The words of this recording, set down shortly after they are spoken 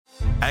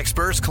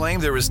Experts claim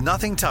there is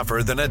nothing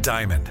tougher than a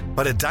diamond.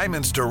 But at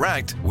Diamonds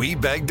Direct, we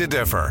beg to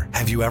differ.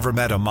 Have you ever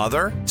met a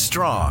mother?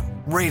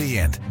 Strong,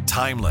 radiant,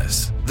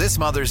 timeless. This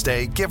Mother's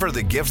Day, give her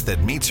the gift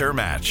that meets her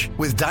match.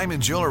 With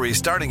diamond jewelry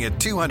starting at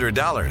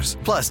 $200.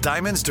 Plus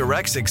Diamonds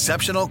Direct's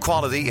exceptional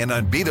quality and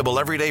unbeatable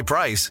everyday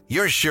price,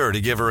 you're sure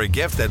to give her a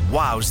gift that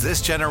wows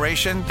this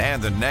generation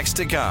and the next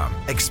to come.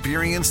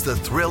 Experience the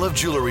thrill of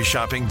jewelry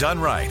shopping done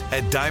right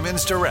at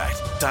Diamonds Direct.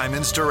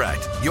 Diamonds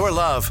Direct. Your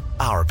love,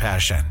 our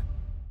passion.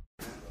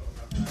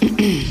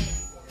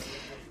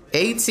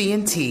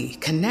 AT&T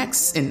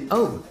connects an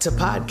ode to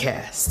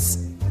podcasts.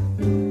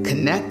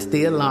 Connect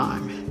the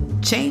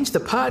alarm. Change the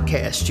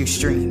podcast you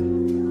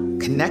stream.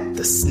 Connect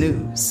the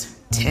snooze.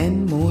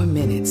 10 more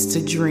minutes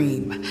to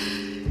dream.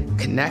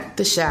 Connect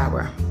the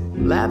shower.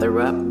 Lather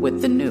up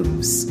with the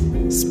news.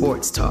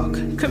 Sports talk,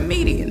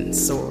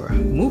 comedians, or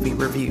movie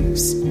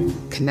reviews.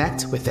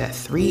 Connect with that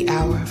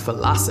 3-hour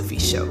philosophy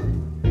show.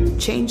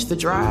 Change the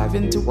drive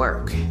into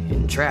work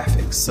in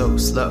traffic so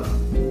slow.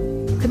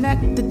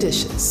 Connect the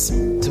dishes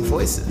to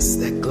voices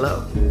that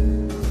glow.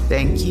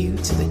 Thank you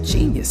to the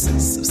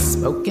geniuses of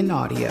spoken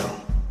audio.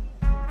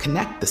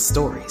 Connect the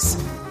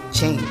stories.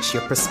 Change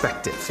your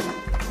perspective.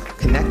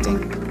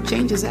 Connecting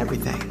changes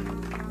everything.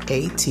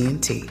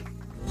 AT&T.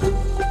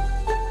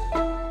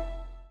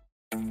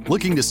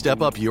 Looking to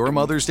step up your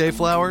Mother's Day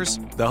flowers?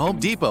 The Home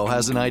Depot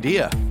has an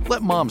idea.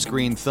 Let Mom's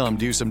green thumb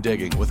do some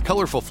digging with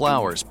colorful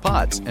flowers,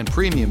 pots, and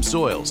premium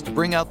soils to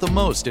bring out the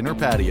most in her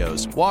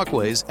patios,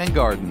 walkways, and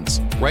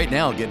gardens. Right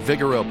now, get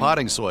Vigoro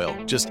potting soil,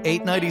 just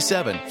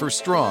 $8.97 for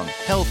strong,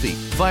 healthy,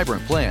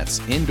 vibrant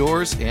plants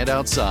indoors and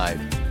outside.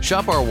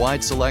 Shop our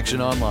wide selection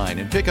online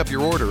and pick up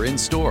your order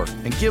in-store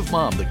and give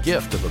Mom the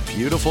gift of a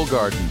beautiful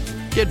garden.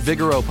 Get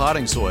Vigoro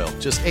potting soil,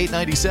 just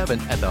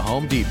 $8.97 at the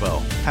Home Depot.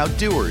 How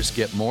doers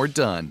get more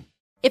done.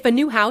 If a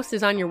new house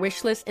is on your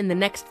wish list in the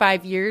next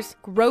 5 years,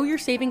 grow your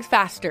savings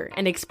faster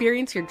and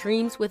experience your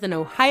dreams with an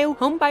Ohio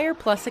Homebuyer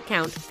Plus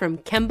account from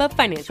Kemba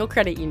Financial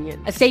Credit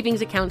Union. A savings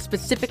account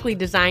specifically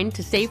designed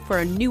to save for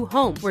a new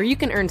home where you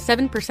can earn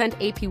 7%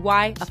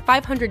 APY,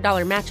 a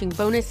 $500 matching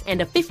bonus,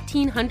 and a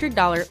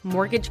 $1,500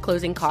 mortgage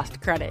closing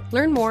cost credit.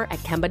 Learn more at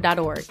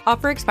Kemba.org.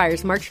 Offer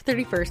expires March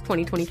 31st,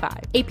 2025.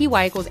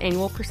 APY equals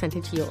annual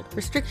percentage yield.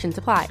 Restrictions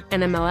apply.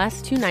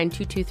 NMLS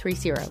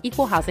 292230.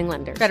 Equal housing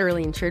lender.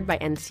 Federally insured by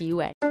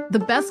NCUA. The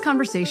best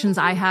conversations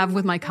I have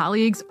with my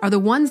colleagues are the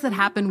ones that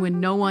happen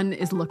when no one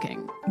is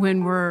looking,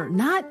 when we're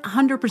not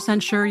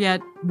 100% sure yet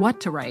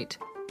what to write.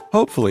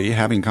 Hopefully,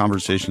 having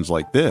conversations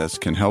like this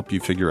can help you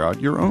figure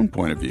out your own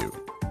point of view.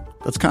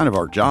 That's kind of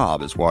our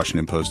job as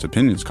Washington Post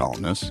opinions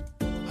columnists.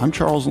 I'm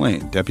Charles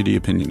Lane, Deputy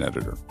Opinion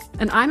Editor.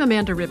 And I'm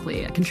Amanda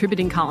Ripley, a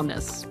contributing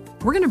columnist.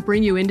 We're going to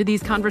bring you into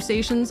these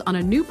conversations on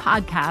a new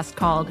podcast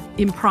called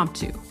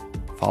Impromptu.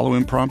 Follow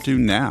Impromptu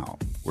now,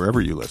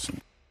 wherever you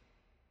listen.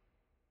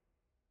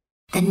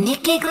 The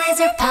Nikki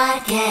Glazer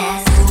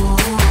Podcast.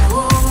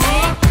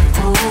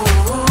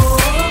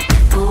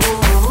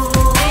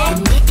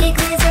 The Nikki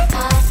Glazer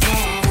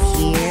Podcast.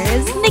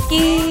 Here's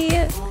Nikki.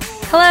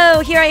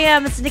 Hello, here I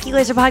am. It's the Nikki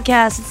Glazer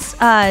Podcast.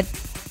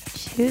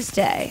 It's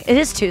Tuesday. It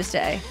is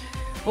Tuesday.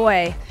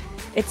 Boy,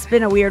 it's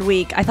been a weird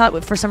week. I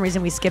thought for some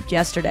reason we skipped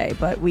yesterday,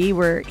 but we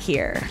were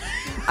here.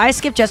 I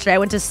skipped yesterday. I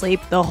went to sleep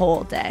the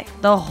whole day.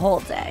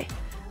 It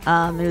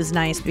was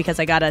nice because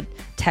I got a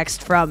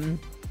text from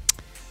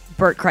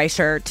Bert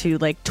Kreischer to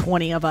like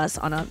 20 of us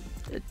on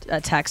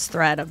a text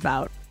thread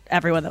about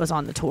everyone that was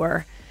on the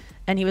tour.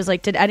 And he was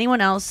like, did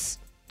anyone else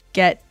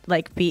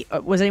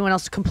was anyone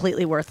else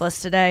completely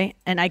worthless today?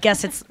 And I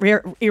guess it's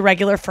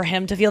irregular for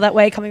him to feel that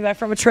way coming back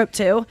from a trip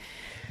too,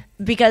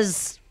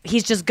 because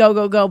he's just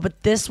go.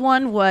 But this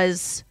one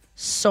was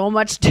so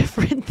much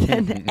different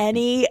than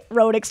any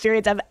road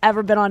experience I've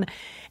ever been on.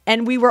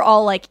 And we were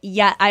all like,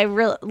 yeah, I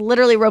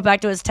literally wrote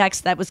back to his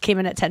text that came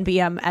in at 10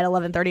 p.m. at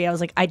 11:30. I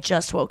was like, I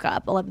just woke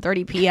up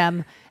 11:30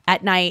 p.m.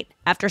 at night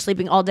after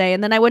sleeping all day.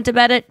 And then I went to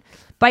bed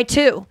by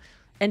 2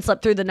 and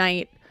slept through the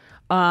night.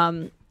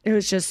 It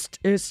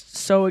was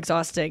so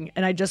exhausting.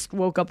 And I just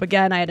woke up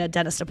again. I had a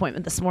dentist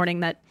appointment this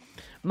morning that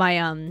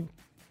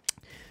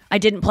I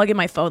didn't plug in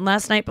my phone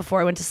last night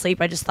before I went to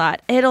sleep. I just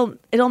thought it'll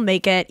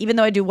make it, even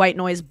though I do white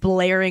noise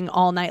blaring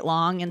all night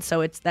long. And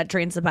so that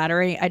drains the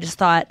battery. I just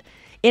thought,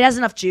 it has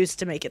enough juice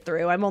to make it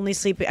through. I'm only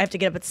sleeping. I have to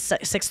get up at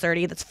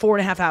 6:30. That's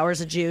 4.5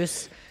 hours of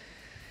juice.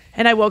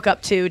 And I woke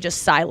up to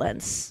just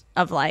silence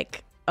of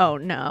like, oh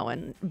no.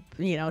 And,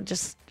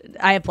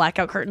 I have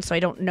blackout curtains, so I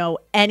don't know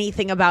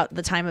anything about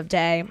the time of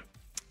day.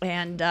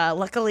 And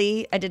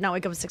luckily, I did not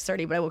wake up at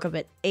 6:30, but I woke up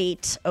at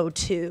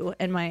 8:02.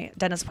 And my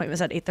dentist appointment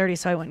was at 8:30,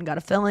 so I went and got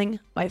a filling.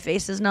 My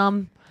face is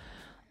numb.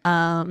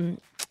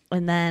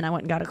 And then I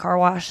went and got a car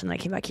wash, and then I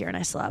came back here and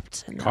I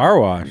slept. And car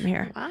wash? I'm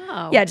here.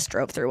 Wow. Yeah, I just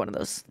drove through one of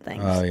those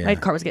things. Oh, yeah. My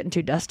car was getting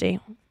too dusty.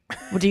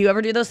 Well, do you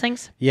ever do those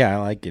things? Yeah,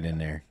 I like it in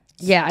there.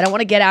 Yeah, I don't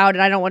want to get out,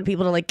 and I don't want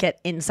people to like get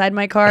inside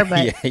my car,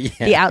 but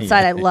the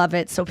outside, I love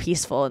it. So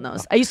peaceful in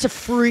those. I used to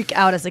freak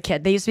out as a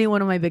kid. They used to be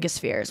one of my biggest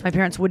fears. My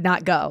parents would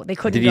not go. They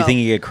couldn't go. Did you think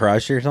you get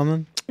crushed or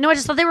something? No, I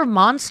just thought they were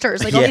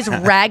monsters. Like all these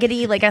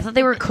raggedy, like I thought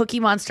they were Cookie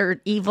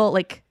Monster, evil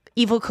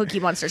Cookie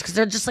Monsters, because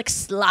they're just like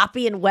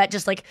sloppy and wet,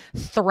 just like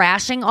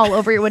thrashing all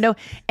over your window.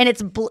 And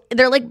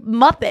they're like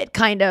Muppet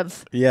kind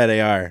of. Yeah,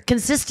 they are.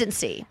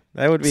 Consistency.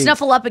 That would be.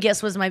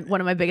 Snuffleupagus was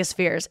one of my biggest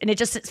fears, and it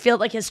felt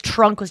like his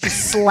trunk was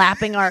just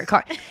slapping our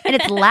car, and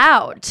it's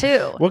loud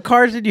too. What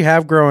cars did you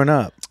have growing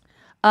up?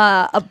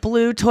 A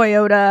blue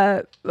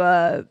Toyota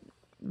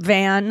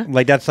van.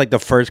 Like that's like the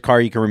first car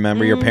you can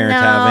remember your parents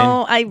having?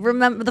 No, I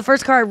remember the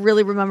first car I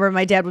really remember.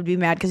 My dad would be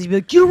mad because he'd be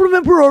like, "Do you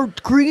remember our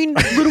green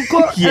little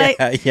car?"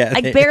 Yeah.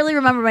 I barely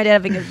remember my dad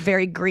having a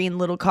very green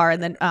little car,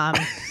 and then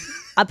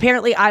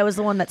apparently I was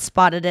the one that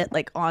spotted it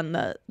like on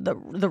the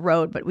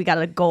road. But we got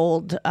a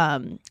gold.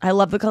 I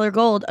love the color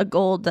gold. A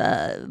gold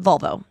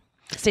Volvo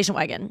station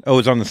wagon. Oh, it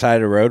was on the side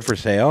of the road for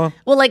sale?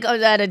 Well, like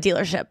at a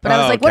dealership. But I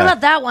was like, okay. "What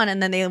about that one?"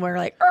 And then they were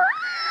like, "Arr!"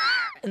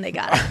 And they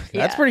got it.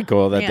 That's pretty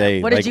cool that they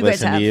What did like you guys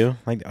listen have? to you.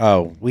 Like,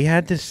 oh, we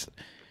had this,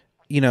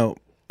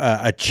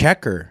 a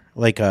checker,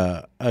 like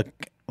a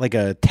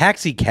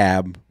taxi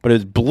cab, but it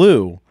was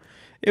blue.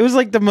 It was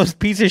like the most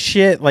piece of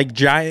shit, like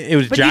giant. It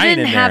was But giant. you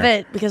didn't in have there.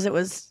 it because it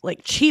was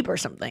like cheap or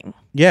something.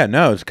 Yeah,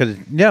 no, it's because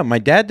my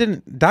dad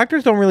didn't.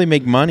 Doctors don't really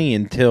make money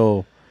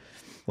until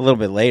a little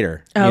bit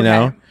later, you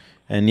know.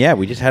 And yeah,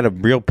 we just had a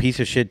real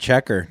piece of shit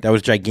checker that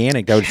was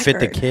gigantic that would fit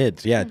the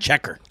kids. Yeah,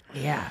 checker.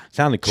 Yeah,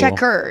 sounded cool.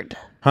 Checkered.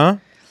 Huh?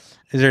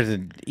 Is there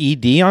an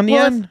ED on the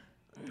end?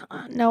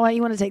 Noah,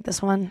 you want to take this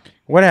one?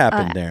 What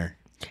happened there?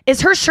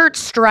 Is her shirt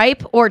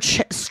stripe or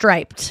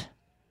striped?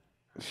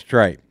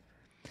 Stripe.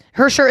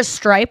 Her shirt is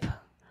stripe.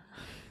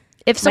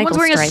 If someone's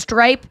wearing a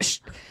stripe,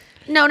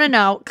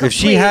 no. If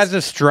she has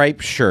a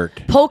striped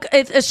shirt.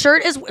 If a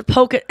shirt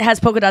has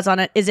polka dots on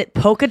it, is it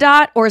polka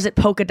dot or is it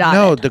polka dot?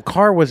 No, the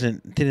car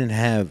didn't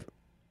have.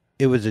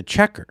 It was a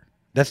checker.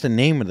 That's the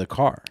name of the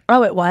car.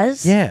 Oh, it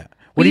was? Yeah.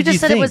 What Well, you did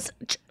just said think?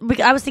 it was.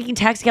 I was thinking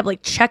taxi cab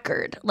like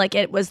checkered, like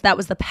that was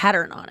the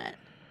pattern on it.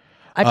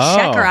 A Oh.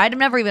 checker. I'd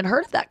never even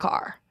heard of that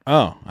car.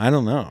 Oh, I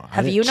don't know.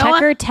 Have you, Noah?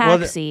 Checker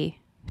Taxi.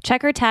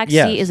 Checker Taxi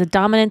Yes. is a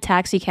dominant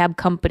taxi cab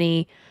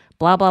company,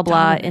 blah, blah,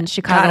 blah, in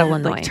Chicago, God, I'm,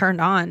 Illinois. like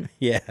turned on.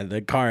 Yeah,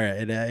 the car.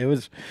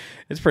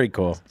 It's pretty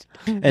cool.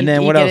 And You-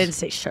 then you what get else? in and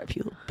say sharp,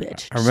 you little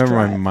bitch. I remember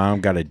my Stripe.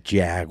 mom got a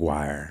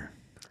Jaguar.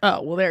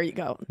 Oh well, there you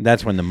go.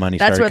 That's when the money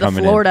That's started where the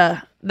coming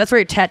Florida. That's where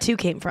your tattoo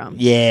came from. in.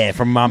 Yeah,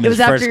 from Mama's It was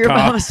first after your car.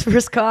 mom's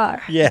first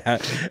car. Yeah,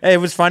 it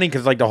was funny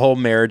because like the whole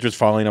marriage was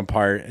falling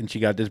apart, and she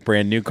got this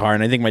brand new car,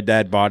 and I think my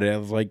dad bought it. It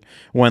was like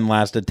one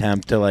last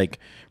attempt to like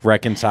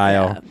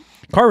reconcile.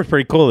 Car was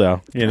pretty cool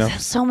though, you know.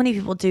 So many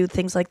people do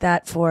things like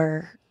that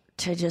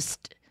to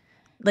just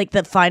like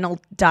the final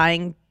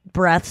dying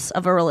breaths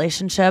of a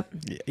relationship.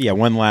 Yeah,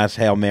 one last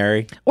Hail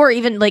Mary. Or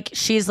even like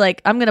she's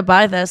like, I'm gonna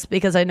buy this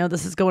because I know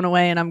this is going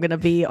away and I'm gonna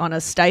be on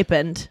a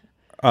stipend.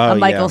 Oh, a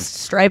Michael yeah.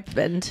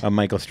 stipend. A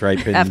Michael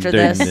Stripe. After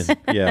this.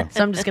 Yeah.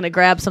 So I'm just gonna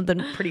grab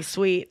something pretty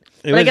sweet. It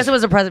But I was- guess it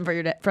was a present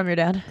for from your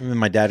dad. And then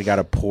my dad got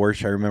a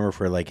Porsche. I remember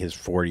for like his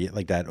 40th,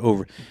 like that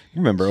over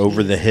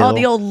the hill. Oh,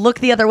 the old look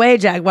the other way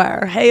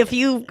Jaguar. Hey, if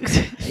you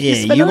Yeah,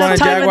 spend you enough want a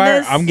time in Jaguar?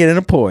 this- I'm getting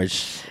a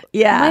Porsche.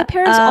 Yeah. My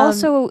parents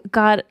also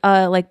got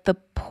like the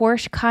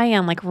Porsche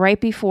Cayenne like right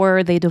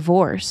before they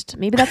divorced.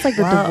 Maybe that's like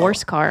the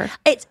divorce car.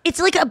 It's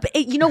like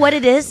you know what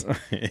it is?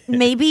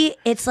 Maybe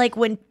it's like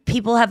when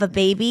people have a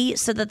baby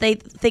so that they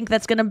think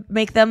that's going to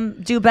make them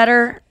do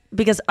better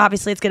because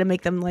obviously it's going to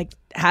make them like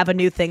have a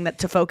new thing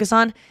to focus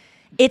on.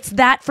 It's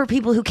that for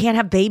people who can't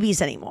have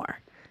babies anymore.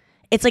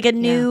 It's like a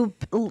new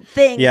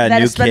thing Yeah, a that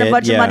new I spend kid, a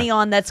bunch of yeah. money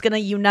on that's going to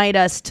unite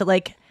us to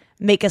like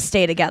make us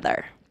stay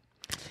together.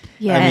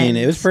 Yeah, I mean,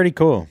 it was pretty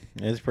cool.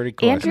 It was pretty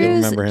cool. I still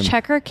Andrew's remember him.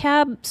 checker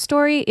cab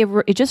story,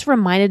 it just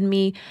reminded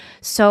me.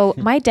 So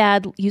my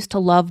dad used to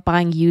love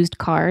buying used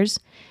cars.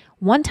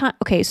 One time,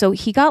 okay, so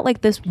he got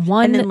like this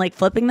one. And then like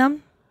flipping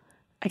them?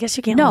 I guess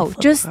you can't no, really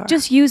flip a car.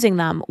 just using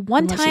them.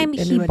 One Unless you time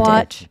get he into a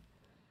bought. ditch.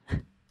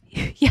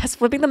 Yes,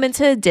 flipping them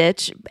into a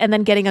ditch and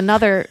then getting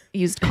another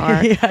used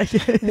car.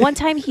 One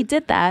time he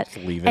did that,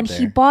 leave it and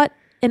he there. bought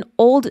an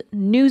old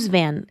news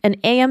van, an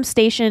AM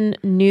station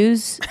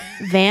news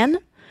van.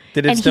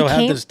 Did it and he still have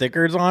came- the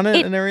stickers on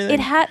it, and everything?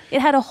 It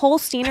had a whole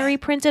scenery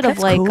printed of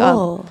That's like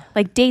cool.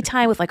 like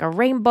daytime with like a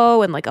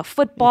rainbow and like a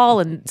football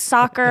and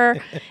soccer,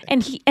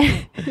 and he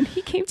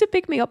came to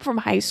pick me up from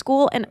high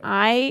school, and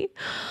I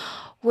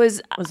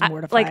was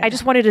mortified. like I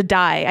just wanted to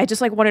die. I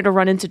just like wanted to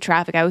run into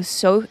traffic. I was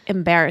so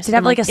embarrassed. Did it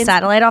have And, like a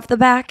satellite off the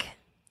back?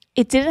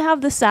 It didn't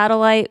have the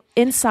satellite.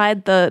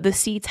 Inside the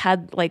seats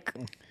had like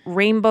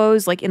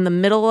rainbows like in the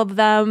middle of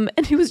them,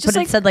 and it was just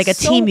But like it said like a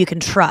so- team you can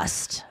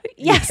trust.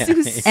 Yes, it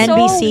was so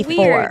NBC4.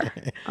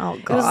 weird. Oh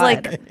god. It was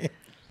like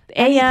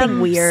Anything AM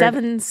weird.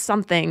 7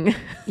 something.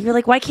 You're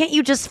like, why can't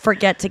you just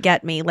forget to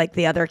get me like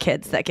the other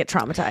kids that get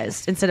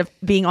traumatized instead of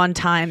being on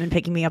time and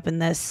picking me up in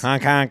this?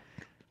 honk honk,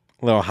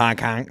 little honk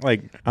honk.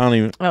 Like I don't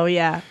even. Oh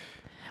yeah.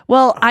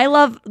 Well, I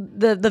love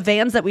the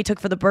vans that we took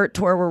for the Burt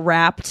tour were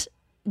wrapped,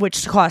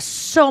 which cost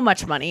so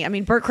much money. I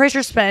mean, Burt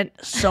Kreischer spent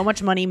so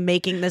much money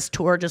making this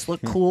tour just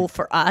look cool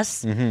for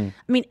us. I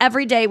mean,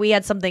 every day we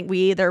had something.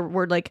 We either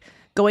were like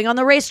going on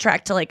the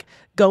racetrack to like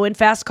go in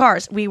fast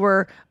cars. We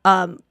were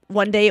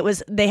one day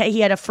he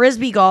had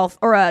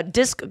a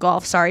disc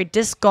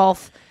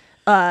golf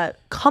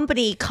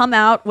company come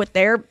out with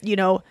their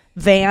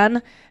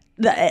van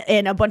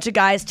and a bunch of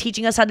guys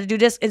teaching us how to do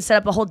disc and set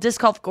up a whole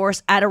disc golf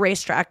course at a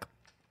racetrack.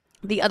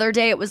 The other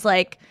day it was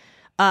like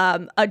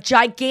a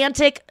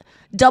gigantic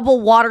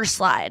double water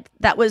slide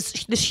that was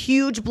this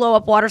huge blow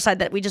up water slide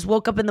that we just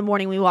woke up in the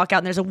morning, we walk out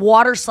and there's a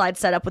water slide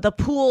set up with a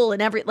pool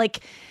and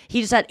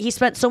he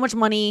spent so much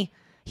money.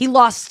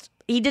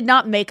 He did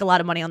not make a lot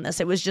of money on this.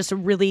 It was just a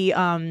really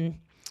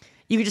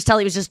you could just tell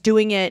he was just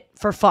doing it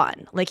for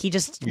fun. Like he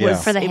just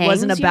was for the hangs, it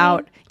wasn't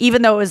about,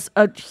 even though it was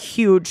a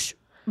huge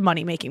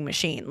money making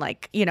machine.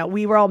 Like,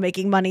 we were all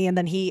making money and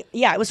then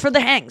it was for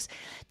the hangs.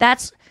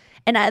 That's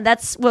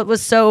what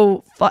was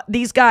so fun.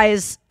 These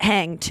guys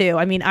hang too.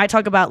 I mean, I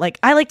talk about like,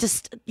 I like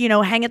to,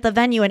 hang at the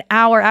venue an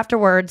hour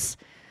afterwards.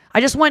 I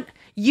just want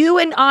you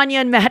and Anya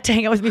and Matt to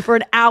hang out with me for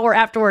an hour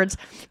afterwards.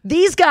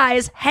 These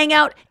guys hang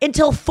out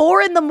until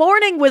 4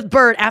 a.m. with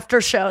Bert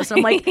after shows. And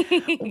I'm like,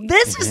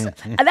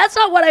 that's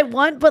not what I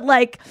want, but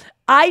like,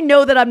 I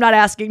know that I'm not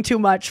asking too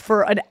much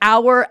for an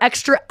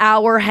extra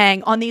hour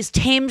hang on these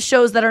tame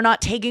shows that are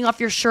not taking off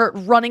your shirt,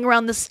 running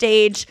around the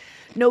stage,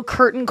 no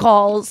curtain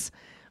calls.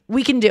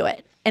 We can do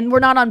it. And we're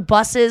not on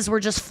buses. We're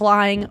just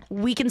flying.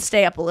 We can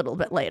stay up a little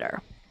bit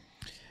later.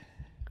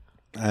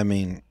 I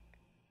mean,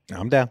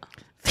 I'm down.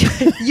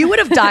 You would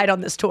have died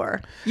on this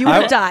tour. You would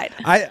have died.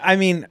 I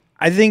mean,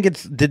 I think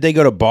did they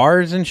go to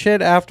bars and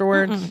shit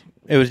afterwards? Mm-mm.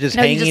 It was just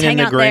hanging in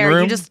the green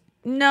room?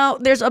 No,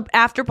 there's an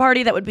after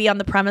party that would be on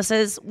the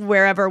premises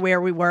where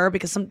we were,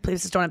 because some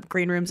places don't have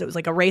green rooms. It was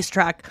like a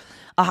racetrack,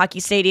 a hockey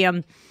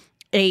stadium,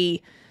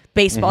 a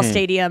baseball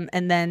stadium,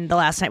 and then the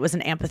last night was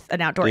an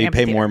outdoor amphitheater. You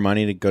pay more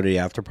money to go to the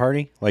after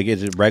party? Like,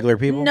 is it regular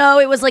people? No,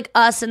 it was like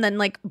us and then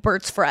like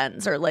Bert's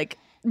friends or like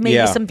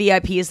maybe some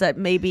VIPs that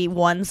maybe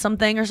won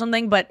something or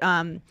something. But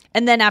and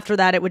then after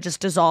that, it would just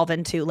dissolve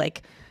into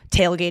like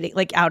tailgating,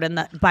 like out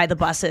by the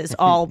buses.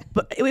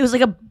 It was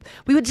like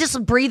we would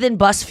just breathe in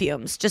bus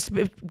fumes just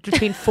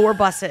between 4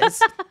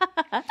 buses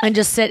and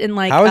just sit in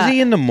like. How is he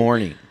in the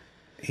morning?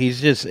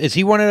 Is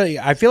he one of the,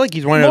 I feel like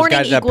he's one of those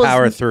guys that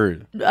power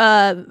through.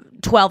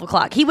 12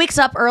 o'clock. He wakes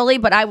up early,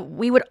 but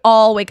we would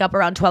all wake up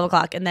around 12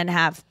 o'clock and then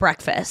have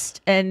breakfast.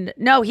 And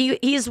no,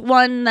 he's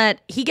one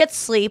that he gets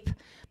sleep,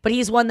 but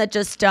he's one that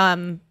just, I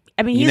mean,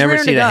 you never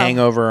see the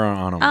hangover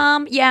on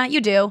him. Yeah, you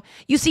do.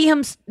 You see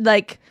him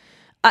like,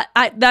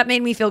 that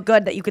made me feel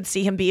good that you could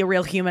see him be a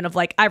real human of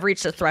like, I've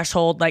reached a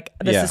threshold, like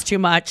this is too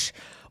much,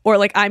 or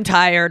like I'm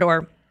tired,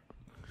 or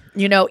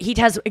he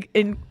has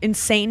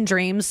insane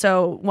dreams.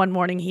 So one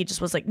morning he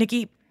just was like,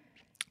 Nikki,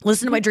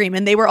 listen to my dream.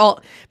 And they were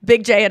all,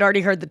 Big J had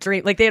already heard the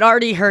dream. Like they had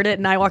already heard it.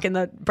 And I walk in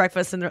the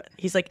breakfast and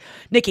he's like,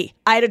 Nikki,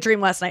 I had a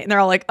dream last night. And they're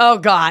all like, oh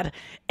God.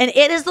 And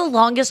it is the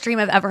longest dream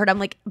I've ever heard. I'm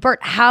like, Bert,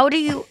 how do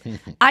you,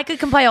 I could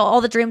compile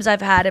all the dreams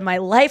I've had in my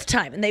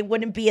lifetime and they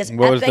wouldn't be as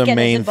epic and as involved. What was the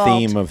main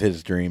theme of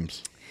his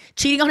dreams?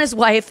 Cheating on his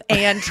wife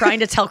and trying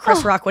to tell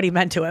Chris Rock what he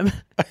meant to him.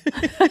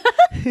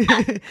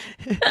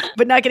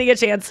 But not getting a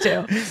chance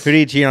to. Who did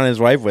he cheat on his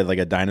wife with? Like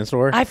a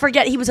dinosaur? I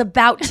forget. He was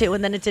about to,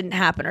 and then it didn't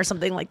happen or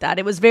something like that.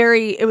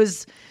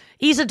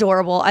 He's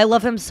adorable. I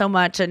love him so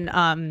much.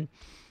 And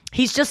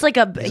he's just like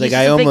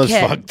I almost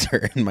fucked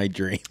her in my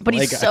dream. But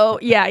like, he's so,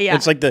 yeah.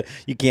 It's like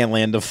you can't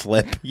land a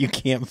flip. You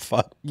can't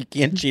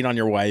cheat on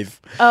your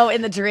wife. Oh,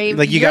 in the dream?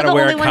 Like you got to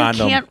wear a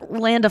condom. You can't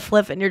land a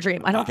flip in your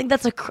dream. I don't think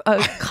that's a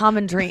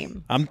common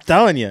dream. I'm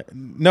telling you.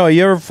 No,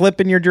 you ever flip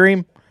in your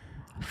dream?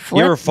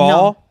 You ever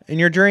fall in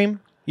your dream?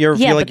 You ever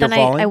feel like you're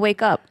falling? I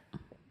wake up.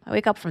 I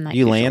wake up from that.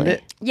 You land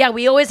it? Yeah,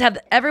 we always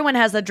everyone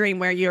has a dream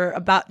where you're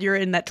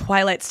in that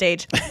twilight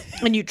stage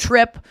and you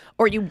trip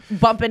or you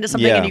bump into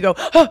something and you go,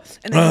 oh,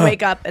 and then you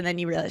wake up and then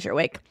you realize you're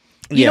awake.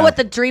 You know what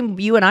the dream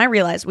you and I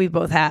realize we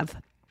both have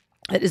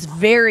that is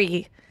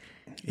very,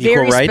 very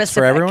equal rights specific.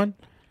 For everyone?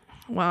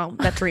 Well,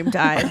 that dream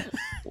died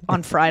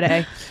on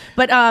Friday.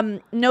 But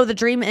no, the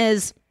dream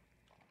is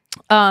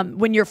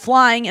when you're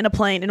flying in a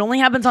plane. It only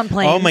happens on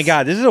planes. Oh my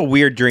God, this is a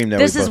weird dream.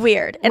 This is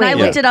weird. And I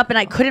looked it up and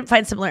I couldn't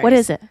find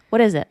similarities.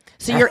 What is it?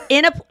 So you're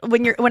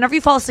whenever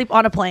you fall asleep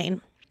on a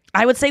plane,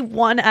 I would say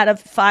 1 out of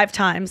 5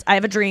 times I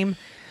have a dream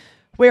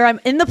where I'm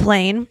in the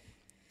plane,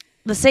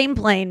 the same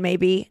plane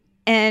maybe,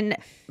 and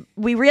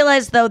we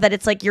realize though that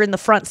it's like you're in the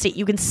front seat.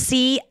 You can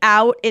see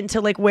out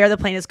into like where the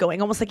plane is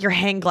going, almost like you're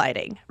hang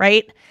gliding,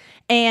 right?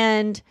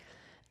 And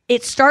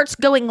it starts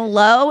going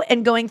low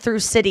and going through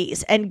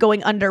cities and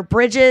going under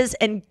bridges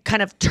and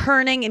kind of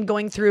turning and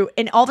going through.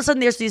 And all of a sudden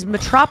there's these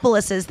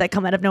metropolises that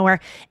come out of nowhere.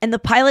 And the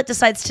pilot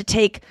decides to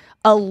take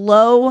a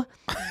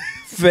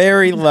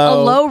very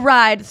low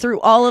ride through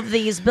all of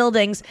these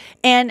buildings.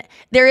 And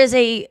there is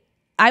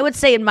I would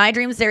say in my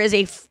dreams,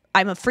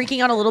 I'm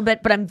freaking out a little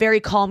bit, but I'm very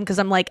calm because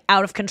I'm like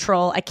out of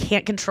control. I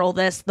can't control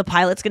this. The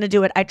pilot's going to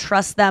do it. I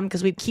trust them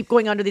because we keep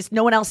going under these.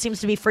 No one else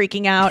seems to be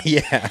freaking out.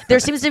 Yeah.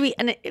 There seems to be,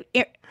 and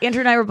Andrew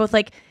and I were both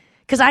like,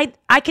 because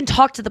I can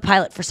talk to the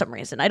pilot for some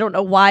reason. I don't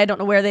know why. I don't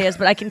know where they is,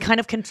 but I can kind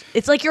of.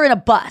 It's like you're in a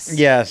bus.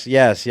 Yes.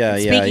 Yeah.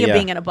 Speaking of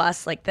being in a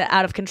bus, like the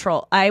out of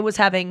control, I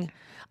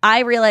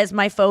realized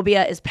my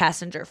phobia is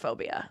passenger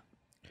phobia.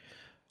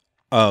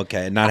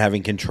 Okay, not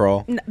having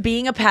control.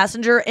 Being a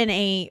passenger in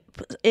a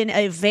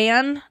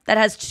van that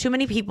has too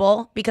many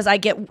people, because I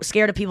get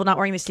scared of people not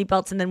wearing the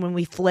seatbelts, and then when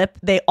we flip,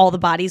 all the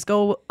bodies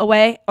go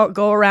away or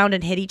go around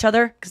and hit each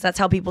other, because that's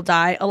how people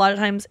die a lot of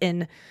times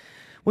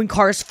when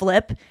cars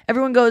flip.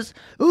 Everyone goes,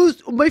 "Oh,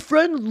 my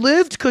friend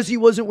lived because he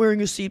wasn't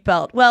wearing a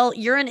seatbelt." Well,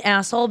 you're an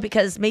asshole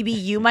because maybe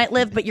you might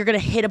live, but you're gonna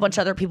hit a bunch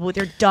of other people with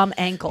your dumb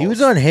ankles. He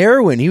was on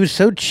heroin. He was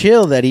so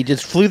chill that he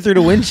just flew through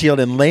the windshield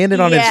and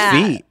landed on his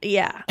feet.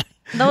 Yeah.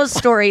 Those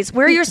stories.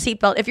 Wear your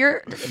seatbelt.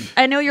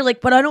 I know you're like,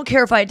 but I don't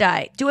care if I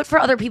die. Do it for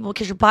other people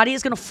because your body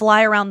is going to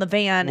fly around the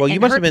van. Well, you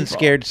must have been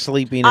scared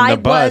sleeping in the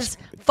bus. I was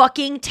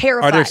fucking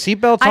terrified. Are there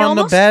seatbelts on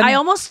the bed? I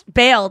almost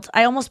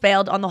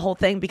bailed on the whole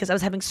thing because I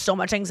was having so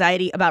much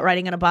anxiety about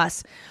riding in a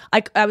bus.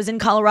 I was in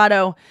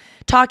Colorado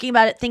talking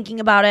about it, thinking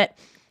about it,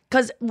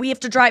 because we have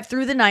to drive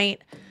through the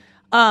night.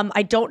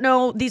 I don't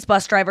know these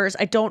bus drivers.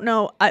 I don't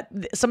know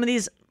some of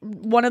these.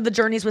 One of the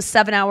journeys was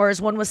 7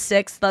 hours. One was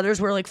 6. The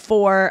others were like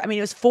 4. I mean,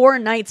 it was 4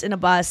 nights in a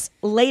bus.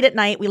 Late at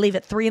night. We leave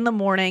at 3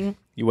 a.m.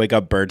 You wake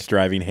up, Bert's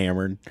driving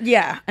hammered.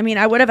 Yeah. I mean,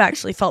 I would have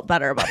actually felt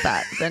better about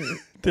that than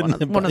one of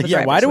the drivers.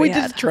 Yeah, why do we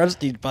just trust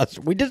these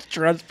buses? We just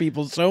trust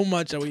people so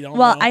much that we don't know.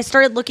 Well, I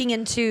started looking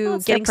into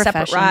getting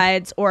separate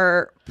rides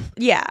or,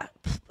 yeah,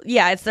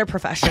 it's their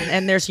profession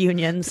and there's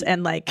unions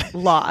and like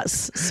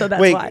laws. So that's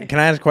why. Wait, can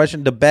I ask a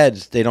question? The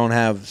beds, they don't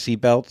have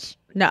seatbelts?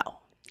 No.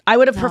 I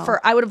would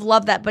have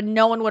loved that, but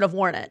no one would have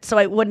worn it, so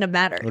it wouldn't have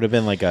mattered. It would have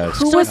been like a... if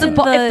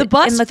the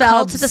bus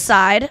fell to the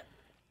side...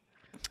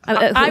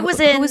 I was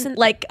in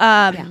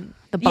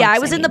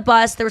the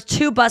bus. There was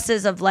 2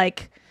 buses of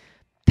like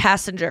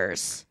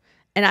passengers,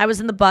 and I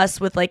was in the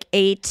bus with like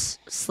 8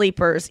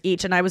 sleepers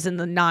each, and I was in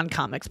the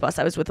non-comics bus.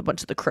 I was with a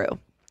bunch of the crew.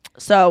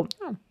 So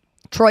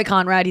Troy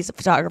Conrad, he's a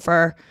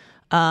photographer,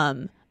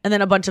 and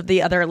then a bunch of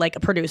the other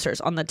like producers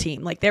on the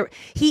team. Like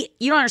you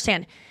don't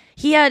understand.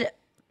 He had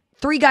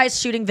 3 guys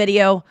shooting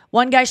video,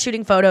 1 guy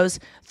shooting photos,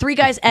 3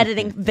 guys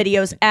editing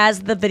videos as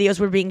the videos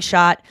were being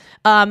shot,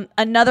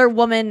 another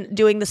woman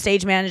doing the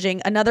stage managing,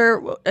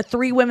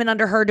 3 women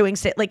under her doing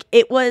like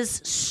it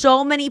was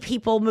so many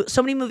people,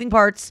 so many moving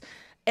parts.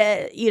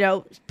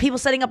 People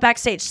setting up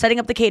backstage, setting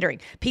up the catering,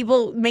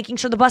 people making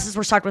sure the buses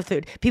were stocked with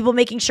food, people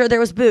making sure there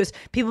was booze,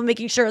 people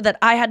making sure that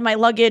I had my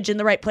luggage in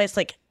the right place.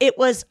 Like it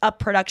was a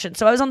production.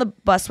 So I was on the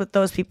bus with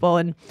those people,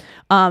 and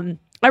I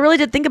really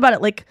did think about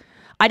it. Like,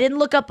 I didn't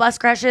look up bus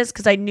crashes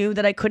because I knew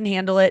that I couldn't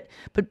handle it.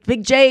 But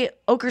Big J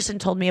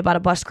Okerson told me about a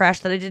bus crash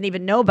that I didn't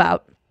even know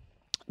about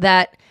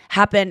that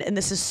happened. And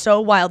this is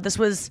so wild. This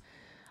was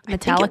Metallica.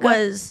 I think it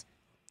was,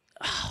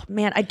 oh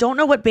man, I don't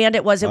know what band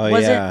it was. It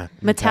wasn't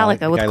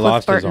Metallica with Cliff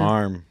lost Burton. His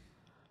arm.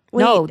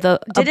 Wait, no, a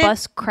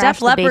bus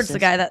crashed. Def Leppard's the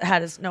guy that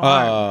had his no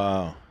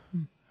arm.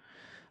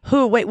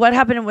 Who? Wait, what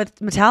happened with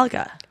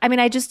Metallica? I mean,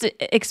 I just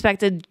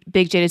expected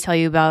Big J to tell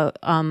you about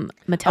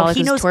Metallica's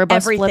he knows tour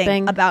bus everything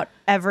flipping. About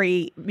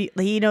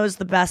he knows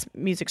the best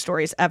music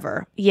stories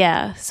ever.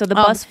 Yeah, so the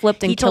bus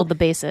flipped and killed the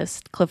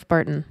bassist, Cliff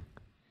Burton.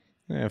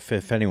 Yeah,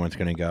 if anyone's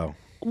going to go.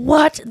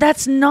 What?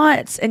 That's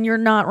nuts, and you're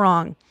not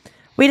wrong.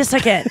 Wait a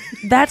second.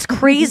 That's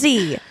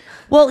crazy.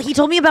 Well, he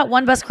told me about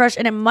one bus crash,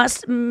 and it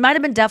might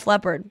have been Def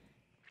Leppard,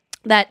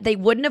 that they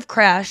wouldn't have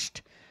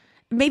crashed.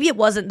 Maybe it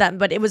wasn't them,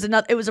 but it was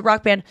a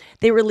rock band.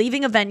 They were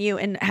leaving a venue,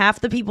 and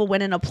half the people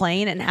went in a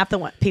plane, and half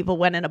the people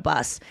went in a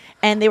bus,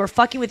 and they were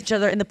fucking with each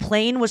other. And the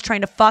plane was trying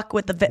to fuck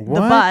with the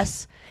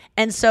bus,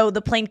 and so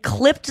the plane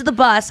clipped the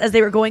bus as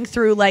they were going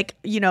through. Like,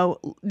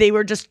 they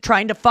were just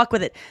trying to fuck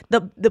with it.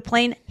 The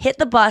plane hit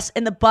the bus,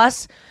 and the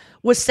bus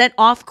was sent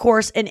off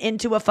course and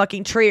into a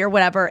fucking tree or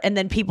whatever. And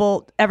then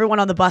everyone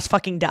on the bus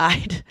fucking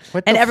died,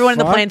 and everyone in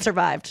the plane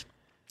survived.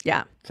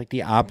 Yeah, it's like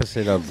the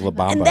opposite of La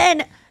Bamba. And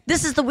then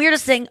this is the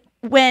weirdest thing.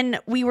 When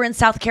we were in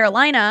South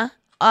Carolina,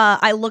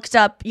 I looked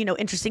up,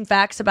 interesting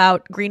facts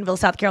about Greenville,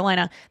 South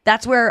Carolina.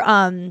 That's where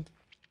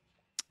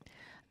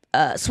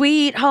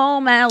Sweet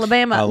Home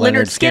Alabama,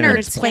 Leonard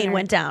Skinner's plane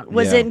went down,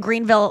 was in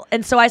Greenville.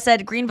 And so I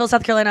said, Greenville,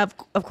 South Carolina,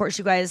 of course,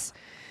 you guys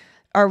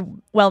are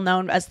well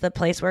known as the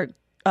place where,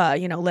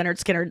 Leonard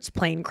Skinner's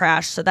plane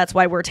crashed. So that's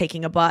why we're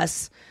taking a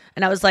bus.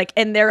 And I was like,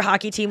 and their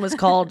hockey team was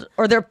called,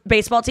 or their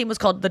baseball team was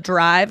called The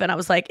Drive. And I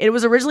was like, it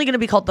was originally going to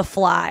be called The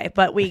Fly,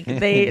 but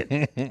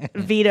they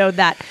vetoed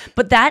that.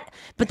 But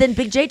then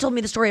Big J told me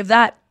the story of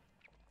that.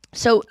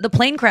 So the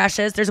plane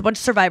crashes. There's a bunch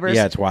of survivors.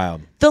 Yeah, it's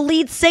wild. The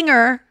lead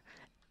singer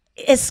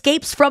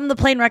escapes from the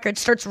plane wreckage,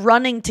 starts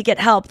running to get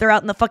help. They're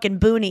out in the fucking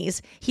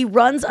boonies. He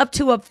runs up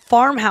to a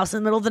farmhouse in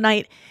the middle of the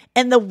night,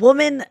 and the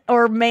woman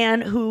or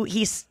man who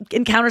he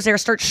encounters there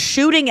starts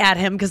shooting at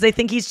him because they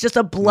think he's just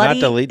a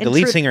bloody... Not the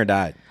lead singer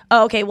died.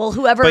 Oh, okay. Well,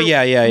 whoever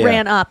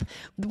ran up.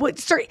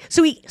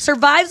 So he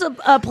survives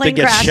a plane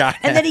crash,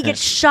 and then he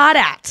gets shot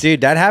at.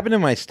 Dude, that happened to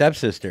my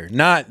stepsister.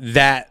 Not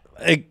that...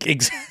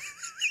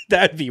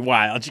 That'd be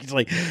wild. She's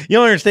like, you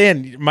don't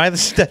understand. My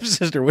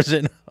stepsister was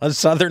in a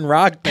Southern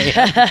rock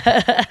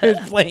band. His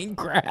plane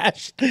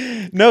crashed.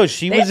 No,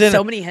 she They was had in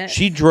so many hits.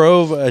 She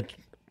drove a.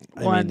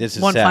 One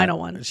sad. final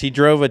one. She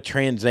drove a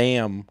Trans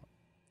Am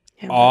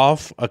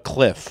off a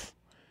cliff.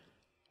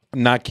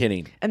 I'm not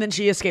kidding. And then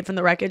she escaped from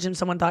the wreckage, and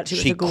someone thought she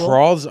was a ghoul. She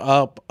crawls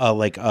up a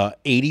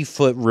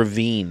 80-foot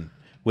ravine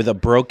with a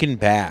broken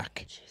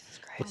back. Jesus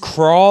Christ.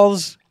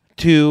 Crawls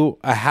to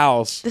a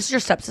house. This is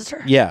your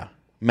stepsister? Yeah,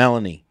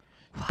 Melanie.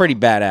 Pretty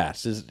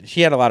badass.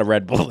 She had a lot of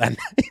Red Bull that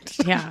night.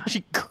 So yeah.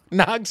 She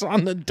knocks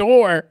on the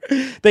door.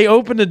 They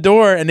open the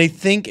door and they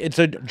think it's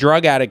a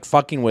drug addict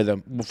fucking with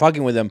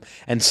them,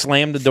 and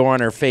slam the door on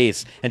her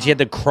face. And she had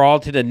to crawl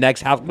to the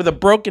next house with a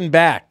broken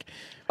back.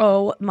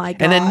 Oh my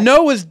God. And then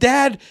Noah's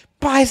dad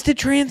buys the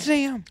Trans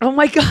Am. Oh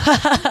my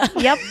God.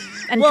 Yep.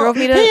 And drove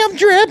me to Ham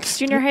Drips.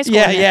 junior high school.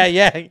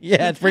 Yeah.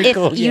 It's pretty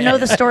cool. You know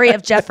the story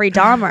of Jeffrey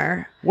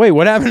Dahmer. Wait,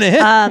 what happened to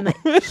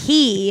him?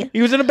 He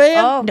was in a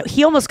band? No,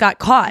 he almost got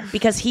caught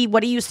because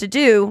what he used to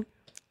do,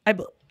 I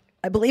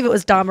believe it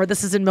was Dahmer.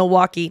 This is in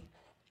Milwaukee.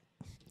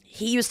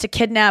 He used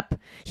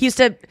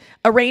to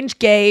arrange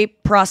gay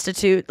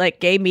prostitute, like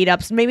gay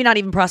meetups, maybe not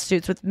even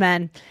prostitutes, with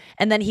men.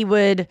 And then he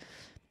would,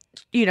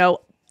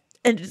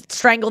 and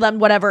strangle them,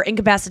 whatever,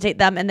 incapacitate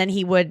them, and then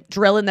he would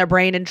drill in their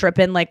brain and drip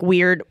in like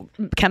weird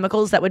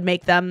chemicals that would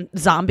make them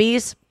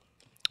zombies.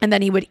 And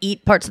then he would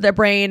eat parts of their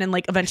brain and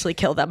like eventually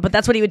kill them. But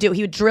that's what he would do.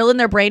 He would drill in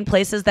their brain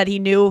places that he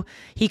knew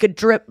he could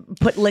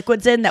put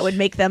liquids in that would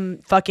make them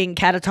fucking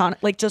catatonic.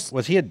 Like just.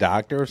 Was he a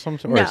doctor or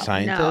something, or a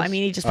scientist? No, I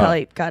mean he just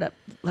probably had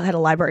a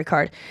library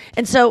card.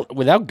 And so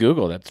without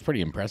Google, that's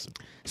pretty impressive.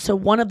 So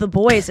one of the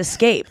boys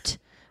escaped.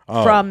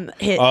 From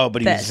his,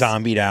 but he was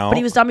zombied out. But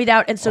he was zombied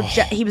out, and so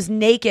he was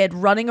naked,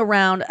 running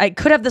around. I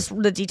could have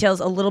the details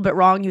a little bit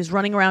wrong. He was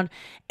running around,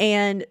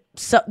 and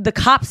so the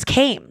cops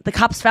came. The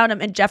cops found him,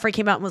 and Jeffrey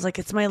came out and was like,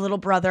 "It's my little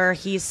brother.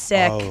 He's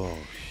sick.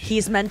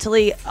 He's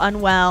mentally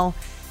unwell."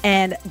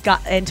 And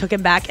took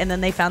him back, and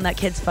then they found that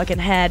kid's fucking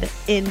head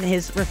in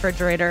his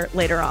refrigerator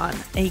later on,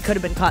 and he could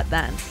have been caught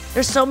then.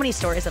 There's so many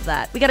stories of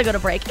that. We got to go to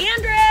break.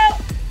 Andrew.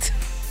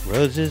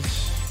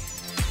 Roses.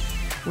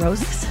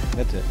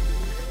 That's it.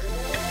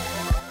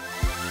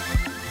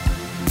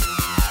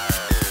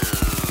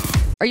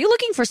 Are you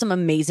looking for some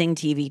amazing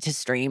TV to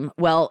stream?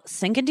 Well,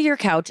 sink into your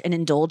couch and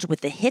indulge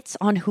with the hits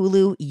on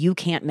Hulu you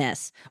can't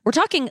miss. We're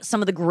talking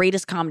some of the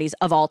greatest comedies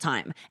of all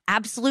time.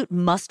 Absolute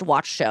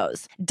must-watch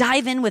shows.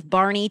 Dive in with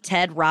Barney,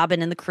 Ted,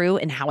 Robin, and the crew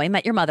in How I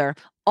Met Your Mother.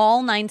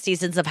 All 9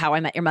 seasons of How I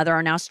Met Your Mother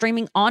are now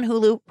streaming on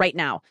Hulu right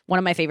now. One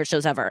of my favorite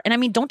shows ever. And I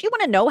mean, don't you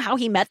want to know how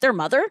he met their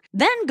mother?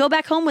 Then go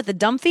back home with the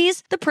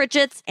Dumfies, the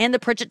Pritchetts, and the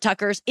Pritchett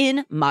Tuckers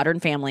in Modern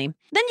Family.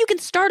 Then you can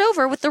start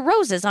over with the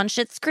Roses on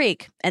Schitt's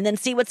Creek. And then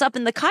see what's up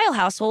in the Kyle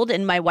household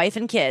in My Wife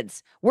and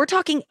Kids. We're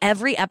talking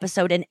every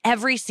episode and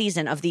every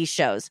season of these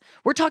shows.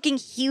 We're talking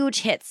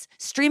huge hits,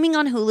 streaming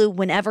on Hulu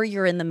whenever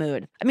you're in the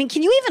mood. I mean,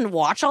 can you even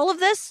watch all of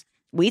this?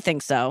 We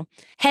think so.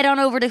 Head on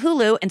over to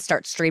Hulu and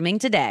start streaming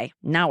today.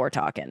 Now we're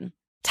talking.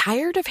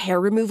 Tired of hair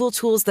removal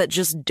tools that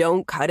just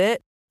don't cut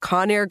it?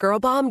 Conair Girl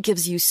Bomb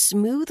gives you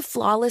smooth,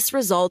 flawless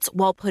results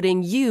while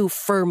putting you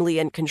firmly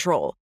in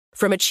control.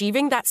 From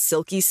achieving that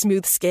silky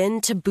smooth skin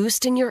to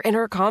boosting your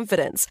inner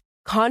confidence,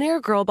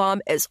 Conair Girl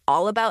Bomb is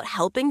all about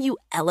helping you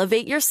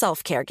elevate your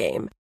self-care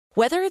game.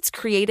 Whether it's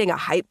creating a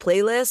hype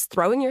playlist,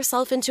 throwing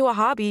yourself into a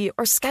hobby,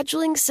 or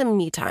scheduling some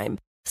me time,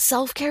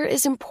 self-care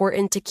is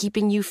important to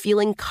keeping you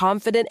feeling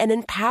confident and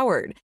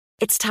empowered.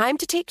 It's time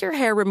to take your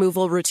hair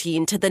removal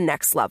routine to the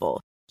next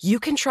level. You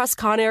can trust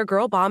Conair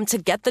Girl Bomb to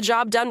get the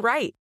job done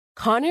right.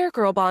 Conair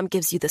Girl Bomb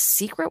gives you the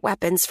secret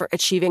weapons for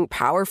achieving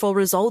powerful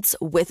results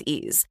with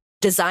ease.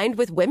 Designed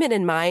with women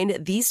in mind,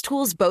 these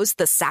tools boast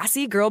the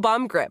sassy Girl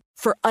Bomb grip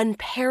for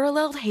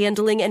unparalleled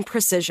handling and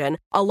precision,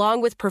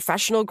 along with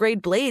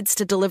professional-grade blades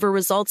to deliver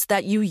results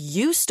that you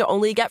used to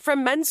only get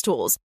from men's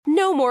tools.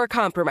 No more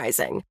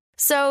compromising.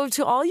 So,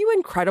 to all you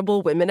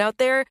incredible women out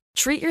there,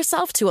 treat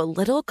yourself to a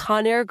little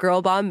Conair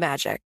Girl Bomb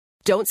magic.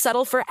 Don't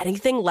settle for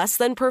anything less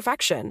than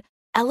perfection.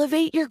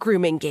 Elevate your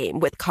grooming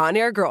game with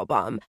Conair Girl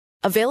Bomb.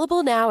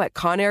 Available now at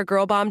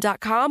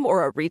ConairGirlBomb.com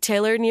or a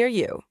retailer near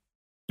you.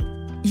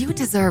 You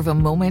deserve a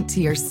moment to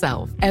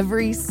yourself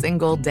every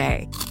single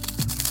day.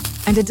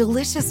 And a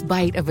delicious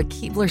bite of a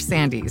Keebler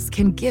Sandies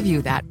can give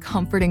you that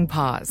comforting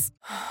pause.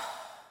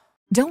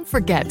 Don't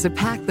forget to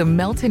pack the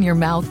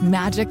melt-in-your-mouth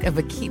magic of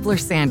a Keebler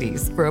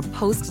Sandies for a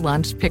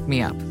post-lunch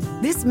pick-me-up.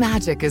 This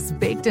magic is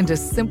baked into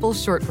simple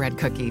shortbread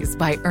cookies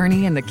by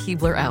Ernie and the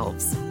Keebler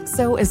Elves.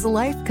 So as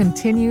life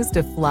continues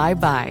to fly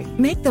by,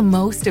 make the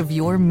most of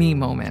your me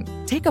moment.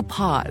 Take a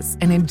pause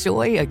and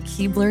enjoy a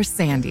Keebler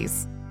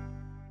Sandies.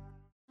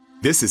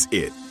 This is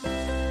it.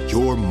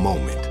 Your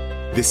moment.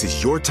 This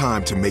is your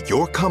time to make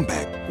your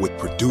comeback with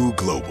Purdue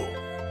Global.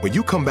 When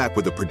you come back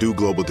with a Purdue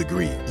Global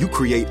degree, you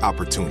create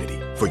opportunity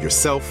for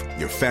yourself,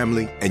 your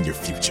family, and your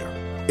future.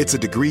 It's a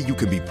degree you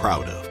can be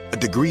proud of, a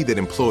degree that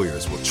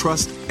employers will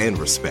trust and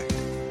respect.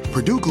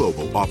 Purdue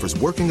Global offers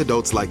working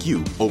adults like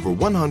you over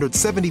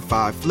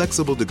 175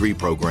 flexible degree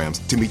programs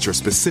to meet your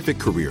specific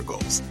career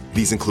goals.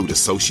 These include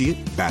associate,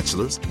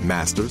 bachelor's,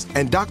 master's,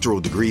 and doctoral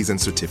degrees and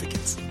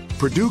certificates.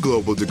 Purdue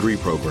Global degree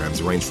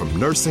programs range from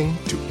nursing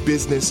to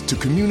business to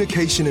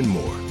communication and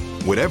more.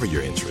 Whatever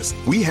your interest,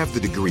 we have the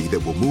degree that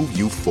will move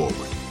you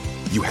forward.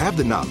 You have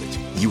the knowledge,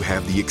 you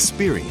have the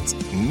experience.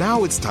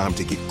 Now it's time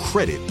to get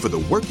credit for the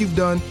work you've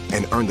done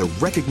and earn the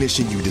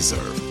recognition you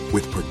deserve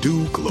with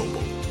Purdue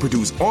Global,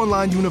 Purdue's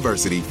online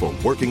university for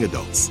working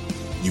adults.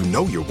 You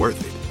know you're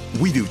worth it.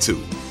 We do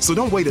too. So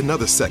don't wait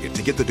another second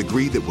to get the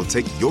degree that will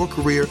take your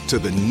career to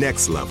the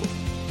next level.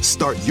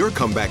 Start your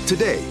comeback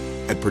today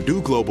at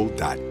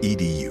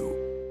purdueglobal.edu.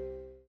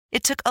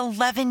 It took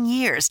 11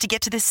 years to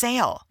get to this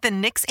sale. The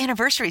Knix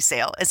Anniversary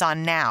Sale is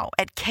on now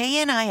at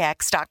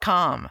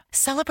knix.com.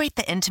 Celebrate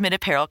the intimate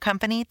apparel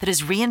company that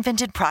has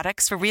reinvented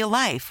products for real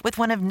life with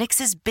one of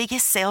Knix's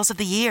biggest sales of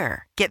the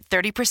year. Get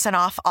 30%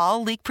 off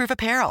all leak-proof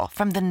apparel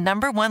from the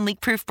 #1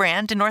 leak-proof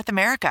brand in North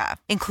America,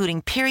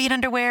 including period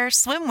underwear,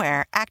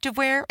 swimwear,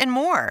 activewear, and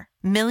more.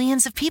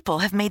 Millions of people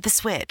have made the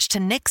switch to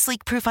Knix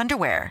leak-proof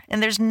underwear,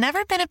 and there's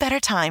never been a better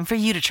time for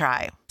you to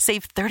try.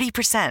 Save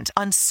 30%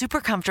 on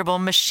super comfortable,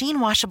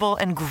 machine-washable,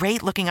 and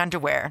great-looking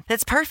underwear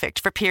that's perfect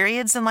for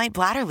periods and light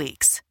bladder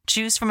leaks.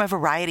 Choose from a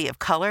variety of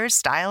colors,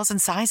 styles, and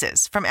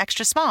sizes, from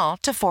extra small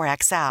to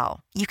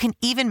 4XL. You can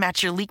even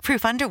match your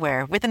leak-proof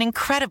underwear with an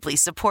incredibly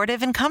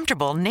supportive and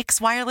comfortable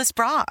Knix wireless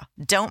bra.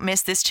 Don't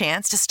miss this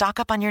chance to stock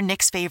up on your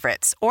Knix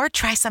favorites or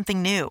try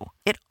something new.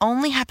 It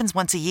only happens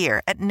once a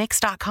year at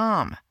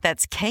Knix.com.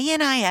 That's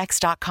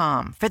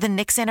KNIX.com for the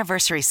Knix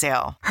Anniversary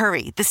Sale.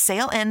 Hurry, the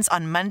sale ends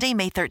on Monday,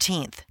 May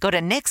 13th. Go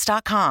to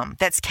Knix.com.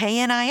 That's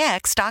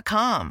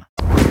KNIX.com.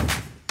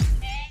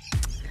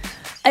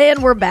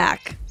 And we're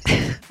back.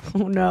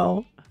 Oh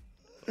no.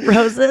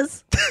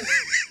 Roses?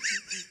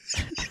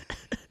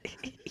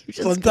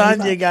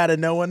 Sometimes you gotta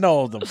know when to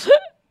hold them.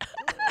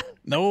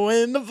 Know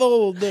when to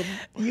fold them.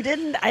 You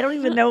didn't, I don't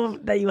even know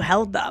that you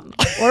held them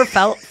or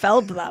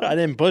felled them. I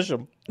didn't push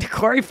them.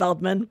 Corey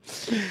Feldman.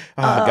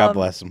 God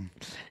bless him.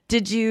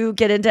 Did you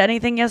get into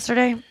anything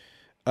yesterday?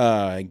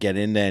 Get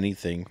into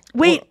anything.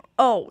 Wait,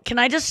 can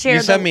I just share?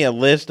 You sent me a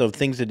list of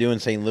things to do in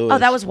St. Louis. Oh,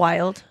 that was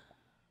wild.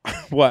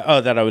 What?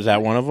 Oh, that I was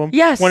at one of them?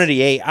 Yes. One of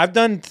the 8. I've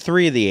done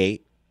 3 of the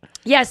 8.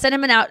 Yeah, I sent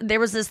him an out.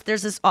 There's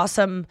this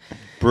awesome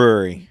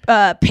brewery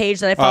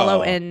page that I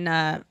follow in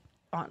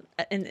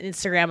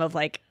Instagram of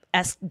like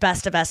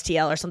best of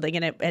STL or something,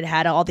 and it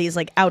had all these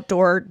like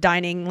outdoor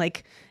dining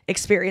like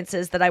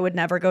experiences that I would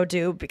never go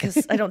do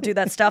because I don't do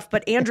that stuff,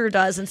 but Andrew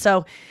does, and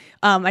so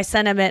I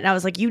sent him it, and I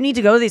was like, you need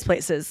to go to these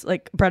places,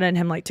 like Brenna and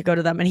him like to go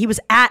to them, and he was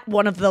at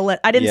one of the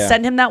I didn't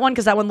send him that one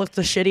because that one looked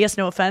the shittiest,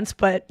 no offense,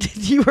 but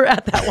you were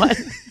at that one.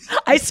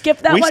 I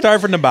skipped that one. We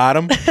start from the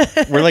bottom.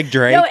 We're like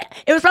Drake. No,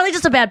 it was probably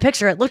just a bad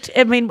picture. It looked,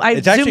 I mean,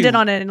 I zoomed in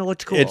on it and it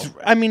looked cool.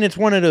 It's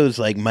one of those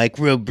like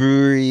micro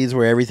breweries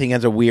where everything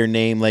has a weird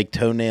name, like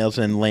Toenails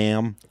and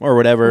Lamb or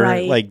whatever.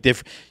 Right. Like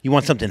you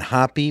want something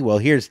hoppy? Well,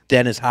 here's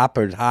Dennis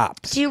Hopper's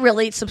hops. Do you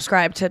really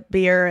subscribe to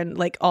beer and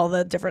like all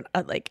the different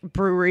like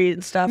brewery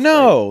and stuff?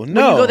 No. When you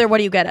go there, what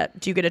do you get?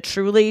 Do you get a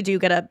Truly? Do you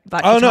get a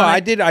vodka? Oh no, tonic? I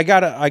did. I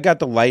got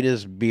the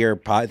lightest beer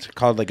pot. It's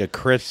called like a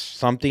Chris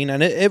something,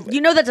 and it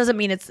you know that doesn't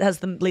mean it has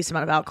the least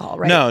amount of alcohol,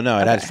 right? No,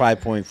 it has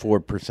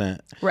 5.4%.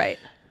 Right.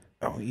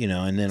 Oh,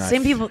 and then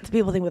same people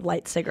think with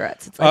light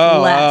cigarettes. It's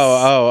like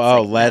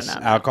less. Less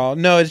alcohol.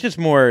 No, it's just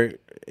more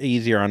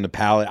easier on the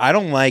palate. I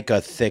don't like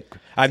a thick.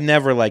 I've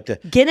never liked a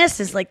Guinness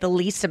is like the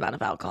least amount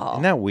of alcohol.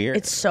 Isn't that weird?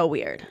 It's so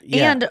weird.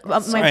 Yeah. And my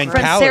friend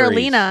calories. Sarah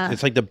Lena.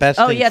 It's like the best.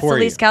 Oh thing yeah, it's for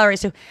the least you.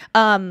 calories too.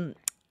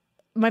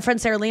 My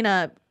friend Sarah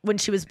Lena, when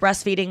she was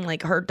breastfeeding,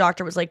 like her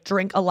doctor was like,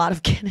 drink a lot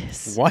of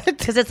Guinness. What?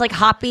 Because it's like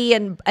hoppy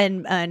and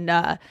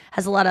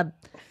has a lot of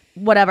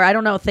whatever. I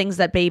don't know, things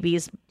that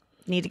babies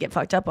need to get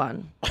fucked up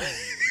on.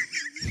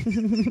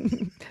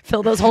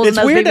 Fill those holes in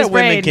those weird babies' that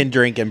women brain. can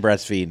drink and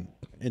breastfeed.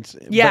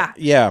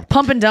 Yeah.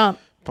 Pump and dump.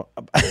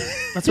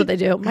 That's what they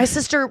do. My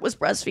sister was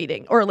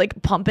breastfeeding or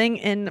like pumping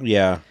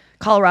in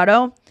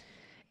Colorado.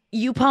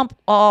 You pump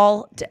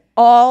all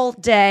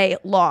day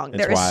long.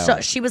 It's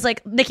wild. She was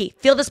like, Nikki,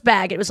 feel this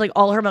bag. It was like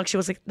all her milk. She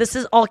was like, this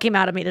is all came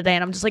out of me today.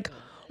 And I'm just like,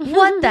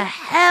 what the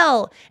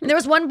hell? And there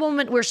was one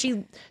moment where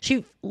she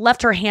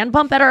left her hand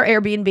pump at our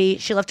Airbnb.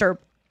 She left her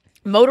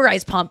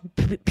motorized pump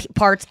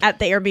parts at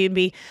the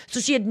Airbnb, so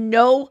she had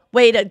no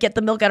way to get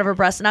the milk out of her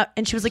breast,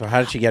 and she was like, so how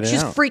did she get it she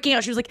was out? freaking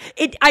out. She was like,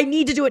 I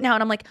need to do it now.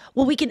 And I'm like,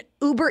 well, we can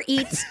Uber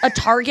Eats a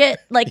Target,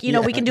 like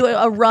we can do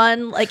a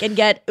run, like, and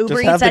get Uber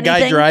Just Eats have the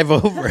anything. guy drive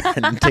over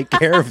and take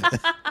care of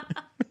it.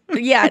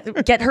 Yeah,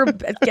 get her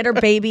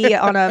baby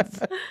on a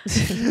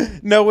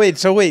No, wait.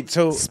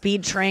 So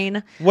speed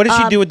train. What did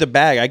she do with the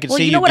bag? I could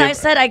see you know what I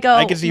said. I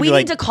go, could see we you need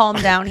like- to calm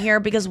down here,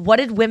 because what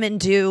did women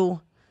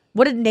do?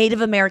 What did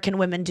Native American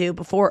women do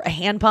before a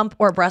hand pump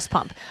or a breast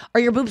pump?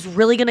 Are your boobs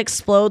really going to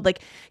explode?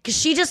 Like, because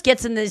she just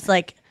gets in this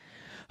like,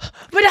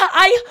 but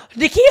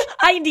Nikki,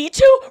 I need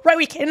to, right?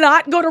 We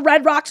cannot go to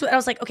Red Rocks. I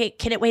was like, okay,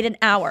 can it wait an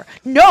hour?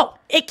 No,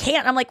 it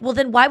can't. I'm like, well,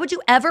 then why would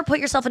you ever put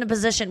yourself in a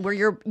position where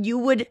you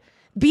would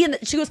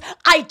She goes,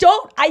 I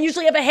don't. I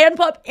usually have a hand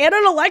pump and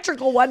an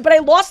electrical one, but I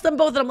lost them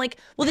both. And I'm like,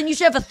 well, then you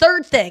should have a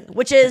third thing,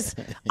 which is,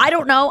 I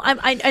don't know.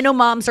 I know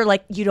moms are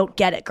like, you don't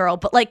get it, girl.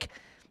 But like,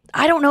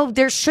 I don't know.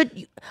 There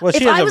should. Well,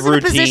 if I was in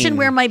a position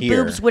where my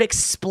boobs would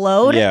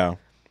explode,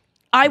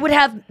 I would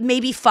have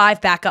maybe 5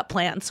 backup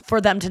plans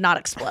for them to not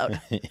explode,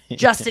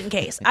 just in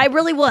case. I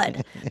really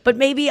would. But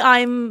maybe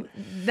I'm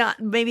not.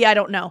 Maybe I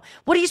don't know.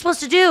 What are you supposed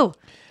to do?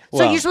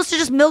 So you're supposed to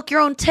just milk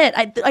your own tit.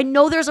 I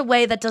know there's a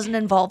way that doesn't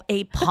involve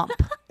a pump.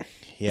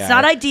 It's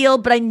not ideal,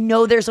 but I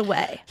know there's a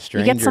way.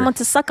 You get someone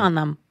to suck on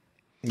them.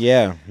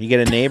 Yeah, you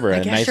get a neighbor, a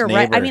nice neighbor.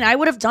 Right. I mean, I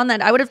would have done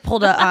that. I would have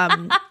pulled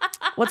a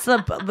what's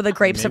the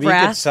grapes of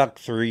wrath? You could suck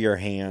through your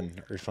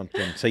hand or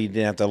something, so you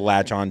didn't have to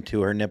latch on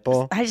to her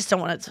nipple. I just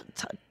don't want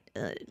to.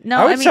 No,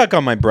 I would suck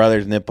on my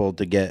brother's nipple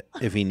to get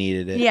if he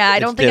needed it. Yeah, I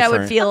don't think I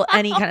would feel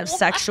any kind of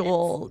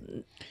sexual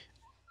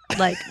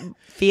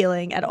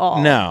feeling at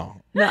all. No.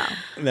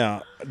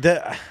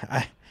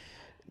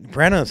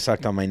 Brenna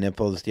sucked on my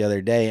nipples the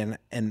other day,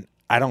 and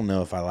I don't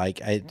know if I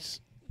like it.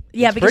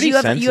 Yeah, because you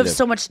have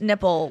so much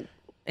nipple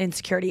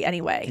insecurity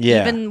anyway.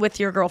 Yeah. Even with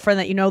your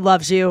girlfriend that you know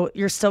loves you,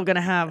 you're still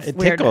gonna have it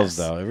weirdness. Tickles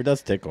though. It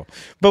does tickle.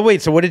 But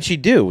wait, so what did she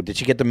do? Did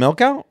she get the milk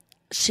out?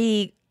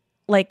 She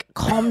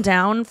calmed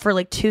down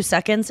for 2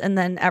 seconds, and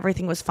then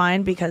everything was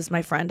fine because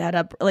my friend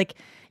had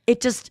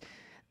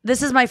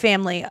this is my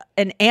family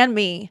and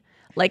me.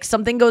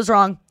 Something goes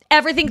wrong.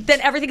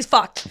 Everything's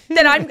fucked.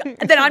 Then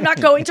I'm not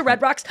going to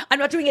Red Rocks. I'm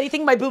not doing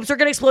anything. My boobs are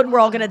gonna explode and we're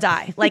all gonna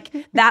die.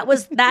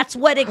 That's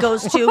what it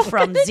goes to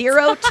from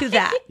 0 to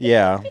that.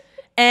 Yeah.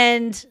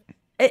 And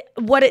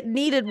what it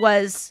needed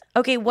was,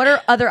 okay, what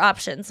are other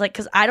options?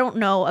 Because I don't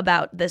know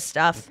about this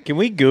stuff. Can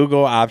we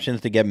Google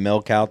options to get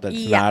milk out that's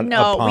not a pump?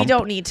 No, we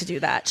don't need to do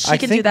that. She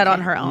can do that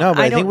on her own. No,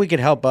 but I think we could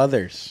help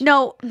others.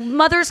 No,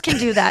 mothers can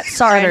do that.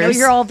 Sorry, I know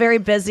you're all very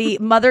busy.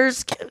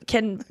 Mothers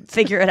can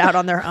figure it out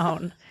on their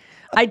own.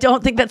 I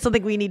don't think that's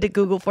something we need to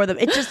Google for them.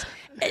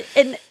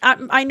 And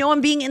I know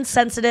I'm being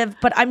insensitive,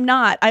 but I'm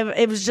not.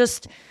 I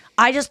just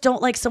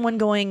don't like someone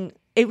going.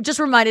 It just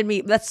reminded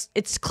me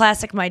it's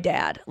classic my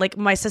dad.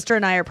 My sister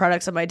and I are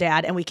products of my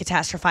dad, and we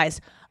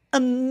catastrophize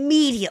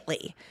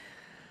immediately.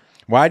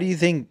 Why do you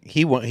think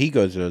he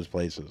goes to those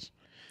places?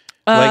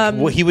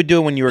 He would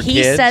do it when you were kids?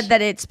 He said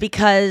that it's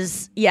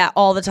because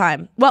all the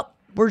time. Well,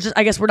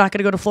 I guess we're not going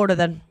to go to Florida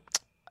then.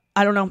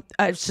 I don't know.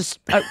 It's just,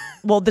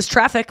 this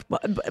traffic,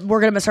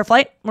 we're going to miss our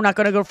flight. We're not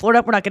going to go to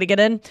Florida. We're not going to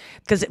get in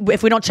because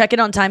if we don't check in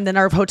on time, then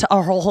our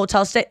whole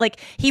hotel stay,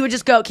 he would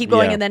just keep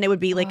going. And then it would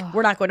be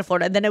we're not going to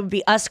Florida. And then it would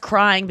be us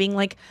crying, being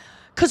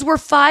because we're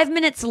 5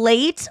 minutes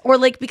late or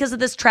because of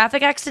this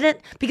traffic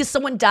accident, because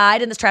someone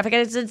died in this traffic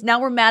accident. Now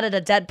we're mad at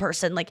a dead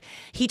person.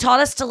 He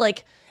taught us to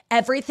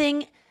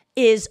everything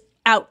is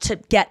out to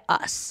get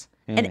us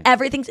and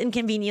everything's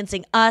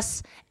inconveniencing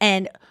us.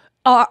 And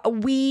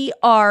we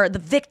are the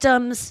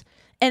victims.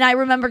 And I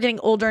remember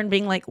getting older and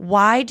being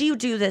why do you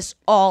do this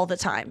all the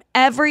time?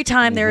 Every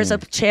time there is a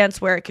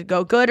chance where it could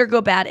go good or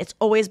go bad, it's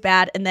always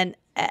bad. And then,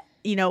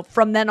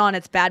 from then on,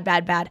 it's bad,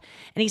 bad, bad.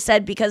 And he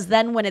said, because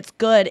then when it's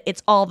good,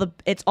 it's all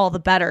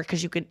the better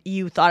because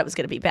you thought it was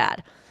going to be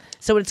bad.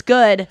 So it's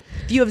good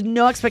if you have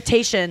no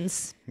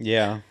expectations.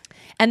 Yeah.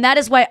 And that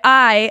is why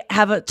I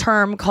have a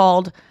term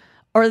called,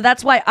 or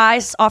that's why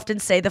I often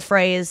say the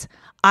phrase,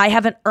 I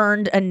haven't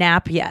earned a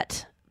nap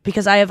yet.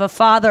 Because I have a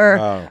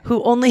father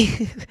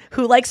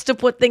who likes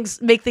to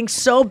make things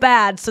so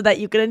bad so that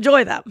you can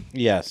enjoy them.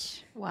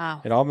 Yes.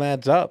 Wow. It all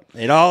adds up.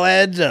 It all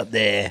adds up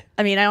there.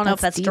 I mean, I don't know if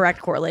that's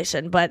direct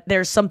correlation, but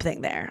there's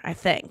something there. I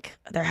think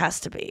there has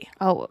to be.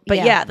 Oh, but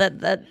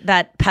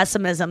that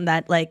pessimism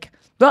that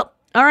all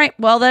right,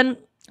 well then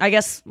I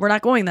guess we're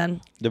not going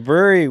then. The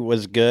brewery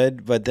was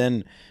good, but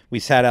then we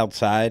sat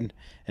outside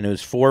and it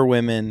was 4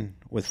 women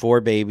with 4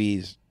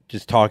 babies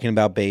just talking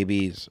about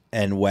babies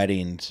and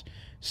weddings.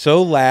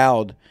 So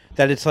loud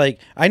that it's I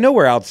know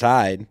we're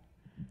outside.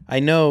 I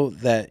know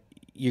that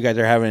you guys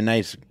are having a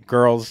nice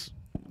girls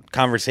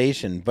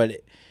conversation,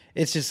 but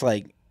it's just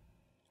I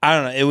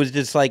don't know. It was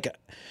just they're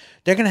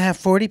going to have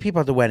 40 people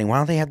at the wedding. Why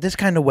don't they have this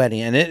kind of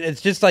wedding? And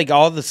it's just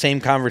all the same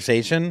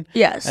conversation.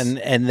 Yes.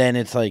 And then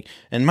it's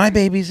and my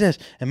baby's this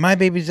and my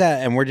baby's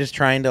that. And we're just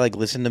trying to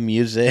listen to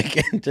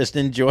music and just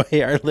enjoy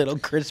our little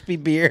crispy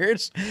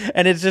beers.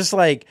 And it's just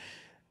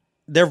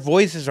their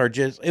voices are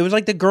just, it was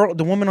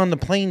the woman on the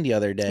plane the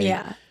other day.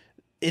 Yeah.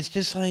 It's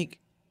just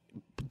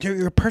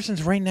your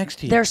person's right next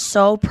to you. They're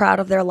so proud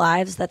of their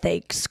lives that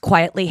they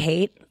quietly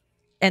hate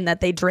and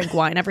that they drink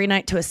wine every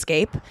night to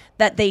escape,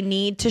 that they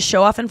need to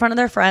show off in front of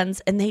their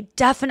friends, and they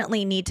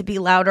definitely need to be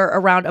louder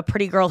around a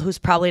pretty girl who's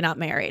probably not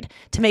married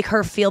to make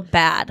her feel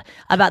bad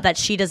about that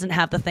she doesn't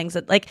have the things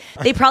that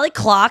they probably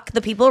clock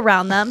the people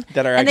around them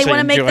that are and they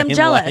want to make them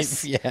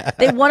jealous. Life. Yeah.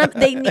 They want to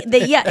they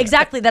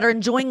that are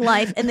enjoying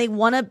life and they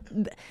want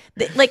to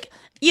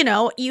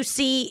you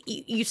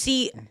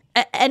see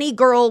any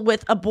girl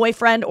with a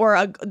boyfriend or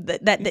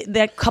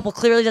that couple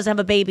clearly doesn't have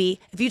a baby.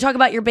 If you talk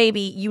about your baby,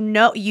 you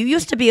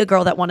used to be a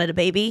girl that wanted a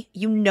baby.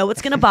 You know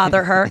it's going to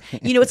bother her.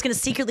 You know it's going to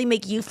secretly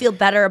make you feel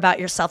better about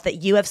yourself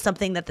that you have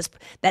something that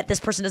this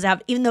person doesn't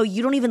have, even though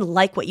you don't even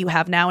like what you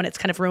have now and it's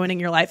kind of ruining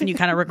your life and you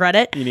kind of regret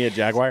it. You need a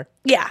Jaguar?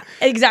 Yeah,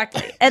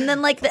 exactly. And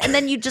then and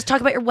then you just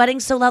talk about your wedding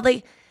so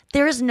loudly.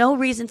 There is no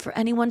reason for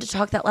anyone to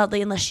talk that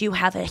loudly unless you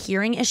have a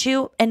hearing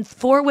issue. And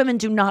 4 women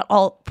do not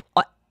all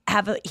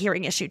have a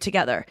hearing issue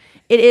together.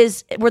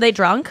 Were they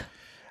drunk?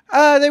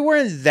 They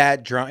weren't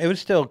that drunk. It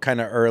was still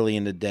kind of early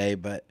in the day,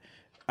 but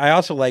I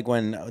also like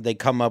when they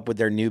come up with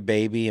their new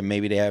baby and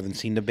maybe they haven't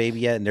seen the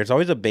baby yet. And there's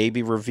always a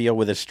baby reveal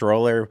with a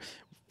stroller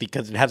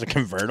because it has a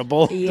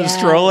convertible the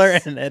stroller.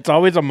 And it's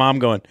always a mom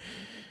going,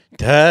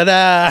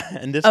 ta-da.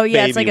 And this baby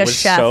it's like a was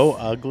chef. So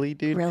ugly,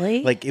 dude.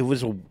 Really? Like it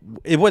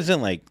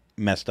wasn't like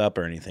messed up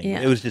or anything.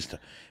 Yeah. It was just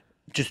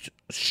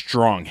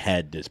strong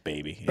head, this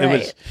baby. Right. It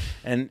was,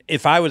 and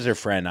if I was her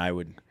friend, I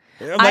would.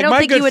 Like I don't my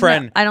think good you would.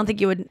 friend. I don't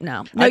think you would.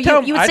 No, I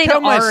you would say to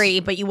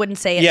Ari, but you wouldn't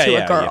say it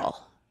to a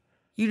girl.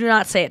 You do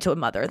not say it to a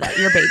mother that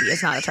your baby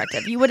is not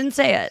attractive. You wouldn't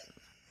say it.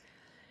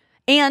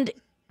 And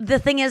the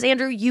thing is,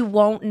 Andrew, you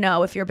won't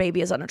know if your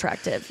baby is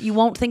unattractive. You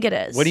won't think it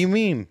is. What do you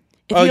mean?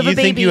 If you have a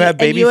think you baby have and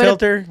baby you had a-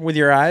 filter with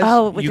your eyes?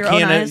 Oh, with you your own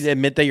can't eyes?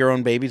 admit that your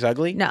own baby's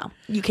ugly? No,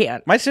 you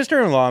can't. My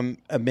sister-in-law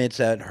admits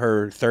that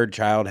her third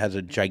child has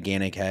a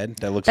gigantic head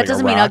that looks That like a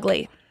rock. doesn't mean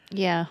ugly.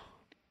 Yeah.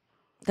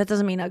 That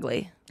doesn't mean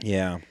ugly.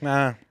 Yeah.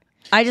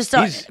 I just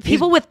don't.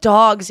 People with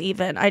dogs,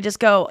 even, I just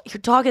go, your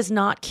dog is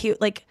not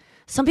cute. Like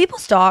some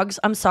people's dogs,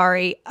 I'm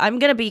sorry, I'm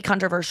going to be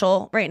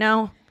controversial right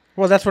now.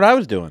 Well, that's what I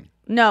was doing.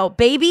 No,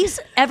 babies,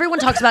 everyone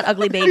talks about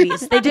ugly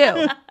babies. They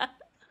do.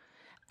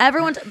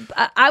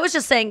 I was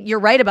just saying, you're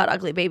right about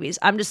ugly babies.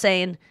 I'm just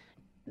saying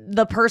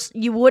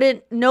you would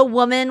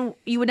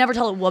never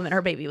tell a woman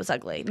her baby was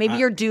ugly. Maybe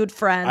your dude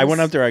friends. I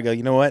went up there, I go,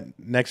 you know what?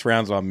 Next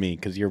round's on me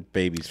because your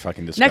baby's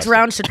fucking disgusting. Next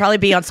round should probably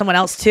be on someone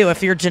else too,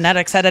 if your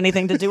genetics had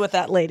anything to do with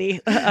that lady.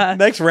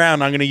 Next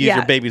round, I'm going to use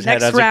your baby's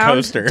head as a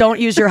coaster. Don't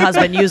use your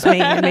husband, use me,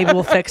 and maybe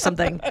we'll fix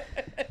something.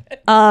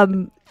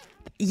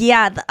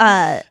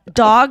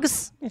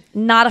 Dogs,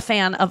 not a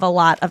fan of a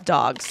lot of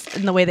dogs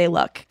in the way they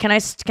look. Can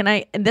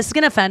I, and this is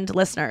going to offend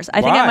listeners.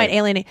 I think I might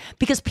alienate,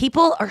 because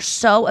people are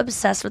so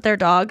obsessed with their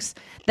dogs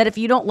that if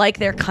you don't like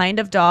their kind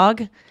of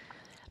dog,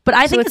 but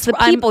I think it's the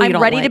people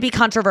I'm ready to be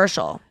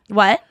controversial.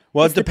 What?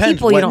 Well, it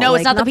depends. What, no,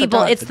 it's not the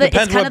people. It's the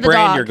depends it's kind what of the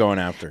brand dog. you're going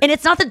after. And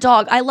it's not the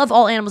dog. I love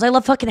all animals. I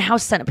love fucking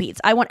house centipedes.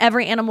 I want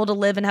every animal to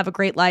live and have a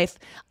great life.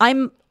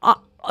 I'm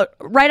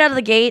right out of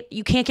the gate.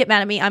 You can't get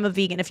mad at me. I'm a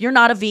vegan. If you're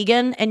not a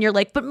vegan and you're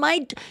like, but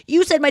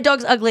you said my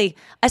dog's ugly.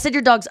 I said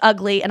your dog's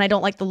ugly and I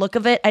don't like the look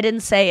of it. I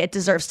didn't say it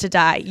deserves to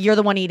die. You're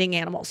the one eating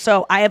animals.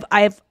 So that's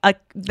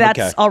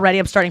Okay. already.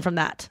 I'm starting from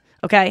that.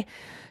 Okay,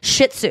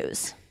 Shih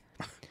Tzus.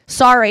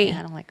 Sorry,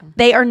 I don't like them.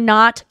 They are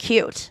not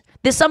cute.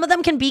 Some of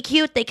them can be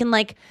cute. They can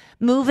like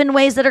move in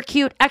ways that are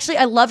cute. Actually,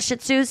 I love Shih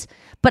Tzus,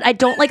 but I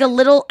don't like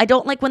I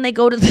don't like when they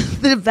go to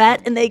the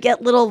vet and they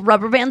get little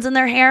rubber bands in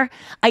their hair.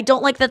 I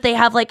don't like that they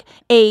have like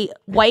a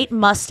white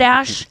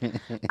mustache.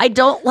 I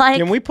don't like.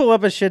 Can we pull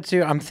up a Shih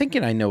Tzu? I'm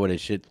thinking I know what a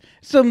Shih.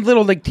 Some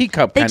little like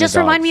teacup. They kind just of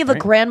remind dogs, me of a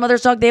right?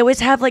 grandmother's dog. They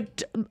always have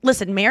like.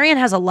 Listen, Marion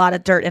has a lot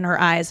of dirt in her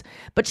eyes,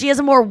 but she has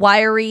a more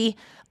wiry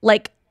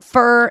like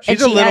fur.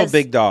 She's and a little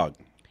big dog.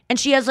 And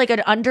she has like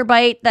an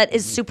underbite that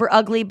is super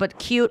ugly but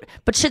cute.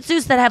 But Shih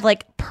Tzus that have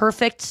like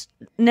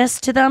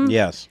perfectness to them.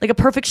 Yes. Like a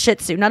perfect Shih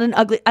Tzu, not an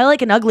ugly. I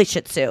like an ugly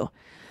Shih Tzu,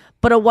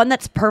 but a one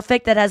that's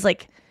perfect that has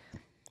like.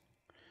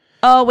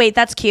 Oh wait,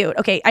 that's cute.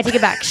 Okay, I take it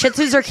back. Shih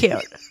Tzus are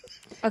cute.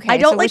 Okay, I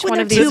don't so like which when one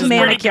they're of these too is Pretty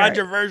manicured.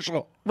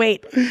 controversial.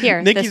 Wait,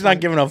 Here, Nikki's this not one.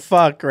 giving a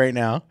fuck right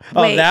now.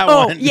 wait. Oh, that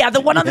one. Yeah, the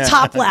one on the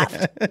top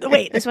left.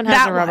 Wait, This one has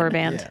that a rubber one.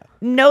 band. Yeah.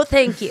 No,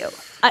 thank you.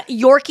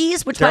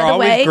 Yorkies, which They're by the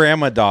always way,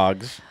 grandma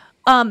dogs.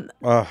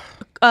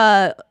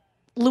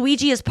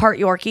 Luigi is part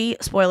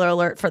Yorkie. Spoiler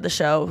alert for the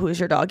show. Who's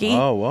your doggy?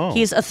 Oh, whoa.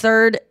 He's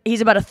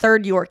about a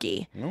third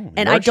Yorkie. Oh,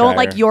 And I don't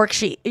like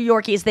Yorkshire.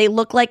 Yorkies. They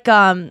look like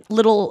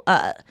little.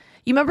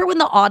 You remember when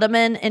the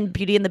Ottoman in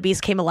Beauty and the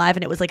Beast came alive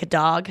and it was like a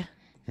dog?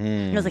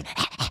 It was like.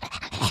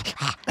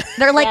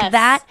 They're like Yes.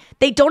 that.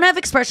 They don't have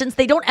expressions.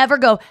 They don't ever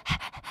go.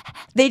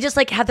 They just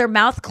like have their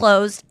mouth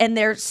closed and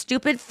their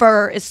stupid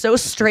fur is so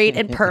straight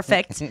and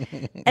perfect.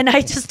 And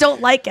I just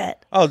don't like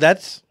it. Oh,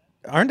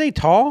 aren't they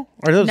tall?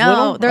 Are those No,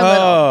 little? they're little.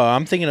 Oh,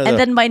 I'm thinking of And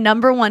then my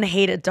number one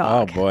hated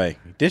Oh dog. boy,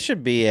 this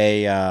should be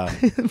a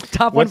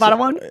Top one, what's bottom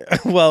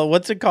it- one. Well,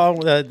 what's it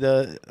called?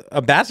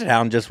 A Basset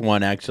Hound just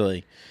won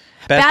actually.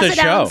 Best Basset of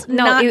show. Hounds,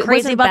 No, not it crazy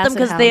wasn't about them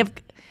Basset because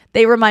Hound.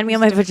 they remind me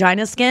of my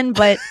vagina skin,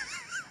 but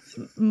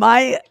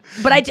I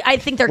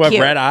think they're What,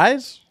 cute. red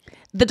eyes?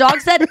 The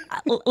dogs that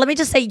let me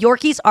just say,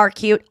 Yorkies are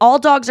cute. All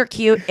dogs are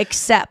cute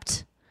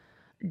except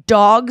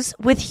dogs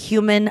with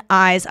human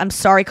eyes. I'm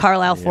sorry,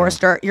 Carlisle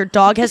Forrester. Your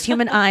dog has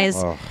human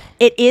eyes.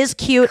 It is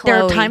cute. There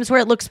are Chloe. times where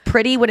it looks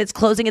pretty when it's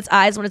closing its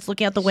eyes when it's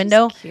looking out the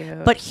window.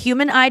 cute. But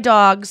human eye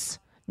dogs,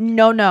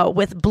 no,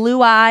 with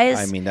blue eyes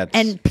I mean, that's-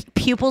 and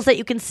pupils that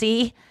you can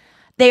see,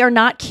 they are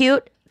not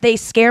cute. They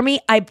scare me.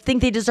 I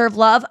think they deserve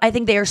love. I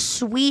think they are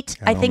sweet.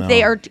 I think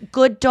they are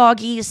good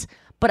doggies,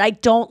 but I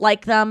don't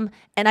like them.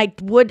 And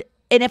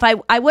if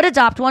I would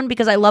adopt one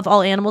because I love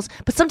all animals.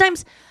 But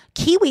sometimes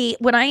Kiwi,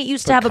 when I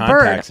used to have a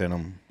bird. In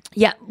them.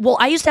 Yeah. Well,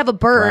 I used to have a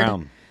bird.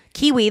 Brown.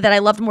 Kiwi that I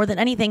loved more than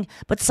anything,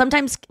 but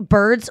sometimes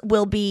birds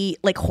will be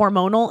like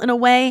hormonal in a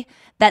way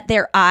that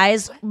their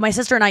eyes, my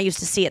sister and I used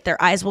to see it,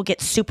 their eyes will get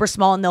super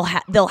small and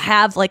they'll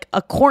have like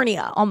a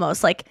cornea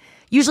almost, like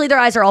usually their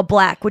eyes are all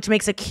black, which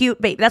makes a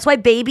cute baby. That's why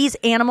babies,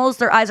 animals,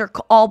 their eyes are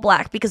all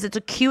black because it's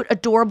a cute,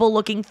 adorable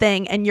looking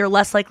thing and you're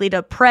less likely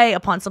to prey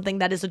upon something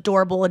that is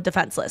adorable and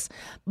defenseless.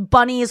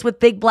 Bunnies with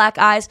big black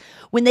eyes,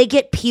 when they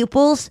get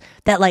pupils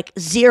that like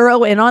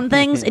zero in on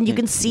things and you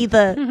can see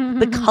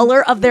the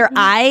color of their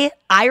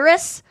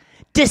iris,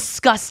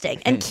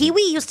 disgusting. And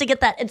Kiwi used to get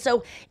that. And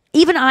so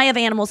even I have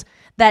animals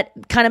that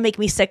kind of make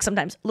me sick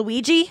sometimes.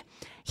 Luigi,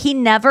 he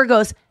never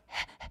goes...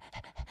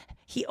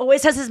 He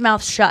always has his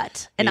mouth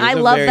shut, and I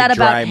love that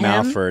about him. He has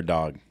a very dry mouth for a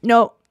dog.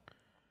 No,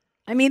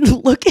 I mean,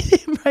 look at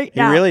him right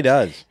now. He really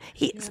does.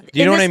 Do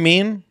you know what I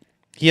mean?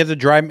 He has a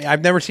dry.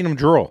 I've never seen him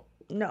drool.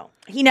 No,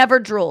 he never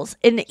drools,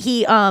 and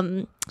he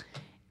in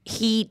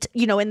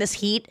this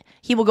heat,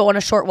 he will go on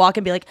a short walk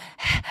and be like,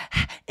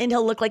 and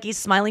he'll look like he's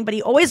smiling, but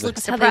he always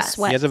looks depressed.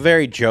 He has a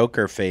very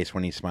Joker face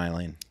when he's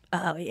smiling.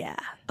 Oh yeah.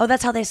 Oh,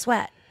 that's how they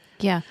sweat.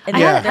 Yeah. And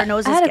their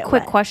noses I had a get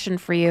quick wet. question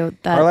for you.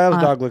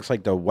 Carlisle's dog looks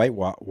like the White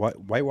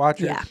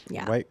Watchers.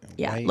 Yeah. White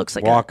Looks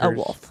like a Walkers.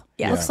 wolf.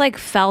 Yeah. Looks like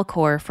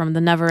Falcor from the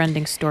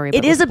Neverending Story.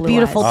 It is a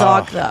beautiful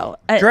dog, though.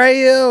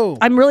 Dreyu.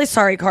 I'm really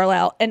sorry,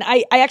 Carlisle, and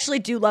I actually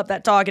do love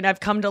that dog, and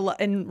I've come to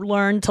and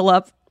learned to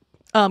love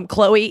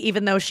Chloe,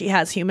 even though she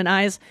has human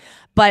eyes.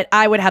 But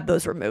I would have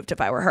those removed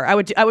if I were her. I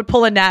would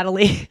pull a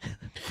Natalie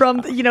from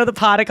the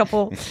pod a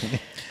couple.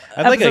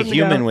 I'd like a episodes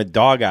human ago. with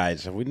dog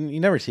eyes. You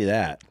never see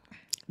that.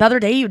 The other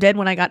day you did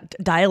when I got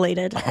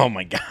dilated. Oh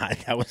my God,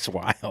 that was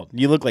wild.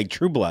 You look like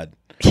True Blood.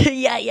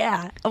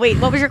 Yeah. Oh, wait,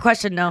 what was your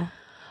question? No.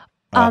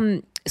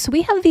 So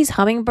we have these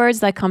hummingbirds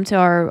that come to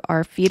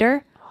our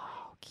feeder.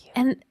 Oh, cute.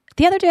 And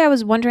the other day I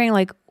was wondering,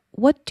 like,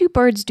 what do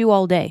birds do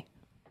all day?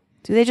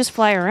 Do they just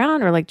fly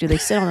around, or like do they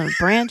sit on a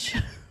branch?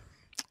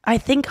 I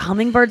think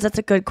hummingbirds, that's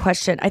a good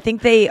question. I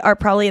think they are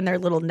probably in their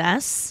little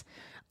nests.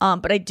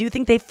 But I do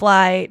think they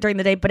fly during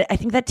the day. But I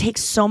think that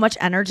takes so much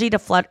energy to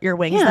flutter your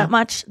wings that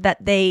much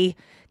that they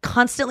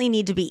constantly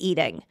need to be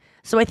eating.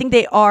 So I think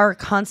they are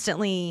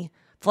constantly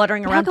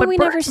fluttering around. But we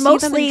birds, never see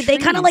mostly them in they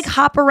kind of trees? like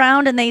hop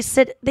around and they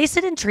sit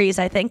in trees.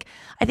 I think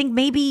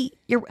maybe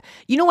you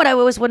know what I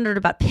always wondered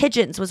about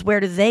pigeons was where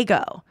do they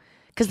go?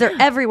 Because they're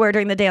everywhere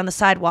during the day on the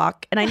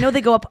sidewalk, and I know they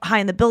go up high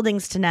in the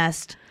buildings to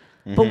nest.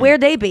 But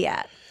where'd they be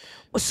at?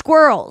 Well,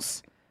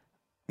 squirrels.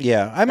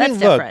 Yeah, I mean, That's look,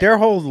 different. their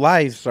whole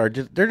lives they're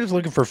just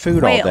looking for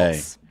food all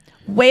day.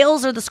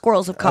 Whales are the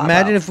squirrels of Cabo.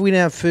 Imagine if we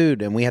didn't have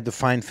food and we had to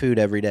find food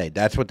every day.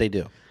 That's what they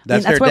do.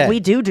 That's that's their what day.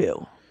 we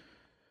do.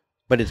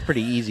 But it's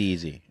pretty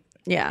easy.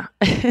 Yeah.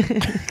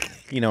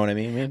 You know what I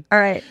mean? All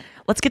right,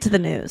 let's get to the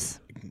news.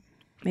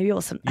 Maybe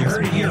we'll some. You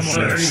heard it here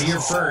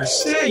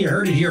first. Yeah, you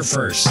heard it here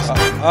first.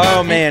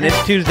 Oh man,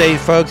 it's Tuesday,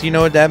 folks. You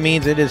know what that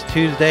means? It is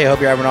Tuesday. Hope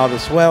you're having all the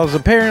swells.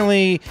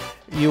 Apparently,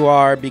 you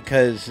are,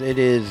 because it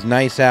is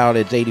nice out.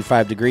 It's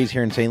 85 degrees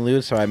here in St.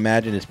 Louis, so I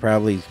imagine it's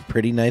probably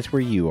pretty nice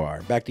where you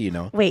are. Back to you,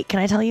 Noah. Wait, can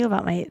I tell you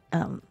about my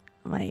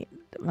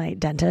my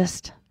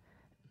dentist?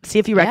 See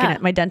if you reckon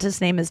it. My dentist's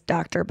name is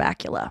Dr.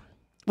 Bacula,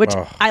 which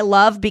I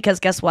love because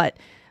guess what?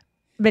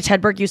 Mitch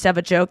Hedberg used to have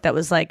a joke that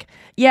was like,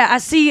 "Yeah, I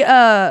see.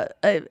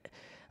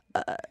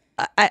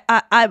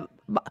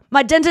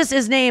 My dentist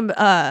is named.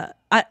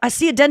 I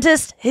see a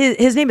dentist.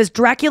 His name is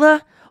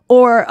Dracula,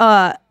 or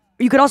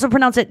you could also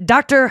pronounce it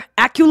Dr.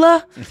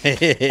 Acula."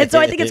 And so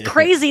I think it's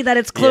crazy that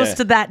it's close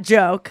to that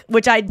joke,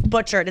 which I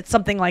butchered. It's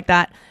something like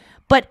that.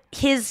 But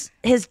his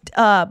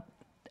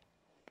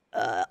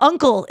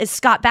uncle is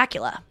Scott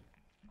Bakula.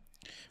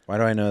 Why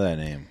do I know that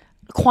name?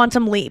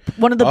 Quantum Leap,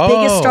 one of the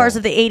biggest stars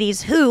of the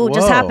 80s, who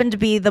just happened to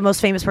be the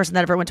most famous person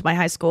that ever went to my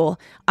high school.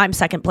 I'm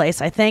second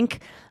place, I think.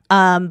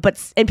 And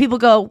people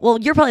go, well,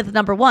 you're probably the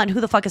number one.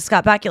 Who the fuck is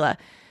Scott Bakula?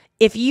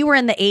 If you were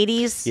in the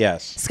 80s,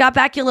 yes, Scott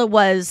Bakula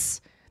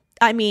was,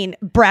 I mean,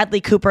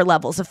 Bradley Cooper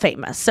levels of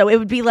famous. So it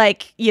would be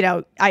like,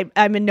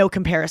 I'm in no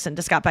comparison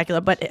to Scott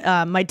Bakula,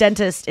 but my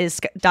dentist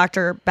is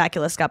Dr.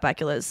 Bakula, Scott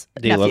Bakula's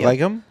nephew. Do you look like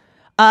him?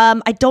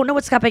 I don't know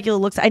what Scott Bakula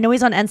looks like. I know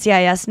he's on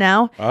NCIS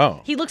now. Oh.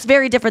 He looks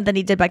very different than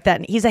he did back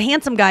then. He's a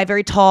handsome guy,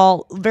 very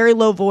tall, very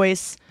low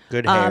voice.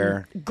 Good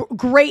hair.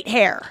 Great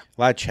hair.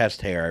 A lot of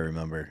chest hair, I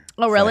remember.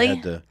 Oh, really? So I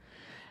had to...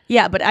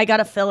 Yeah, but I got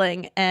a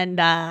filling,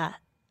 and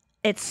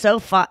it's so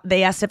fun.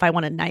 They asked if I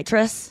wanted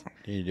nitrous.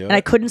 Did you do and it?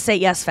 I couldn't say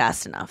yes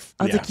fast enough.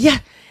 I was like, yeah.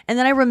 And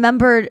then I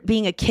remembered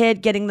being a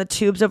kid getting the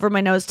tubes over my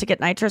nose to get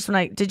nitrous.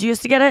 Did you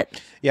used to get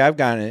it? Yeah, I've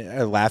gotten it.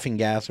 A laughing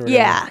gas or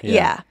whatever.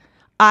 Yeah.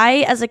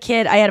 As a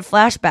kid, I had a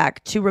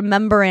flashback to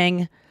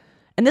remembering,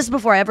 and this is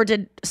before I ever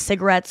did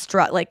cigarettes,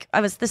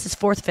 this is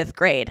 4th, 5th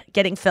grade,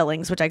 getting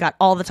fillings, which I got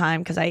all the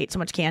time because I ate so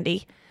much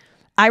candy.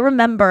 I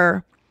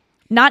remember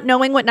Not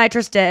knowing what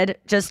nitrous did,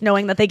 just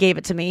knowing that they gave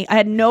it to me. I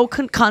had no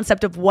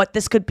concept of what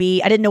this could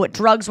be. I didn't know what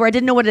drugs were. I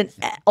didn't know what an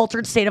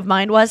altered state of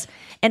mind was.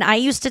 And I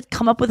used to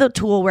come up with a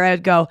tool where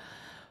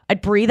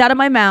I'd breathe out of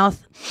my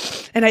mouth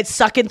and I'd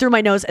suck in through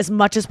my nose as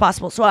much as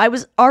possible. So I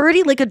was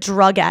already like a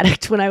drug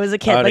addict when I was a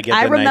kid. Like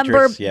I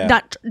remember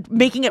not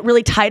making it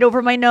really tight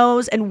over my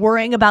nose and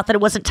worrying about that it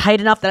wasn't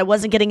tight enough, that I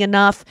wasn't getting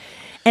enough.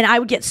 And I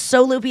would get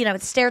so loopy and I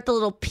would stare at the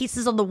little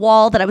pieces on the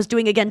wall that I was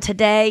doing again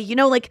today. You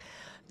know, like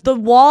the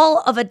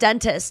wall of a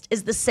dentist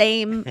is the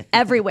same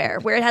everywhere,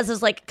 where it has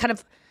this like kind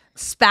of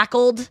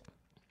spackled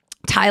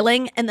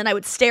tiling, and then I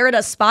would stare at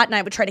a spot and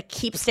I would try to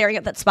keep staring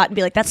at that spot and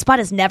be like, that spot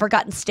has never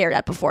gotten stared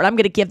at before and I'm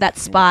going to give that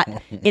spot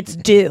its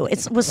due.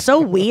 It was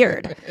so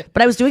weird,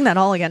 but I was doing that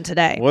all again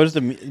today. What was the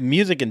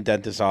music in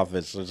dentist's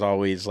office was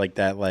always like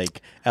that,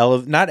 like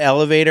not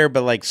elevator,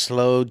 but like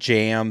slow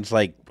jams,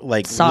 like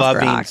soft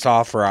loving rock.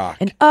 Soft rock.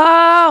 And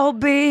I'll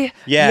be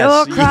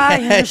your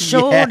crying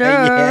shoulder.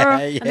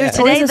 And there's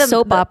always a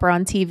soap opera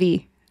on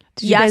TV.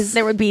 Yes,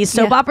 there would be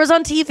soap operas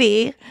on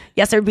TV.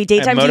 Yes, there would be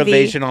daytime and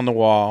motivation TV. on the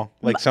wall,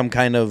 like some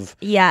kind of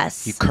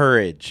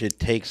courage. It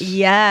takes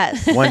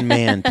one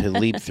man to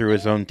leap through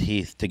his own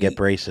teeth to get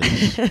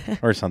braces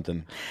or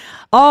something.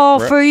 All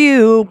for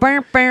you,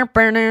 like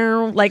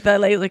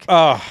the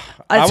oh,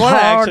 it's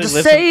hard to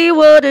say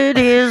what it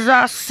is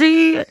I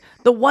see.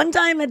 The one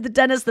time at the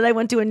dentist that I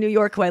went to in New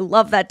York, who I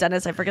love that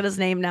dentist, I forget his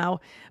name now,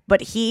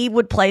 but he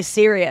would play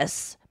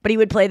Sirius, but he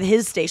would play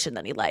his station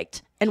that he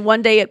liked. And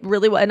one day it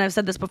really was, and I've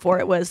said this before,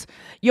 it was,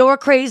 you're a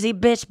crazy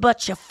bitch,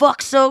 but you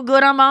fuck so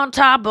good, I'm on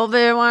top of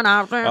it when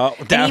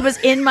and he was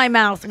in my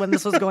mouth when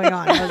this was going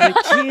on. I was like,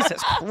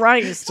 Jesus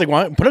Christ. It's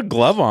like, put a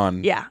glove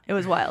on. Yeah, it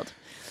was wild.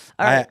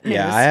 All right,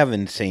 I have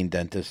an insane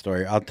dentist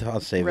story. I'll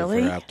save it for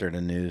after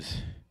the news.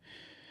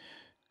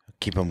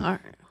 Keep them. All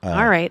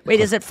right.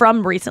 Wait, is it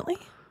from recently?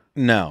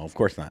 No, of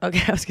course not.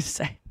 Okay, I was going to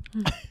say.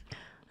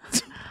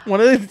 One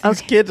of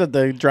these kids at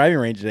the driving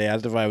range today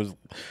asked if I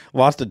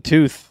lost a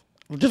tooth.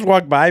 Just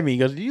walked by me. He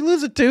goes, "Did you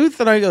lose a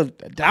tooth?" And I go,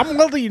 "How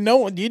well do you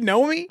know? Do you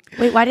know me?"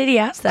 Wait, why did he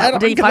ask that?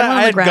 Did he find one on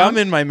I the had ground? gum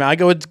in my mouth. I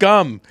go, "It's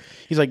gum."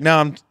 He's like, "No,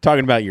 I'm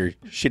talking about your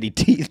shitty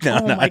teeth." No,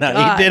 no,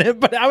 God. he didn't.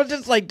 But I was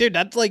just like, "Dude,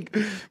 that's like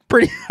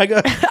pretty." I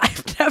go,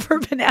 I've never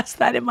been asked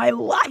that in my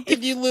life.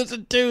 Did you lose a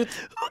tooth?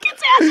 Who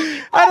gets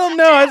asked? I don't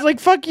know. I was like,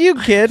 "Fuck you,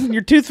 kid.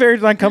 Your tooth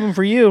fairy's not coming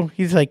for you."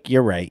 He's like,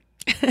 "You're right."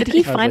 Did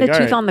he find a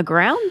tooth on the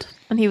ground?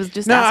 And he was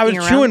just I asking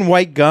was around? chewing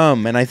white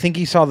gum, and I think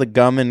he saw the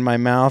gum in my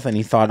mouth, and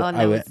he thought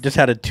I just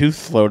had a tooth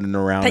floating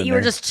around. That you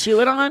were just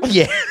chewing on?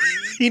 Yeah.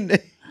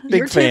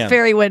 Your tooth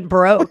fairy went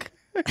broke.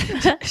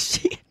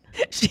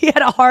 she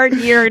had a hard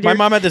year. My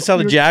mom had to sell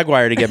the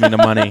Jaguar to get me the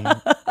money.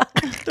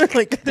 They're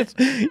like,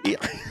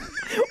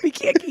 we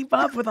can't keep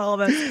up with all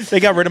this.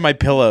 They got rid of my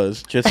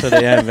pillows just so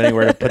they didn't have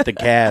anywhere to put the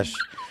cash.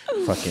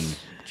 Fucking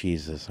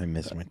Jesus, I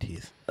miss my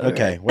teeth.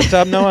 Okay, what's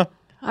up, Noah?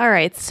 All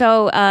right.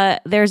 So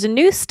there's a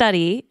new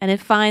study, and it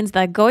finds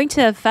that going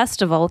to a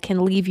festival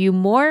can leave you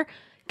more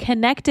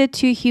connected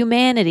to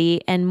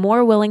humanity and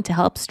more willing to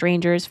help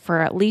strangers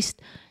for at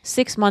least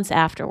 6 months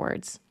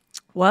afterwards.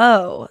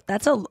 Whoa,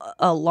 that's a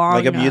long...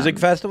 Like a music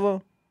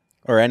festival?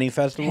 Or any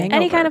festival? Hangover.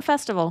 Any kind of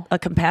festival. A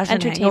compassion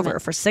Entertainment. hangover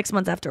for 6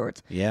 months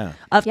afterwards. Yeah.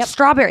 A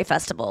strawberry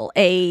festival,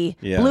 a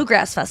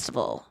bluegrass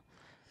festival,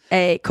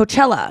 a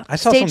Coachella. I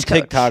saw some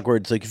Stagecoach. TikTok where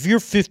it's like, if you're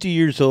 50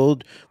 years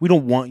old, we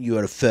don't want you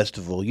at a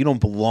festival. You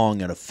don't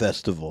belong at a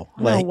festival.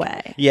 No Like,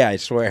 way. Yeah, I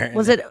swear.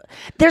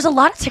 There's a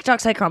lot of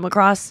TikToks I come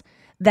across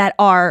that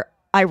are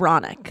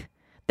ironic.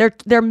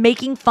 They're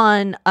making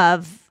fun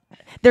of...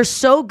 They're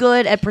so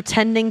good at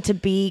pretending to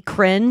be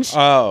cringe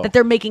that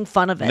they're making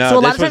fun of it. No, so a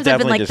lot this of was times I've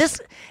been definitely like, just-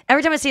 this.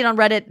 Every time I see it on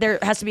Reddit, there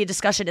has to be a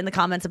discussion in the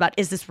comments about,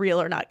 is this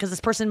real or not? Because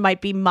this person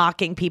might be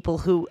mocking people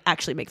who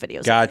actually make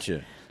videos.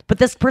 Gotcha. But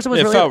this person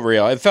was It really... felt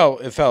real. It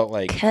felt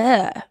like...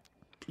 Yeah.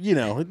 You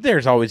know,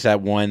 there's always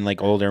that one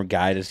like older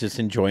guy that's just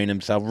enjoying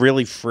himself,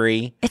 really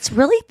free. It's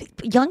really,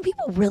 young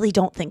people really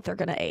don't think they're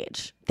going to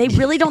age. They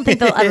really don't think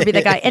they'll ever be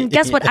the guy. And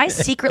guess what? I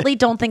secretly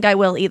don't think I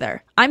will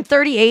either. I'm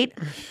 38,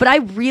 but I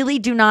really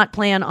do not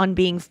plan on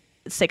being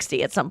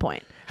 60 at some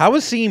point. How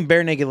was seeing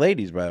Bare Naked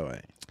Ladies, by the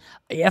way?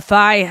 If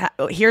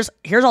here's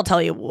I'll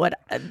tell you what,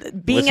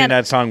 being Listening at to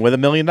that song with $1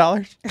 million?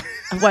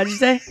 What'd you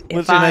say?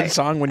 Listening to that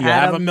song when you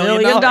have $1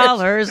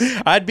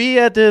 million? I'd be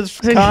at this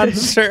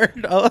concert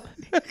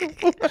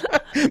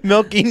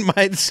milking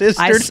my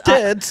sister's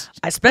tits.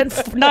 I spent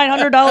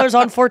 $900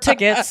 on 4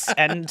 tickets,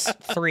 and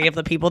 3 of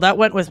the people that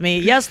went with me,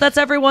 yes, that's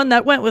everyone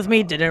that went with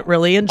me, didn't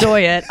really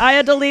enjoy it. I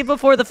had to leave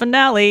before the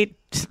finale.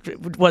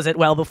 Was it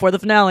well before the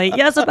finale?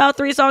 Yes, about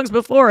 3 songs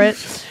before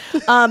it.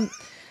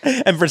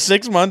 And for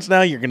 6 months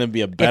now, you're going to be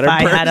a better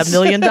person. If I had $1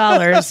 million,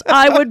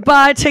 I would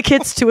buy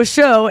tickets to a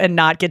show and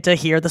not get to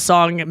hear the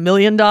song $1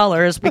 million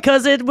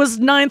because it was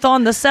 9th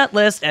on the set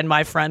list and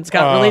my friends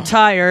got really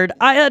tired.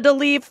 I had to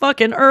leave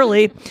fucking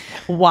early.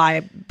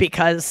 Why?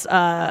 Because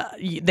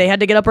they had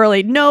to get up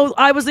early. No,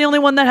 I was the only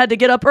one that had to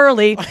get up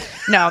early.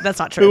 No, that's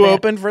not true. Who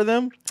opened for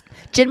them?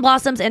 Gin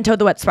Blossoms and Toad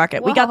the Wet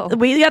Sprocket. We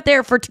got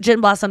there for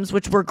Gin Blossoms,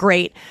 which were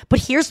great. But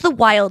here's the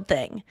wild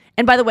thing.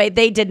 And by the way,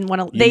 they didn't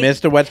want to. You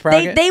missed a Wet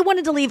Sprocket? They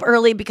wanted to leave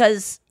early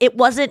because it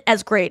wasn't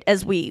as great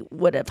as we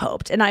would have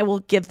hoped. And I will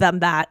give them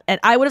that. And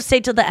I would have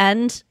stayed till the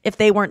end if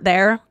they weren't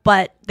there,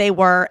 but they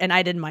were, and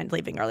I didn't mind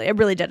leaving early. I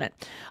really didn't.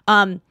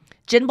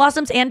 Gin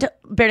Blossoms and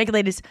Bare Naked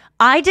Ladies.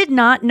 I did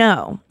not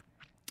know.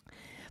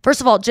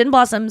 First of all, Gin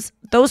Blossoms,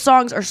 those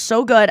songs are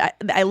so good.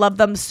 I love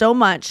them so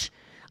much.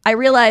 I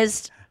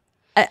realized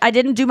I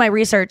didn't do my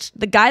research.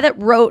 The guy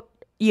that wrote,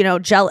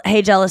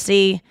 Hey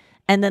Jealousy,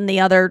 and then the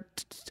other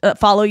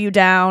Follow You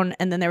Down,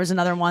 and then there was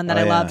another one that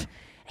I loved.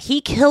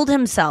 He killed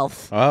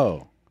himself.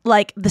 Oh.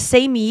 Like the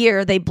same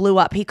year they blew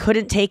up. He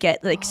couldn't take it.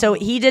 So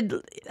he did,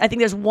 I think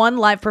there's one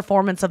live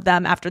performance of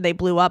them after they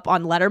blew up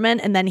on Letterman,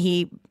 and then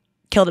he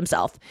killed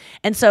himself.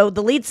 And so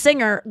the lead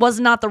singer was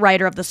not the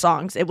writer of the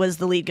songs. It was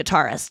the lead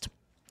guitarist.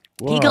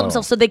 Whoa. He killed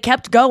himself. So they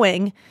kept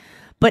going.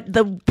 But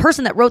the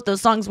person that wrote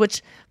those songs,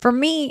 which for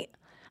me,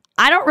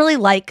 I don't really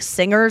like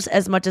singers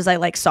as much as I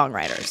like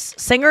songwriters.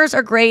 Singers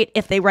are great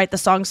if they write the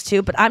songs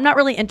too, but I'm not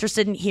really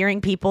interested in hearing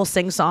people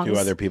sing songs. Do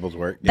other people's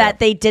work. That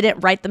they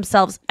didn't write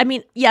themselves. I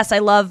mean, yes, I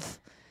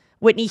love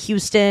Whitney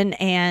Houston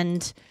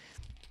and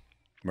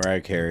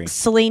Mariah Carey.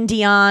 Celine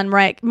Dion.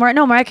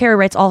 Mariah Carey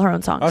writes all her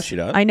own songs. Oh, she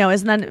does? I know.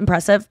 Isn't that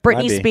impressive?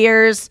 Britney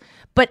Spears.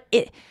 But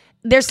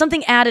there's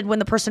something added when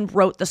the person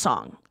wrote the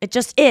song. It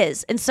just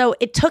is. And so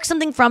it took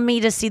something from me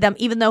to see them,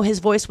 even though his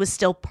voice was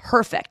still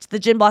perfect. The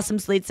Gin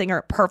Blossoms lead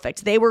singer,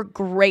 perfect. They were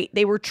great.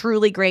 They were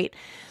truly great.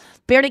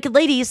 Bare Naked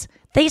Ladies,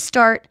 they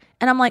start,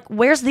 and I'm like,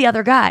 where's the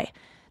other guy?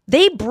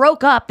 They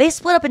broke up. They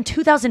split up in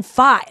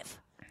 2005.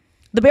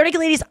 The Bare Naked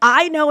Ladies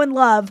I know and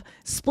love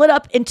split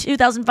up in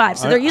 2005.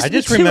 So there used to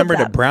be two of them. I just remembered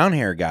a brown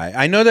hair guy.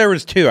 I know there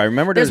was two. I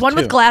remember there's one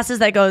two. with glasses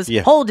that goes,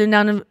 holding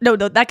down. No,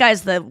 that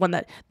guy's the one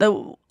that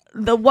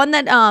the one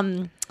that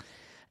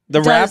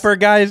the rapper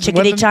guy,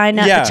 Chickadee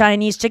China, the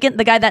Chinese chicken,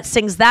 the guy that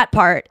sings that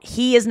part,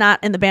 he is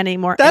not in the band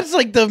anymore. That's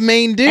like the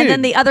main dude. And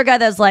then the other guy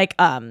that's like,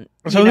 so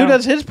who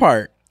does his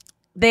part?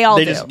 They all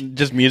do.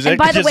 Just music, and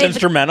by the just way,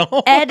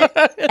 instrumental.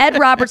 Ed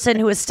Robertson,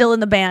 who is still in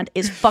the band,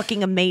 is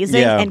fucking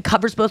amazing and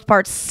covers both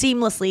parts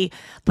seamlessly.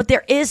 But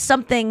there is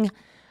something.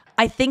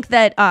 I think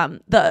that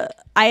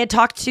I had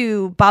talked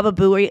to Baba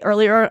Booey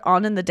earlier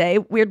on in the day,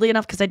 weirdly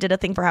enough, because I did a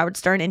thing for Howard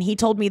Stern, and he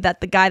told me that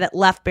the guy that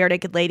left Bare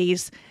Naked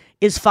Ladies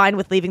is fine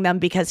with leaving them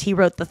because he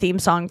wrote the theme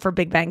song for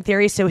Big Bang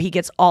Theory, so he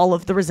gets all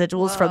of the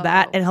residuals from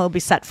that, and he'll be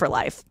set for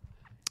life.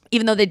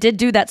 Even though they did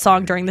do that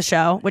song during the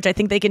show, which I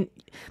think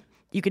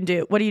you can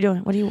do. What are you doing?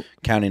 What are you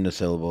counting the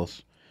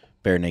syllables?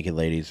 Bare Naked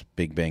Ladies,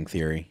 Big Bang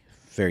Theory,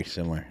 very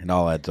similar. It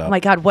all adds up. Oh my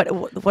God,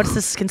 what's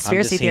this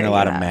conspiracy theory? I'm just seeing a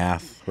lot of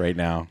math right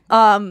now.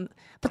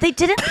 But they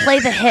didn't play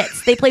the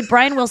hits. They played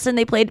Brian Wilson.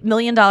 They played $1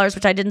 Million,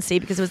 which I didn't see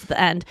because it was at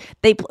the end.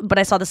 But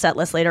I saw the set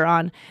list later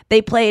on.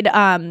 They played,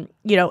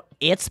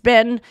 It's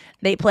Been.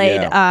 They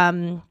played,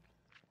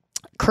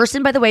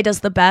 Kirsten, by the way,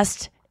 does the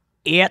best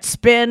It's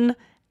Been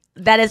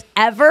that has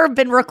ever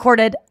been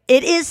recorded.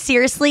 It is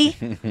seriously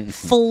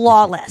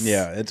flawless.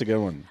 Yeah, it's a good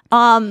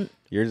one.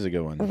 Yours is a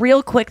good one.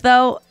 Real quick,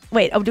 though.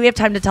 Wait, do we have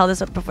time to tell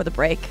this before the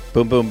break?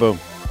 Boom, boom, boom.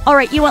 All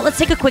right, let's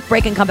take a quick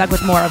break and come back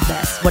with more of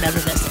this, whatever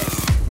this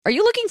is. Are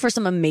you looking for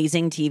some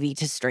amazing TV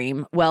to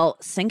stream? Well,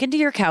 sink into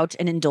your couch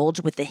and indulge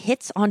with the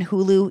hits on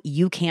Hulu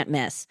you can't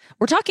miss.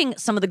 We're talking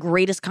some of the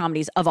greatest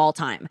comedies of all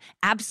time.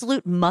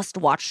 Absolute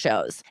must-watch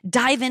shows.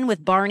 Dive in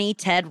with Barney,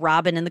 Ted,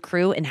 Robin, and the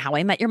crew in How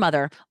I Met Your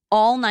Mother.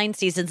 All 9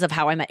 seasons of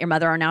How I Met Your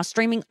Mother are now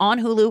streaming on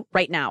Hulu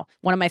right now.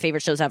 One of my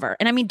favorite shows ever.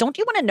 And I mean, don't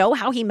you want to know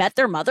how he met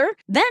their mother?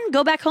 Then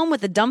go back home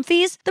with the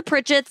Dumfies, the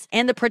Pritchetts,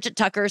 and the Pritchett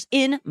Tuckers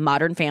in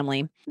Modern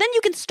Family. Then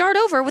you can start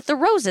over with the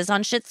Roses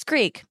on Schitt's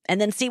Creek. And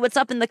then see what's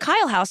up in the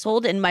Kyle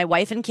household in My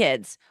Wife and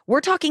Kids.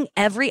 We're talking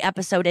every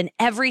episode and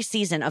every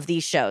season of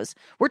these shows.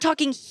 We're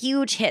talking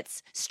huge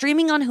hits,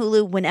 streaming on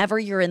Hulu whenever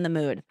you're in the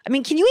mood. I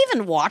mean, can you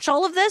even watch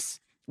all of this?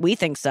 We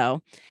think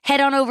so.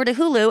 Head on over to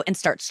Hulu and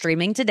start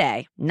streaming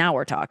today. Now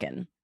we're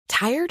talking.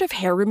 Tired of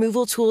hair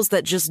removal tools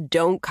that just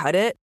don't cut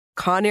it?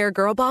 Conair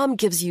Girl Bomb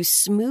gives you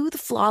smooth,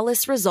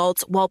 flawless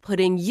results while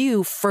putting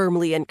you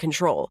firmly in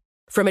control.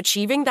 From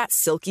achieving that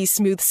silky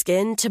smooth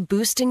skin to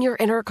boosting your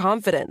inner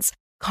confidence,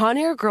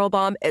 Conair Girl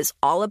Bomb is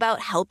all about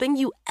helping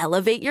you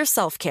elevate your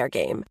self-care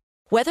game.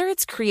 Whether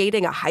it's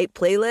creating a hype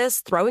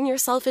playlist, throwing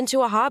yourself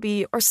into a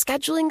hobby, or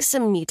scheduling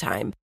some me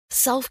time,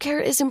 self-care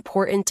is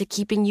important to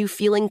keeping you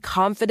feeling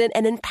confident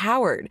and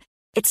empowered.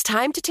 It's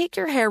time to take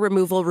your hair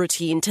removal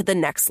routine to the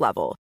next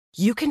level.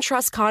 You can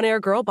trust Conair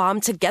Girl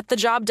Bomb to get the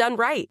job done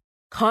right.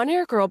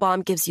 Conair Girl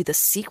Bomb gives you the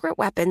secret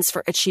weapons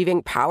for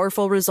achieving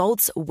powerful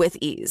results with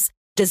ease.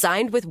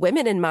 Designed with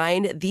women in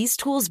mind, these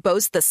tools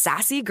boast the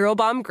sassy Girl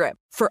Bomb grip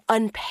for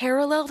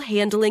unparalleled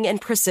handling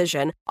and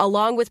precision,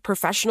 along with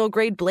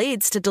professional-grade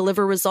blades to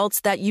deliver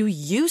results that you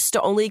used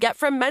to only get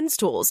from men's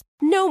tools.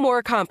 No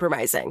more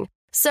compromising.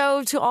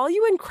 So, to all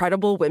you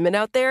incredible women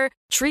out there,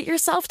 treat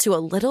yourself to a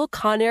little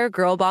Conair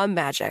Girl Bomb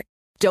magic.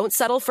 Don't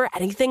settle for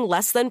anything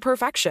less than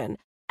perfection.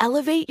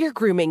 Elevate your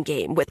grooming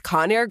game with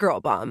Conair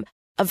Girl Bomb.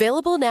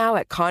 Available now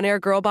at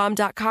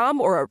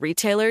ConairGirlBomb.com or a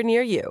retailer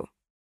near you.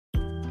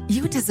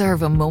 You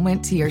deserve a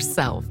moment to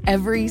yourself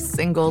every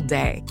single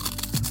day.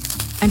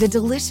 And a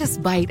delicious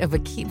bite of a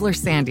Keebler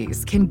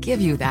Sandies can give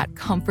you that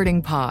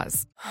comforting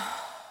pause.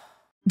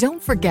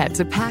 Don't forget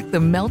to pack the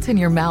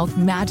melt-in-your-mouth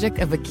magic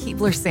of a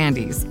Keebler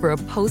Sandies for a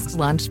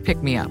post-lunch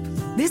pick-me-up.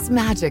 This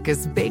magic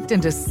is baked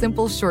into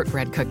simple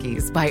shortbread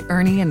cookies by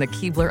Ernie and the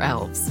Keebler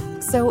Elves.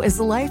 So as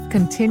life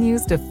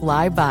continues to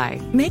fly by,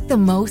 make the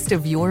most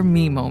of your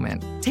me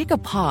moment. Take a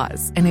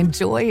pause and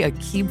enjoy a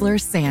Keebler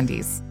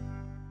Sandies.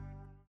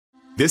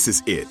 This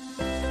is it.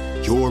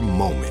 Your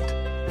moment.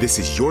 This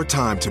is your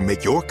time to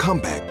make your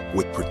comeback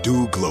with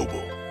Purdue Global.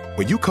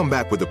 When you come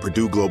back with a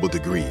Purdue Global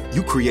degree,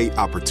 you create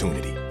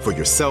opportunity for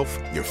yourself,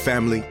 your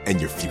family, and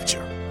your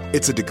future.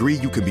 It's a degree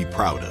you can be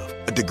proud of,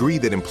 a degree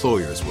that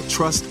employers will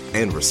trust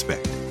and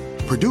respect.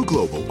 Purdue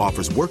Global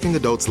offers working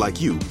adults like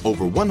you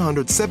over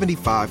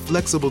 175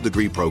 flexible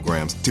degree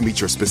programs to meet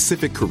your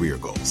specific career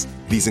goals.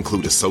 These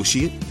include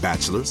associate,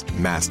 bachelor's,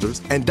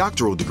 master's, and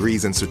doctoral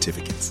degrees and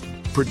certificates.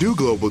 Purdue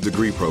Global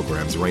degree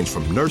programs range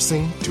from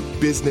nursing to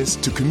business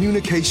to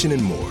communication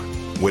and more.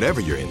 Whatever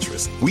your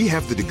interest, we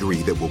have the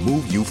degree that will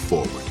move you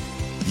forward.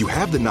 You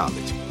have the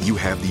knowledge, you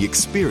have the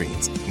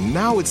experience.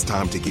 Now it's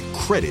time to get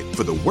credit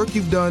for the work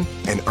you've done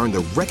and earn the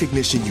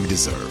recognition you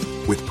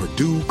deserve with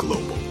Purdue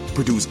Global,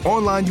 Purdue's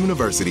online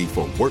university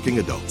for working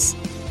adults.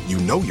 You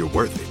know you're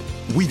worth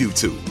it. We do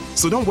too.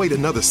 So don't wait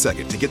another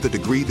second to get the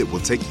degree that will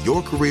take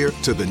your career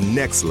to the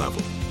next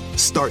level.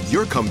 Start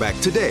your comeback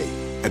today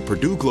at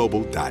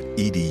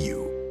purdueglobal.edu.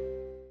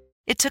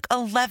 It took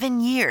 11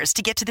 years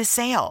to get to this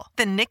sale.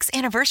 The Knix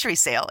Anniversary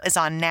Sale is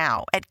on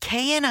now at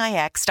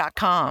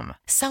knix.com.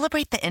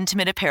 Celebrate the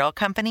intimate apparel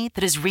company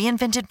that has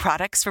reinvented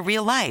products for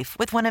real life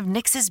with one of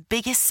Knix's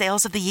biggest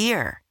sales of the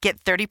year.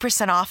 Get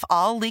 30% off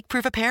all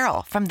leak-proof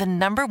apparel from the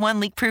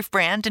 #1 leak-proof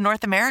brand in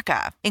North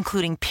America,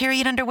 including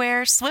period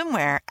underwear,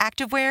 swimwear,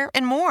 activewear,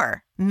 and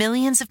more.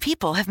 Millions of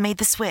people have made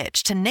the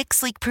switch to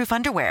Knix leak-proof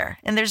underwear,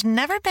 and there's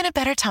never been a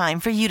better time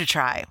for you to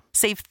try.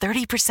 Save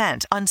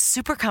 30% on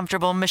super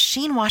comfortable,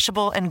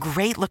 machine-washable, and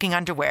great-looking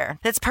underwear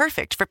that's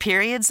perfect for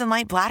periods and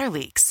light bladder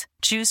leaks.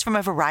 Choose from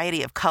a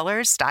variety of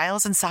colors,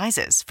 styles, and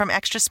sizes, from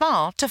extra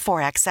small to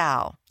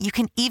 4XL. You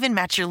can even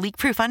match your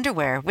leak-proof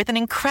underwear with an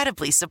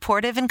incredibly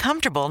supportive and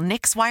comfortable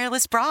Knix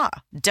wireless bra.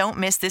 Don't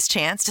miss this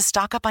chance to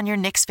stock up on your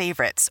Knix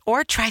favorites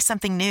or try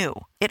something new.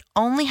 It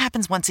only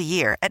happens once a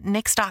year at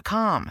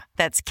Knix.com.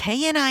 That's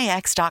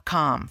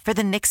KNIX.com for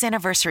the Knix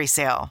Anniversary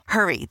Sale.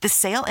 Hurry, the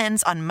sale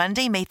ends on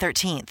Monday, May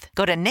 13th.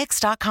 Go to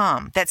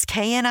Knix.com. That's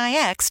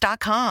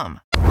KNIX.com.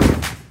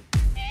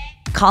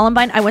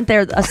 Columbine, I went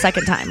there a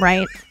second time,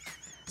 right?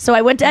 So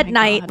I went at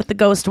night with the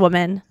ghost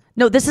woman.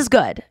 No, this is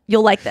good.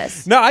 You'll like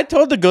this. No, I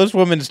told the ghost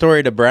woman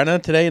story to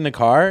Brenna today in the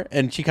car,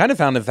 and she kind of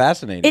found it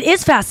fascinating. It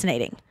is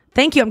fascinating.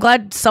 Thank you. I'm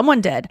glad someone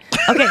did.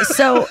 Okay,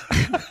 so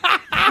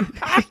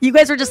you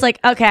guys were just like,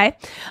 okay.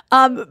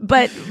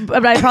 But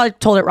I probably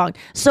told it wrong.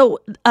 So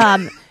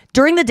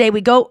during the day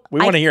we go. We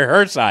want to hear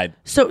her side.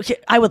 So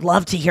I would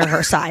love to hear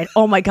her side.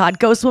 Oh my God,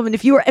 ghost woman.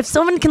 If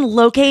someone can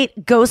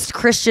locate ghost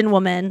Christian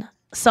woman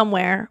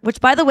somewhere, which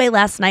by the way,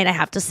 last night I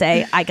have to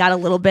say I got a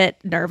little bit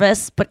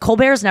nervous, but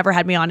Colbert's never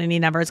had me on and he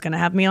never is going to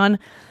have me on.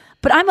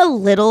 But I'm a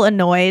little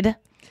annoyed.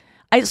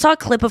 I saw a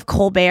clip of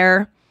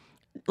Colbert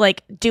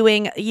like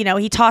doing,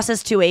 he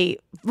tosses to a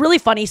really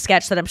funny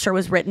sketch that I'm sure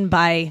was written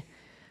by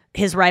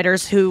his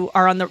writers who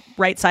are on the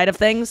right side of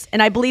things.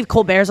 And I believe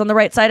Colbert's on the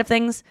right side of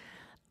things,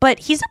 but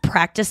he's a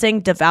practicing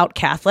devout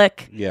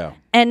Catholic. Yeah.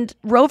 And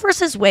Roe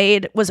versus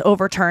Wade was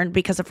overturned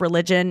because of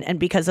religion and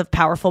because of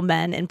powerful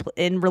men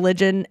in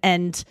religion.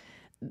 And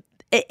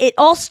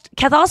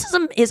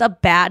Catholicism is a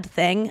bad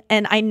thing.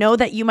 And I know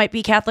that you might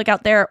be Catholic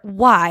out there.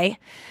 Why?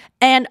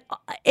 And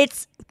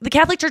the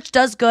Catholic Church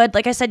does good.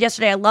 Like I said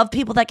yesterday, I love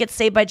people that get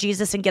saved by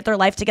Jesus and get their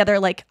life together.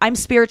 Like, I'm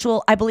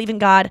spiritual. I believe in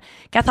God.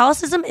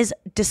 Catholicism is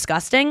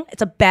disgusting.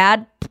 It's a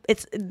bad,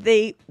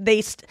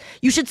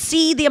 you should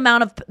see the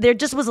amount of, there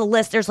just was a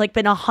list. There's like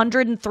been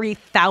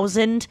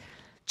 103,000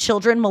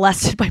 children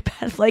molested by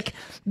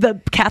the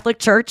Catholic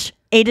Church,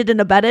 aided and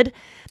abetted.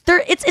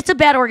 It's a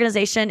bad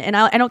organization, and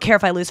I don't care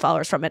if I lose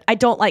followers from it. I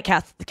don't like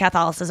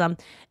Catholicism.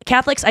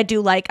 Catholics I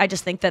do like. I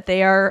just think that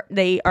they are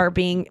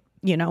being,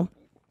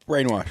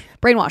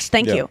 brainwashed.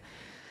 Thank you.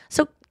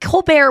 So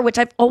Colbert, which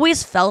I've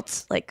always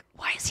felt like,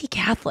 why is he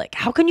Catholic?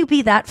 How can you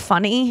be that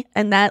funny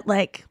and that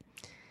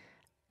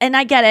and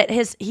I get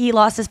it. He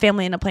lost his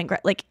family in a plane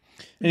crash. And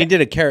he did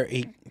a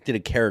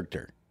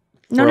character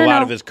for a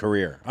lot of his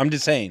career. I'm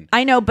just saying.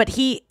 I know, but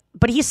he's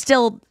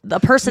still the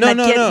person I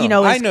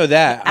know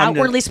that.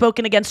 Outwardly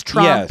spoken against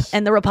Trump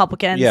and the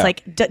Republicans,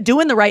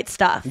 doing the right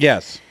stuff.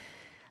 Yes.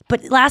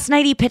 But last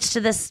night he pitched to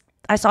this,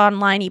 I saw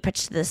online, he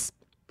pitched to this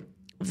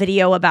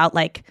video about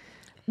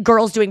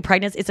girls doing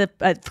pregnancy. It's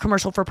a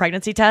commercial for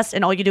pregnancy test,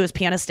 and all you do is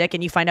pee on a stick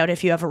and you find out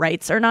if you have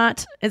rights or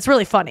not. It's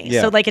really funny.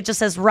 Yeah. So it just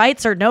says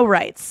rights or no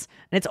rights,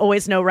 and it's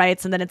always no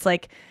rights. And then it's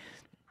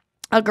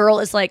a girl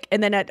is like,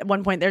 and then at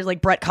one point there's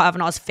like Brett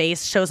Kavanaugh's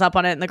face shows up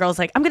on it, and the girl's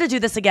like, I'm gonna do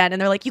this again,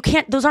 and they're like, you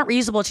can't, those aren't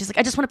reusable. And she's like,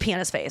 I just want to pee on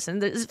his face,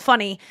 and it's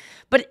funny,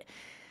 but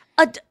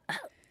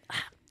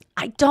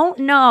I don't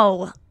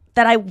know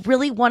that I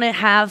really want to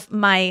have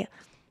my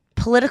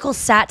political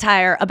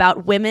satire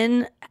about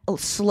women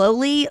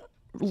slowly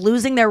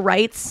losing their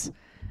rights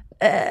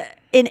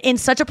in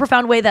such a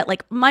profound way that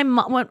like my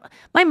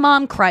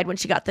mom cried when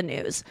she got the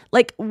news.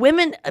 Like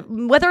women,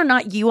 whether or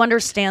not you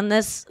understand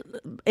this,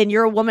 and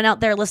you're a woman out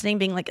there listening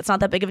being like, it's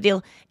not that big of a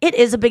deal. It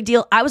is a big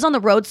deal. I was on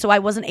the road, so I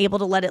wasn't able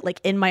to let it like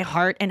in my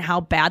heart and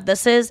how bad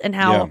this is and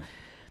how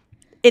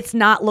it's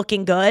not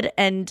looking good.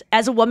 And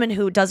as a woman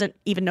who doesn't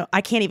even know,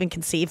 I can't even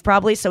conceive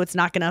probably, so it's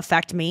not going to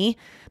affect me.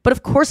 But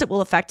of course it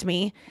will affect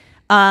me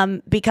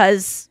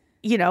because,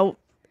 you know,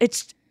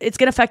 it's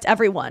going to affect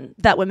everyone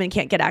that women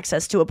can't get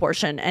access to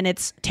abortion. And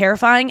it's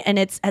terrifying, and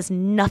it has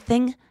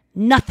nothing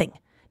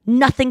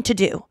to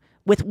do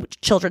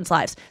with children's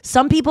lives.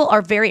 Some people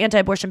are very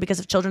anti-abortion because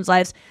of children's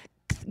lives.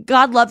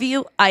 God love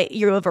you.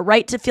 You have a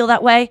right to feel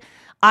that way.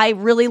 I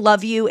really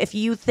love you. If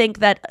you think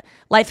that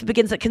life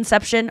begins at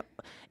conception,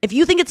 if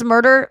you think it's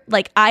murder,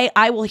 like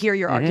I will hear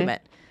your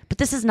argument. But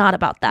this is not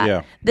about that.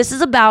 Yeah. This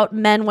is about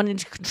men wanting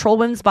to control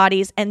women's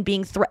bodies and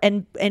being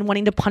and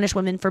wanting to punish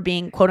women for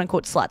being quote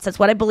unquote sluts. That's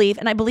what I believe,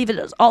 and I believe it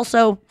is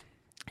also.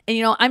 And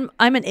you know, I'm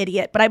an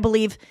idiot, but I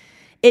believe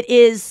it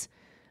is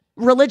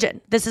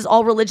religion. This is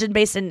all religion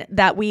based, in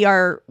that we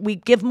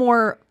give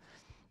more.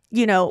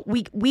 You know,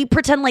 we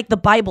pretend like the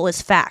Bible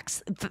is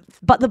facts,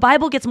 but the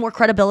Bible gets more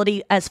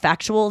credibility as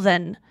factual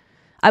than.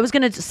 I was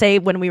going to say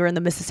when we were in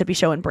the Mississippi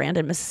show in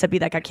Brandon, Mississippi,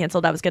 that got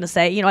canceled. I was going to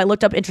say, you know, I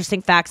looked up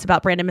interesting facts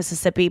about Brandon,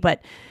 Mississippi,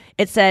 but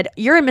it said,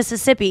 you're in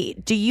Mississippi.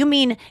 Do you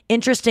mean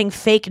interesting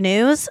fake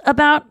news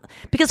about?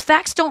 Because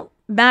facts don't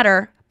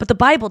matter, but the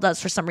Bible does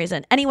for some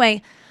reason.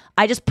 Anyway,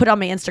 I just put on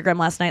my Instagram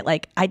last night,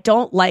 like, I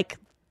don't like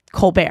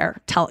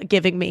Colbert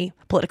giving me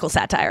political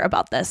satire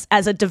about this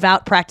as a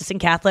devout practicing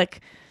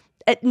Catholic.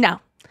 No.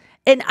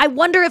 And I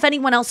wonder if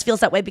anyone else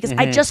feels that way, because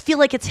I just feel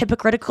like it's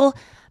hypocritical.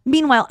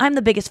 Meanwhile, I'm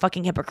the biggest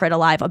fucking hypocrite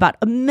alive about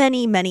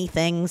many, many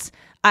things.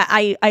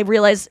 I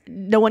realize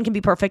no one can be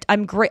perfect.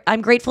 I'm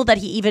grateful that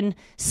he even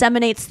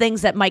seminates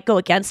things that might go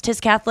against his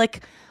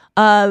Catholic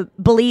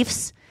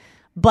beliefs,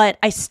 but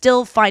I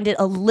still find it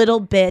a little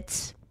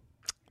bit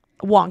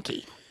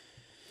wonky.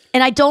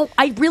 And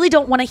I really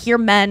don't want to hear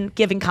men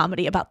giving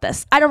comedy about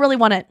this. I don't really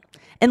want it.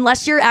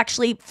 Unless you're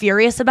actually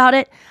furious about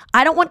it.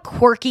 I don't want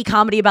quirky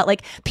comedy about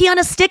like pee on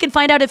a stick and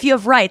find out if you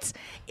have rights.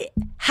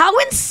 How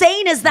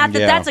insane is that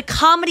that's a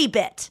comedy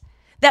bit?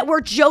 That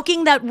we're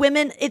joking that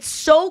women, it's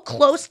so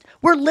close.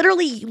 We're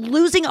literally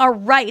losing our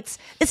rights.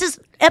 This is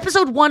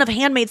episode 1 of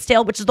Handmaid's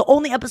Tale, which is the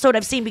only episode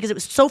I've seen because it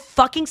was so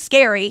fucking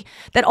scary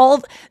that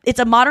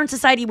it's a modern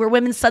society where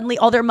women suddenly,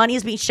 all their money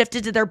is being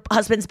shifted to their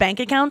husband's bank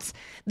accounts.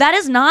 That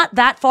is not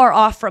that far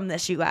off from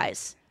this, you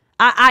guys.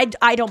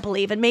 I don't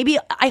believe, and maybe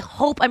I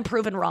hope I'm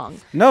proven wrong.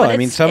 No, I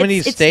mean some of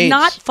these states, it's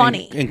not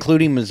funny,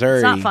 including Missouri.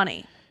 It's not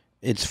funny.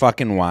 It's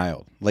fucking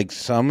wild. Like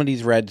some of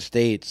these red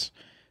states,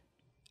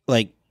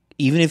 like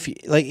even if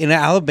like in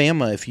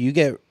Alabama, if you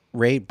get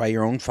raped by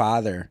your own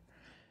father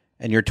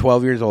and you're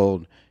 12 years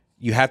old,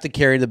 you have to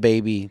carry the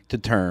baby to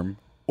term,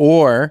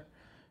 or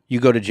you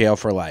go to jail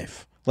for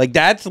life. Like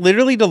that's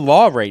literally the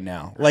law right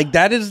now. Like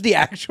that is the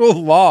actual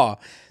law.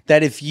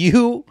 That if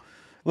you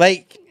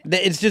like.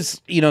 It's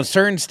just, you know,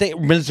 certain state,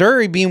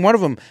 Missouri being one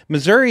of them.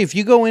 Missouri, if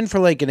you go in for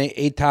like an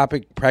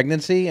ectopic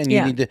pregnancy and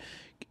you need to,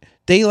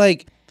 they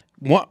like,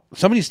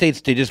 some of these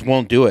states, they just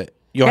won't do it.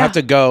 You'll have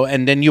to go,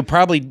 and then you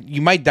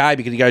might die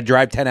because you got to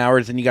drive 10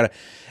 hours, and you got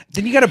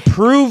to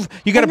prove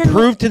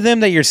to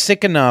them that you're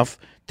sick enough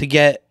to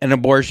get an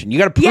abortion. You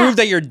got to prove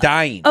that you're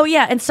dying. Oh,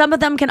 yeah. And some of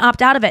them can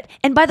opt out of it.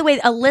 And by the way,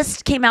 a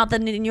list came out that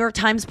the New York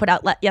Times put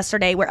out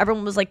yesterday where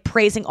everyone was like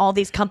praising all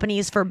these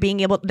companies for being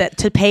able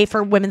to pay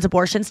for women's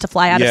abortions to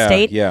fly out of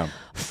state. Yeah.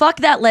 Fuck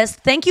that list.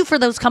 Thank you for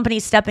those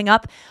companies stepping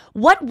up.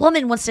 What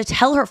woman wants to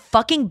tell her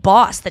fucking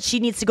boss that she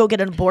needs to go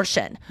get an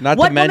abortion? Not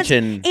to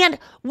mention... And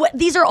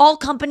these are all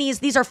companies.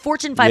 These are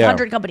Fortune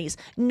 500 companies.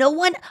 No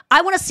one...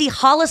 I want to see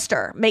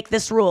Hollister make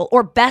this rule,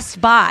 or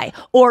Best Buy,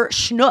 or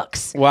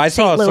Schnucks. Well, I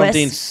saw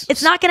something...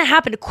 It's not going to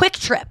happen. Quick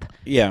Trip.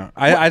 Yeah.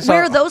 I saw,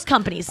 where are those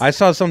companies? I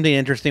saw something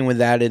interesting with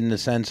that in the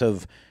sense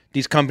of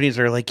these companies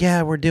are like,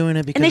 yeah, we're doing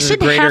it because of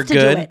the greater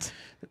good.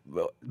 Do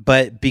it.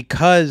 But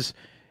because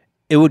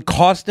it would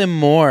cost them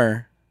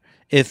more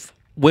if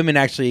women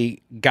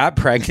actually got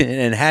pregnant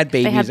and had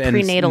babies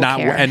and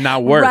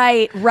not work.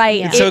 Right.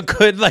 Yeah. So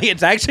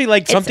it's actually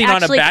like something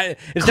on a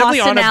it's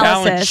definitely on a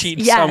balance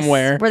sheet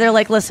somewhere where they're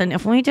like, listen,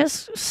 if we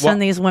just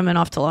send these women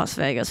off to Las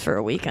Vegas for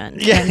a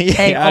weekend,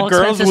 a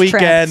girls'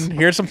 weekend, trips.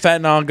 Here's some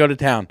fentanyl, and go to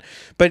town.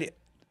 But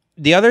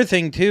the other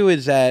thing too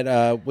is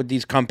that with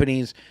these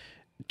companies,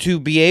 to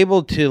be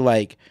able to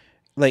like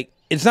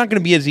it's not going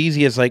to be as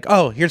easy as like,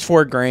 oh, here's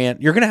 $4,000.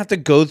 You're going to have to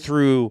go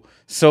through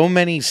so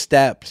many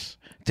steps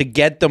to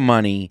get the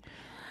money.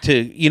 to,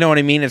 you know what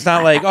I mean? It's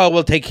not like, oh,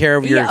 we'll take care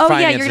of your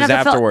finances you're gonna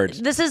have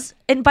afterwards. this is,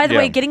 and by the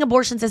way, getting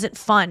abortions isn't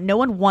fun. No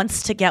one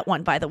wants to get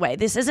one, by the way.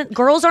 This isn't,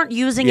 girls aren't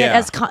using it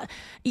as,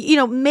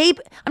 maybe,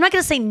 I'm not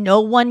going to say no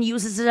one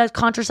uses it as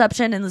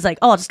contraception and is like,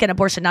 oh, I'll just get an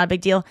abortion, not a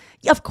big deal.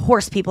 Of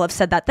course people have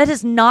said that. That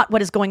is not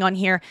what is going on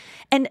here.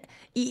 And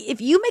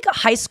if you make a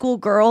high school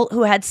girl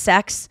who had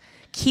sex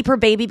keep her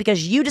baby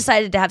because you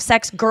decided to have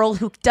sex, girl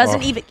who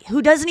doesn't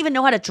even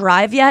know how to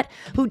drive yet,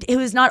 who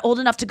is not old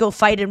enough to go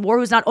fight in war,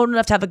 who's not old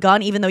enough to have a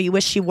gun, even though you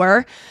wish she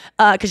were,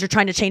 because you're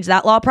trying to change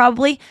that law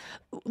probably.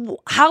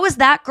 How is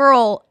that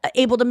girl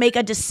able to make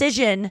a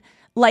decision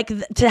like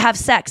to have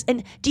sex?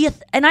 And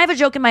and I have a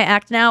joke in my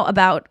act now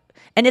about,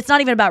 and it's not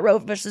even about Roe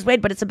versus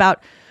Wade, but it's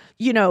about,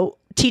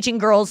 teaching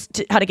girls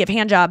how to give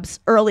handjobs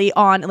early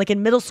on, like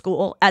in middle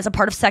school, as a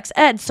part of sex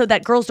ed, so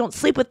that girls don't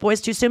sleep with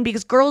boys too soon,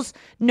 because girls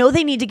know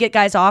they need to get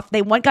guys off.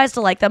 They want guys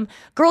to like them.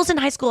 Girls in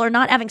high school are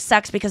not having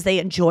sex because they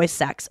enjoy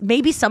sex.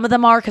 Maybe some of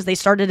them are because they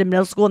started in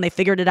middle school and they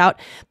figured it out.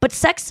 But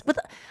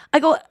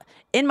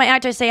in my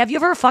act, I say, have you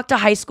ever fucked a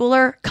high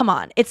schooler? Come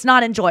on, it's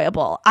not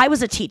enjoyable. I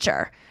was a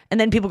teacher. And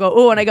then people go,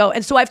 oh, and I go,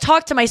 and so I've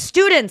talked to my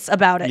students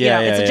about it.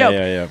 It's a joke.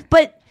 Yeah.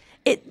 But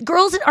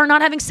girls are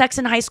not having sex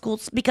in high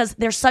schools because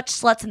they're such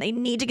sluts and they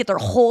need to get their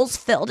holes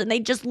filled and they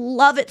just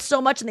love it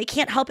so much and they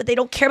can't help it. They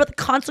don't care about the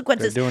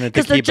consequences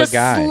because they're just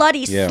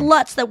slutty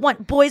sluts that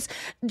want boys,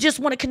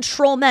 just want to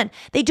control men.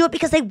 They do it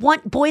because they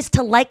want boys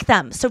to like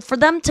them. So for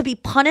them to be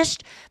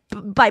punished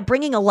by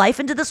bringing a life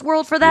into this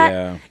world for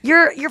that,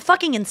 you're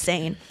fucking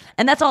insane.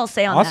 And that's all I'll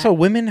say on that. Also,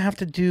 women have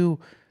to do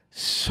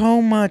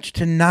so much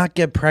to not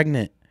get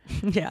pregnant.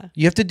 Yeah,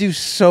 you have to do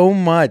so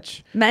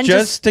much men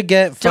just to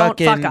get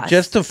fucking,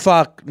 just to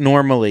fuck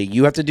normally.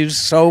 You have to do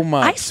so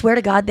much. I swear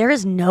to God, there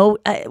is no.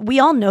 We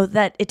all know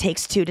that it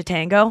takes two to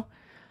tango,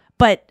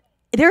 but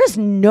there is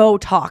no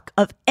talk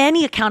of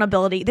any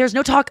accountability. There's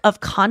no talk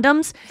of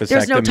condoms.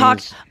 There's no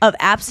talk of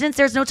abstinence.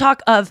 There's no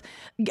talk of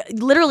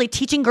literally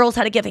teaching girls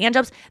how to give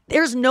handjobs.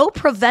 There's no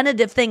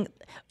preventative thing.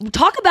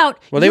 Talk about.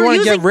 Well, they want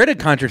to get rid of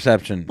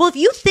contraception. Well, if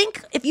you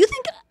think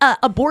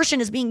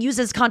abortion is being used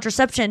as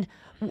contraception,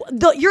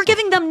 you're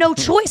giving them no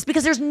choice,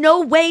 because there's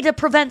no way to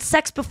prevent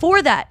sex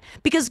before that,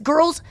 because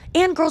girls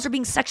are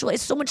being sexualized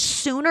so much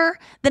sooner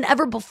than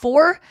ever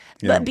before.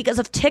 But because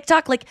of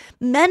TikTok, like,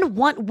 men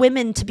want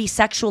women to be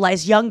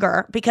sexualized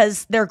younger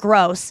because they're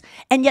gross,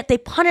 and yet they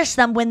punish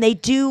them when they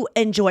do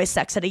enjoy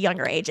sex at a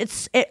younger age.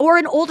 Or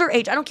an older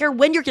age. I don't care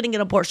when you're getting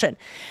an abortion.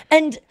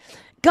 And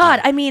God,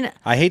 I mean,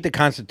 I hate the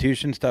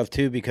Constitution stuff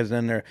too, because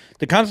then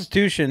the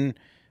Constitution.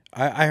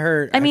 I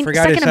heard. I mean,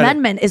 Second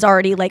Amendment is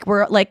already like,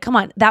 we're like, come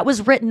on, that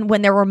was written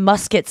when there were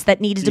muskets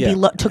that needed to be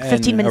took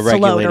 15 minutes to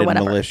load or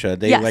whatever. Militia.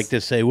 They like to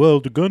say, well,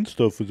 the gun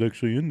stuff was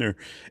actually in there.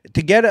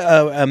 To get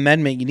an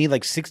amendment, you need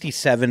like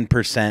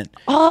 67%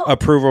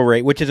 approval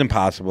rate, which is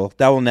impossible.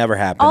 That will never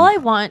happen. All I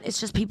want is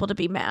just people to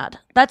be mad.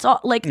 That's all.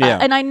 Like,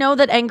 and I know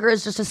that anger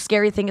is just a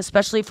scary thing,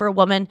 especially for a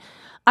woman.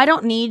 I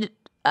don't need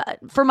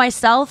for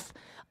myself.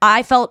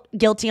 I felt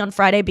guilty on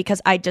Friday because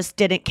I just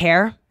didn't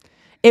care.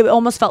 It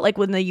almost felt like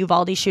when the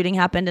Uvalde shooting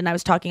happened, and I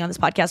was talking on this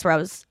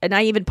podcast and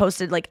I even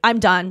posted, like, I'm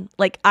done.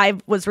 Like, I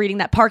was reading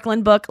that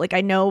Parkland book. Like, I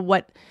know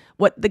what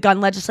the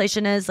gun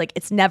legislation is. Like,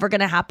 it's never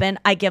going to happen.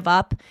 I give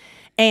up.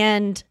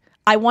 And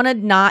I want to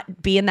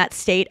not be in that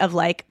state of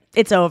like,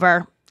 it's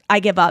over.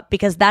 I give up,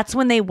 because that's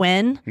when they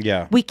win.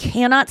 Yeah. We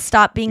cannot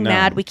stop being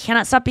mad. We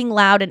cannot stop being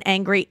loud and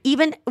angry.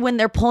 Even when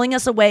they're pulling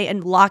us away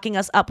and locking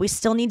us up, we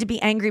still need to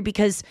be angry,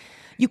 because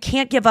you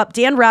can't give up.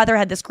 Dan Rather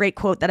had this great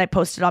quote that I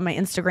posted on my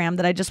Instagram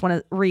that I just want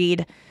to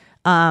read,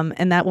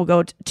 and that will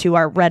go to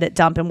our Reddit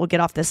dump, and we'll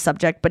get off this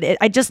subject. But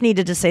I just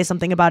needed to say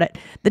something about it.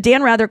 The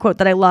Dan Rather quote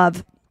that I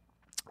love,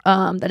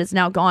 that is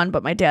now gone,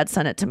 but my dad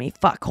sent it to me.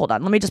 Fuck, hold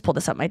on. Let me just pull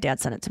this up. My dad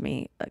sent it to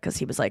me because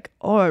he was like,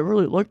 oh, I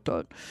really liked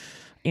that.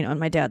 You know, in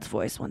my dad's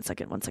voice. One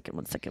second.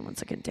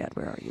 Dad,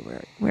 where are you?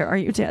 Where are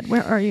you, Dad?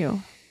 Where are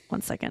you?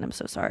 1 second. I'm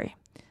so sorry.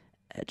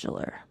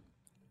 Edgeler.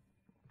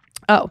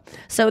 Oh,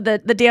 so the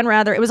Dan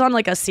Rather, it was on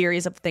like a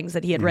series of things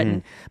that he had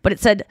written, but it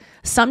said,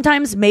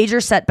 sometimes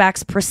major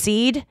setbacks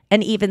precede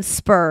and even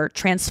spur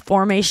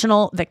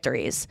transformational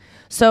victories.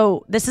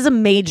 So this is a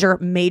major,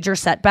 major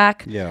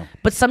setback. Yeah.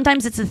 But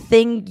sometimes it's a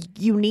thing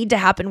you need to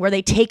happen where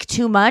they take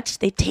too much.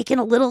 They take in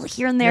a little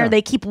here and there. Yeah.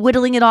 They keep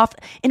whittling it off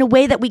in a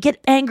way that we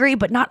get angry,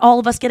 but not all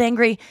of us get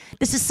angry.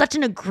 This is such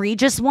an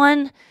egregious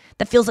one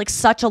that feels like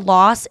such a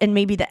loss and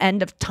maybe the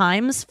end of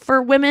times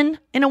for women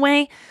in a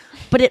way.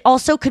 But it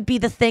also could be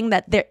the thing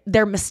that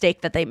their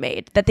mistake that they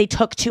made, that they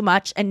took too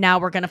much, and now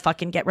we're going to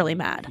fucking get really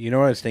mad. You know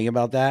what I was thinking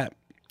about that?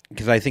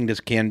 Because I think this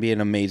can be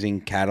an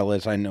amazing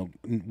catalyst. I know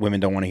women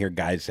don't want to hear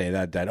guys say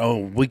that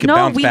we could bounce back from that.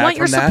 No, we want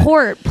your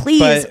support,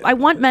 please. But I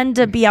want men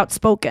to be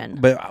outspoken.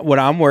 But what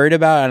I'm worried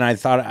about, and I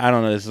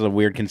don't know, this is a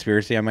weird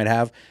conspiracy I might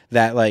have,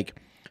 that like,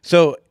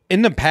 so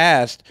in the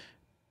past,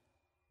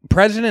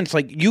 presidents,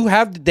 like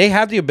they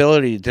have the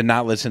ability to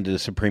not listen to the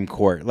Supreme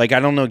Court. Like, I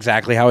don't know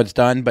exactly how it's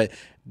done, but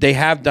they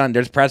have done.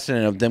 There's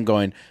precedent of them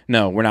going,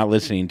 no, we're not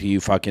listening to you,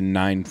 fucking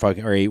 9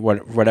 fucking or 8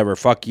 whatever.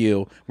 Fuck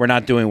you. We're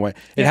not doing what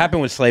it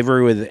happened with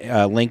slavery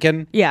with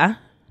Lincoln. Yeah.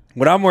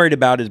 What I'm worried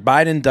about is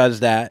Biden does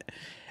that,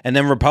 and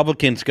then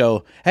Republicans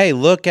go, hey,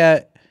 look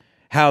at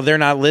how they're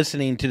not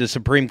listening to the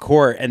Supreme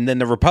Court, and then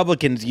the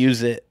Republicans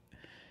use it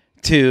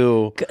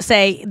to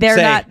say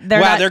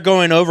they're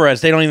going over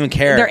us. They don't even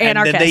care. They're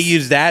anarchists. And then they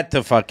use that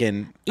to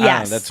fucking.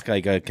 Yes. That's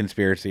like a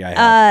conspiracy I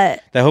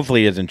have. That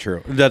hopefully isn't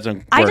true. It doesn't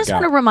work I just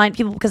out. want to remind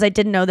people, because I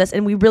didn't know this,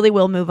 and we really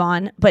will move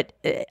on, but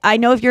I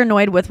know if you're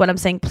annoyed with what I'm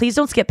saying, please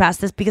don't skip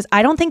past this, because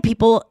I don't think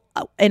people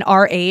in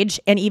our age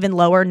and even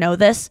lower know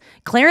this.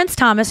 Clarence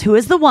Thomas, who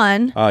is the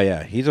one oh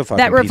yeah, he's a fucking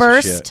that piece of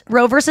reversed shit.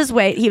 Roe versus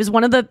Wade. He was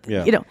one of the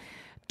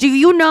do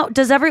you know,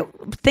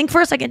 think for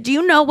a second, do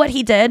you know what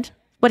he did,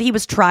 what he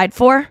was tried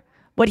for,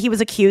 what he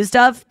was accused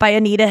of by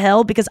Anita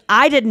Hill? Because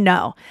I didn't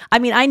know. I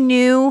mean, I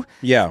knew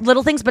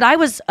little things, but I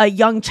was a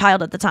young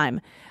child at the time.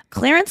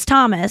 Clarence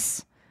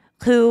Thomas,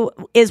 who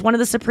is one of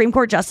the Supreme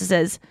Court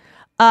justices,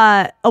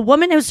 a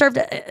woman who served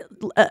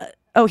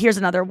here's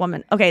another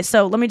woman. Okay,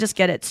 so let me just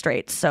get it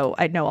straight so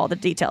I know all the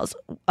details.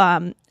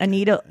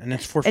 Anita. And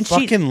it's for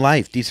fucking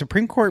life. These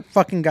Supreme Court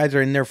fucking guys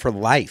are in there for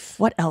life.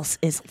 What else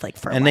is like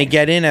for life? And they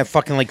get in at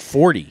fucking like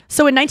 40.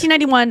 So in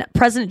 1991,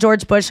 President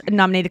George Bush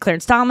nominated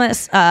Clarence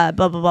Thomas, blah,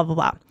 blah, blah,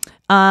 blah,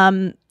 blah.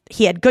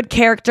 He had good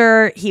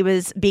character. He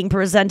was being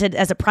presented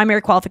as a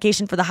primary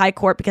qualification for the high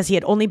court because he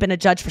had only been a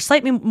judge for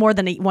slightly more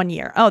than 1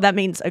 year. Oh,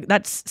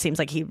 that seems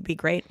like he would be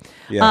great.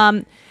 Yeah.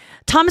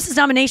 Thomas's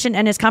nomination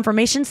and his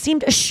confirmation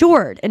seemed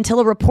assured until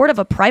a report of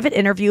a private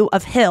interview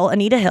of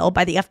Anita Hill,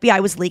 by the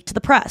FBI was leaked to the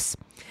press.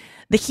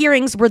 The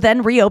hearings were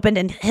then reopened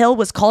and Hill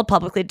was called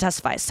publicly to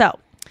testify. So,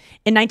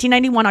 in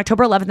 1991,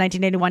 October 11th,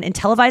 1991, in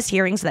televised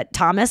hearings that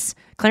Clarence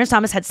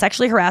Thomas had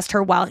sexually harassed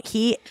her while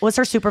he was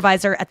her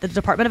supervisor at the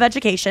Department of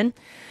Education.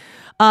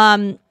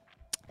 Here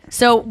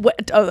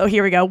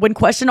we go. When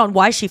questioned on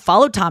why she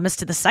followed Thomas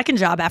to the second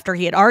job after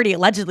he had already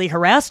allegedly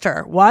harassed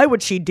her, why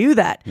would she do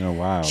that? Oh,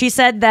 wow. She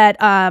said that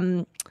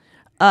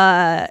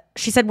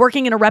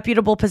working in a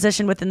reputable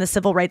position within the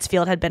civil rights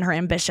field had been her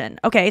ambition.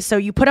 Okay, so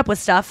you put up with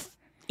stuff,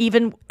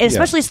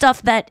 especially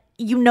stuff that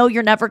you know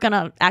you're never going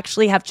to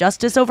actually have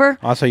justice over.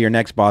 Also, your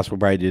next boss will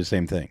probably do the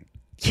same thing.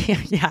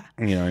 Yeah.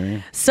 You know what I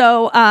mean?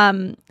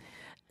 So,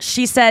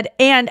 she said,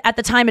 and at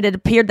the time it had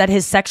appeared that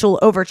his sexual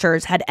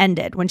overtures had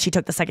ended when she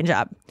took the second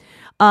job.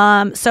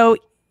 So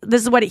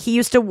this is what he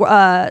used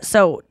to.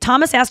 So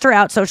Thomas asked her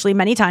out socially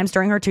many times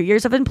during her 2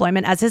 years of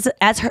employment as his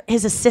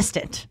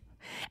assistant.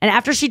 And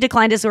after she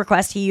declined his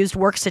request, he used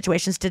work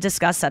situations to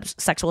discuss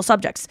sexual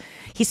subjects.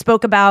 He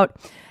spoke about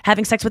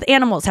having sex with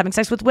animals, having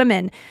sex with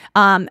women,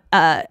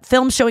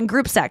 films showing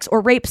group sex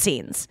or rape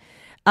scenes.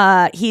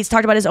 He's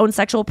talked about his own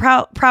sexual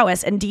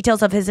prowess and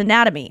details of his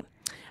anatomy.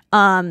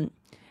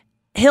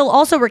 Hill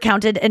also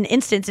recounted an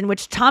instance in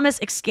which Thomas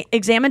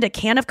examined a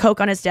can of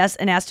Coke on his desk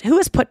and asked, "Who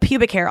has put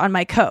pubic hair on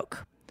my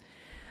Coke?"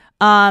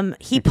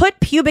 He put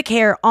pubic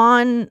hair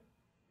on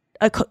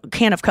a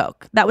can of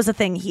Coke. That was a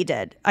thing he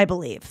did, I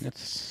believe.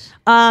 That's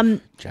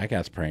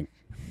jackass prank.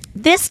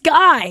 This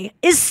guy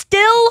is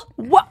still.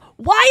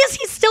 Why is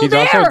he still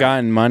there? He's also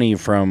gotten money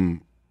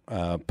from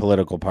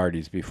political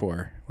parties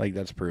before. Like,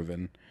 that's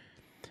proven.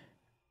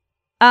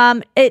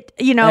 And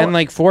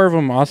like 4 of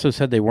them also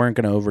said they weren't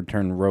going to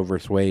overturn Roe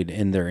versus Wade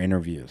in their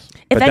interviews.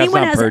 If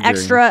anyone has perjury.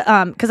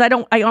 Extra, because I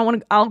don't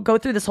want to. I'll go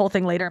through this whole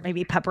thing later,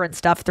 maybe pepper and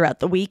stuff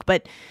throughout the week.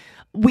 But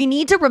we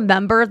need to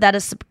remember that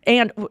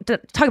and to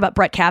talk about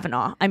Brett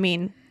Kavanaugh. I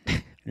mean,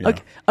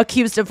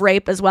 accused of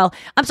rape as well.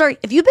 I'm sorry,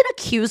 if you've been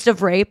accused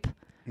of rape,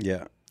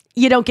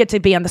 you don't get to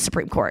be on the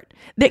Supreme Court.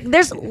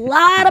 There's a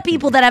lot of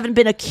people that haven't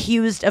been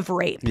accused of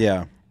rape.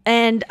 Yeah.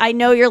 And I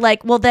know you're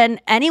like, well, then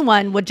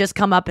anyone would just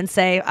come up and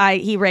say,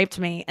 he raped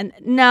me. And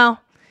no.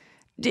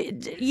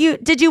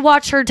 Did you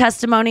watch her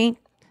testimony?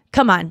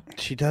 Come on.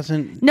 She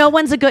doesn't.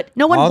 She doesn't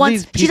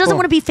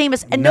want to be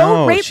famous. And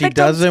no rape she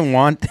victims. Doesn't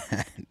want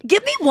that.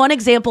 Give me one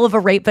example of a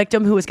rape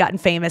victim who has gotten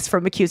famous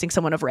from accusing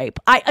someone of rape.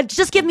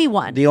 Just give me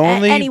one. The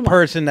only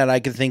person that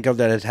I can think of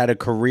that has had a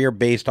career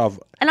based off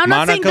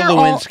Monica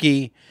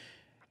Lewinsky.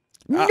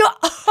 No,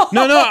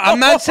 I'm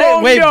not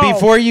saying.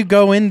 Before you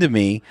go into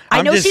me,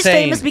 I know she's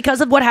famous because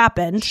of what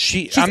happened.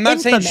 I'm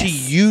not saying she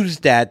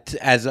used that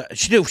as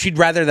she'd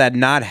rather that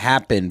not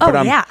happen.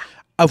 But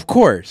of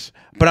course.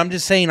 But I'm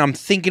just saying, I'm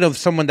thinking of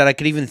someone that I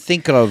could even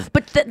think of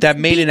that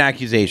made an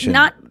accusation.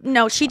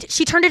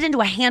 She turned it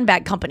into a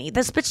handbag company.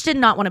 This bitch did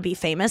not want to be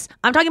famous.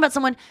 I'm talking about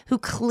someone who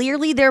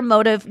clearly their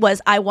motive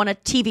was, I want a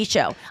TV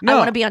show. I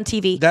want to be on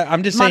TV.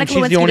 I'm just saying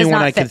she's the only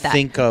one I could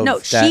think of. No,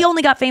 she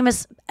only got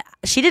famous.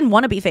 She didn't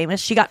want to be famous.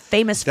 She got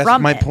famous from it.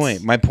 That's my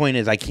point. My point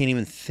is I can't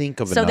even think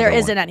of another one. So there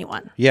isn't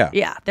anyone. Yeah.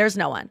 Yeah, there's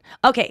no one.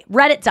 Okay,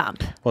 Reddit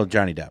dump. Well,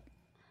 Johnny Depp.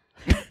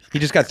 He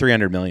just got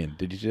 $300 million.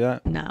 Did you see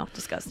that? No,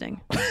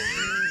 disgusting.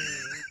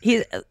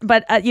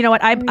 But you know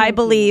what? I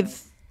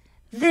believe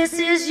this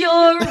is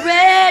your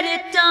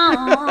Reddit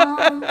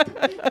dump.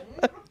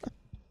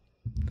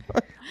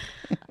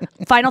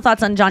 Final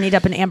thoughts on Johnny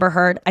Depp and Amber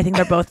Heard. I think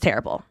they're both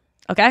terrible.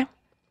 Okay?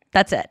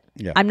 That's it.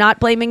 Yeah. I'm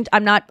not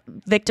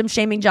victim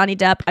shaming Johnny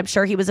Depp. I'm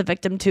sure he was a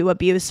victim to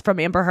abuse from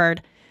Amber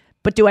Heard.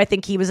 But do I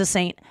think he was a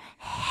saint?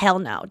 Hell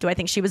no. Do I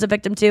think she was a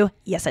victim too?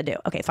 Yes, I do.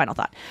 Okay, final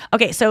thought.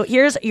 Okay, so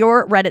here's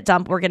your Reddit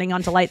dump. We're getting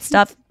onto light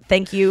stuff.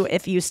 Thank you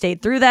if you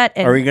stayed through that.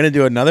 And Are we going to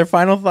do another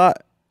final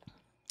thought?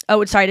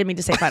 Oh, sorry, I didn't mean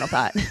to say final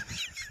thought.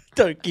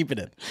 Don't keep it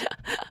in.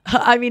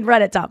 I mean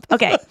Reddit dump.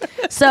 Okay.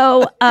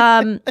 So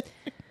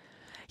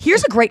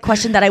here's a great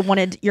question that I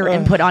wanted your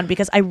input on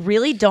because I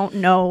really don't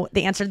know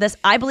the answer to this.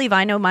 I believe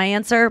I know my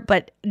answer,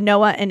 but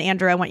Noah and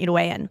Andrew, I want you to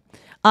weigh in.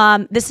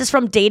 This is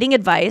from dating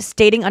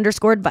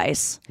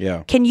 _advice.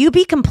 Yeah. Can you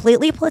be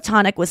completely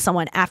platonic with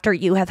someone after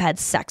you have had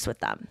sex with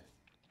them?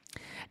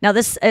 Now,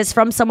 this is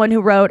from someone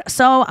who wrote,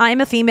 so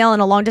I'm a female in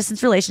a long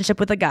distance relationship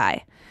with a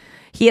guy.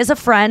 He has a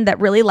friend that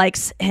really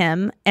likes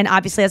him and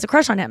obviously has a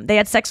crush on him. They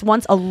had sex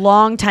once a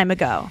long time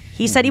ago.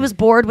 He said he was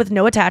bored with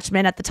no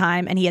attachment at the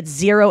time and he had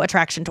zero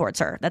attraction towards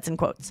her. That's in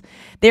quotes.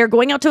 They are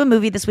going out to a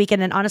movie this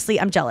weekend and honestly,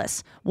 I'm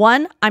jealous.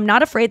 1, I'm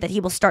not afraid that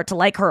he will start to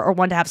like her or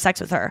want to have sex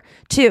with her.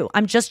 2,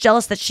 I'm just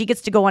jealous that she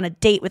gets to go on a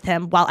date with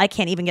him while I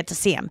can't even get to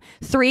see him.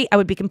 3, I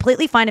would be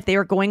completely fine if they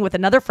were going with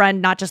another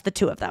friend, not just the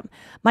two of them.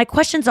 My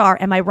questions are,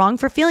 am I wrong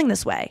for feeling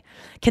this way?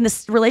 Can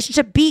this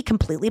relationship be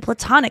completely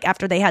platonic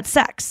after they had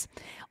sex?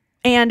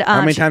 And how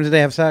many times did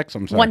they have sex?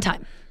 I'm sorry. One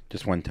time.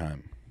 Just one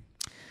time.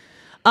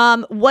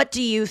 What do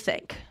you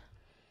think?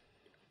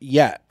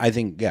 Yeah, I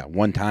think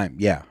one time.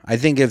 Yeah, I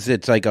think if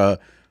it's like a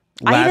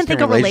I even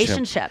think a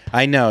relationship.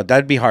 I know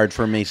that'd be hard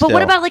for me. But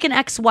what about like an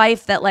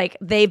ex-wife that like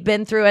they've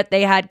been through it,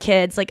 they had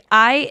kids? Like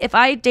if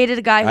I dated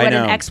a guy who had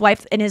an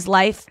ex-wife in his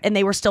life and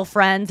they were still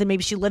friends and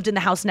maybe she lived in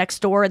the house next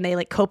door and they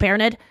like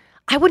co-parented,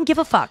 I wouldn't give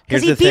a fuck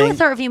because he'd be with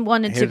her if he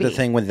wanted to be. Here's the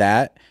thing with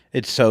that: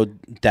 it's so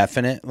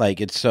definite. Like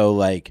it's so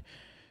like.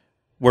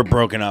 We're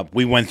broken up.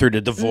 We went through the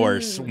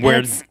divorce.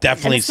 We're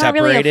definitely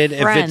separated.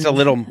 Really if it's a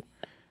little,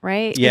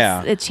 right?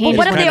 Yeah. It changes. But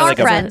what if they are like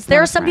friends?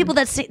 There are some people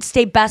that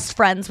stay best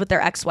friends with their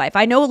ex-wife.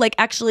 I know, like,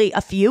 actually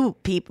a few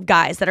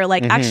guys that are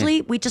like,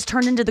 actually, we just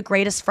turned into the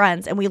greatest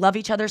friends and we love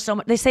each other so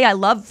much. They say, I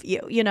love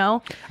you, you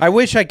know? I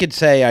wish I could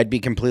say I'd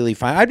be completely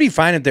fine. I'd be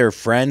fine if they're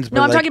friends. But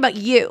no, I'm talking about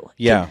you.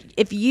 Yeah.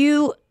 If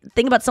you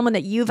think about someone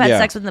that you've had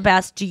sex with in the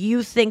past, do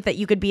you think that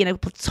you could be in a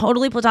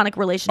totally platonic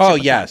relationship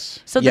with yes.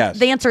 them? So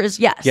the answer is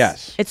yes.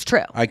 Yes. It's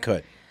true. I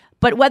could.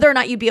 But whether or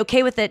not you'd be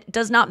okay with it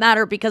does not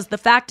matter because the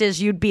fact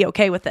is you'd be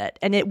okay with it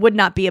and it would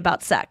not be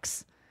about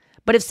sex.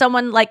 But if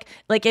someone like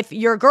if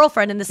your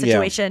girlfriend in this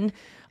situation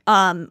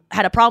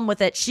had a problem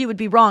with it, she would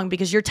be wrong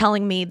because you're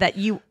telling me that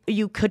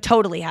you could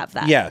totally have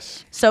that.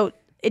 Yes. So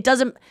it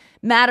doesn't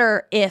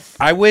matter if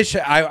I wish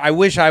I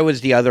was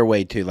the other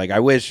way too. Like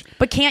I wish.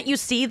 But can't you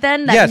see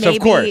then that maybe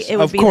it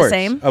would be the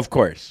same? Of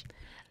course.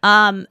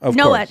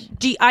 Noah,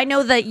 I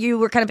know that you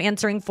were kind of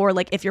answering for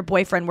like if your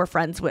boyfriend were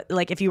friends with,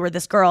 like if you were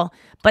this girl,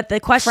 but the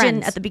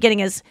question at the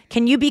beginning is,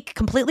 can you be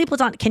completely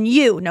platonic? Can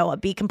you, Noah,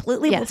 be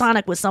completely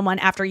platonic with someone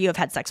after you have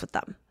had sex with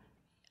them?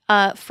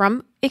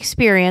 From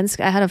experience,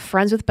 I had a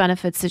friends with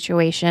benefits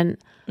situation.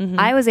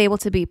 I was able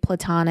to be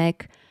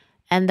platonic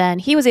and then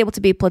he was able to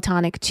be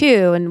platonic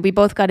too. And we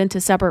both got into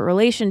separate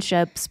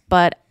relationships,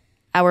 but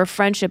our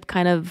friendship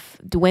kind of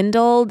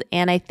dwindled.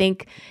 And I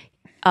think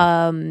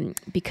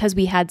because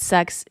we had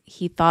sex,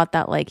 he thought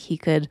that like he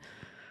could,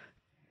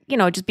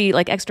 just be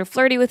like extra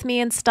flirty with me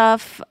and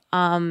stuff.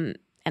 And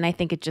I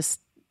think it just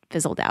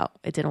fizzled out.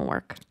 It didn't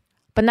work,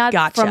 but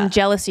not from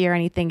jealousy or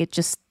anything. It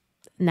just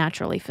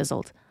naturally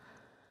fizzled.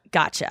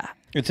 Gotcha.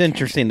 It's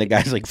interesting. The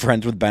guy's like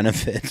friends with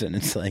benefits, and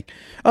it's like,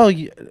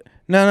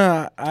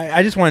 no,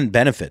 I just wanted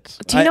benefits.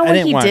 Do you know what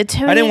he did to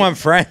me? I didn't want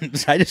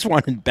friends. I just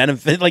wanted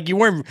benefits. Like you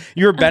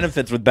were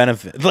benefits with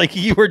benefits. Like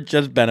you were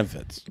just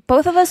benefits.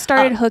 Both of us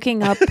started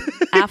hooking up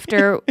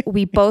after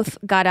we both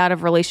got out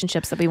of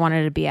relationships that we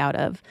wanted to be out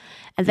of.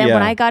 And then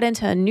when I got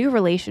into a new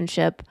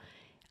relationship,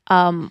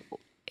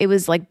 it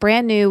was like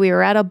brand new. We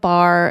were at a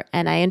bar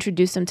and I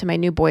introduced him to my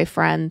new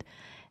boyfriend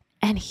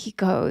and he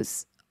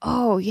goes,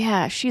 oh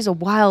yeah, she's a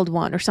wild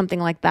one or something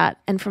like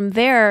that. And from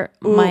there,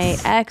 my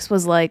ex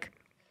was like,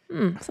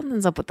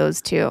 something's up with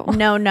those two.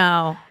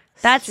 No.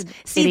 That's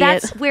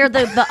where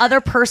the other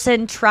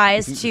person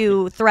tries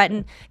to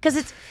threaten because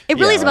it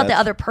really is about the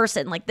other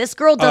person. Like this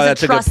girl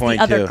doesn't trust the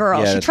other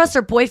girl. She trusts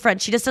her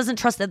boyfriend. She just doesn't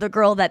trust the other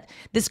girl that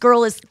this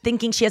girl is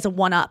thinking she has a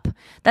one up.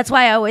 That's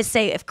why I always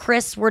say if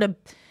Chris were to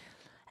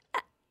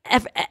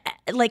if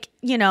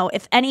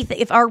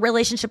our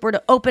relationship were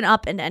to open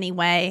up in any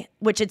way,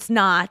 which it's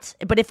not,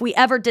 but if we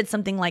ever did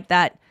something like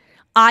that,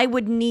 I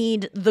would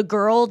need the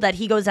girl that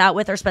he goes out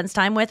with or spends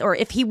time with, or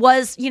if he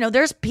was,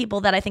 there's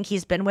people that I think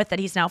he's been with that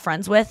he's now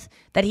friends with,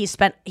 that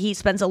he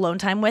spends alone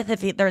time with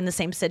if they're in the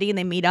same city and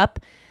they meet up.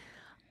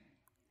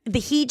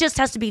 He just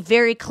has to be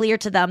very clear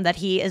to them that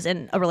he is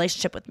in a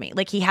relationship with me.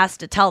 Like he has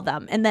to tell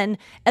them. And then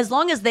as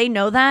long as they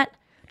know that,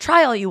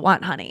 try all you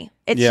want, honey.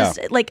 It's just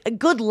like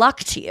good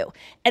luck to you.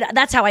 And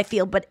that's how I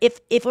feel. But if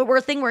it were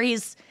a thing where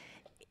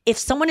if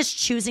someone is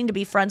choosing to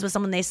be friends with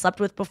someone they slept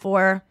with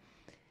before,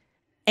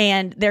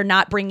 and they're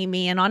not bringing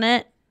me in on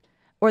it,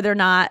 or they're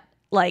not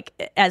like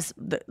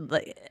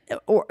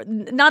or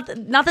not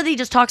that he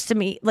just talks to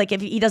me like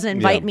if he doesn't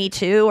invite me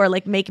to or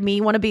like make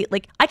me want to be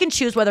like I can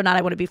choose whether or not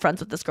I want to be friends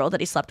with this girl that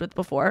he slept with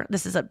before.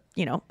 This is a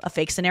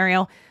fake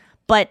scenario,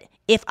 but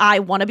if I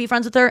want to be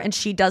friends with her and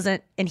she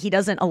doesn't and he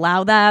doesn't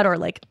allow that or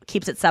like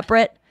keep it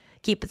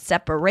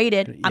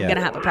separated, I'm gonna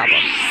have a problem.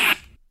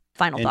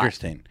 Final thought.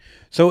 Interesting.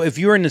 So if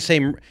you were in the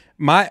same,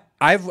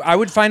 I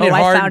would find it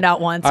hard. I found out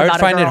once. I would about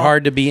find a it girl.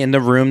 hard to be in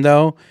the room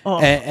though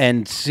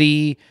and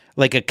see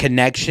like a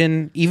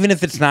connection, even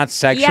if it's not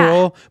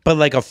sexual, but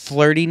like a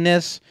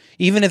flirtiness.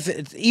 Even if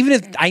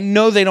I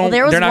know they don't,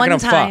 there was they're not one going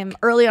to time fuck.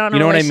 early on. You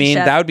know what I mean?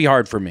 That would be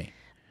hard for me.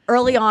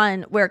 Early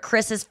on, where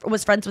Chris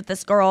was friends with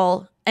this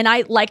girl, and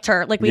I liked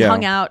her. Like we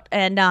hung out,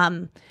 and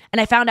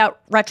I found out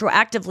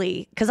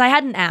retroactively because I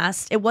hadn't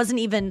asked. It wasn't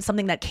even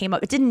something that came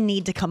up. It didn't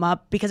need to come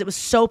up because it was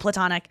so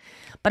platonic.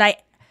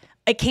 But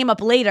it came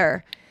up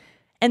later.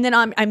 And then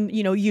I'm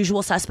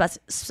usual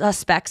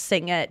suspects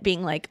saying it,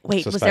 being like,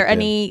 wait, was there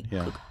any?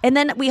 Yeah. And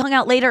then we hung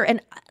out later,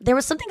 and there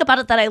was something about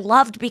it that I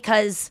loved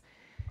because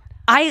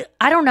I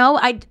don't know,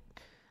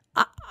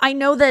 I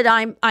know that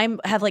I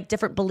have like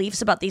different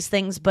beliefs about these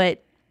things,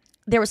 but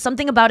there was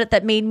something about it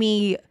that made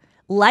me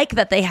like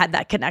that they had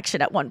that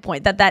connection at one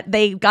point, that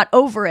they got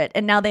over it,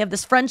 and now they have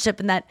this friendship,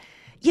 and that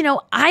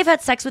I've had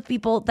sex with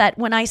people that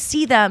when I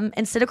see them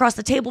and sit across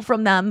the table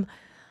from them.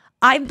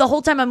 The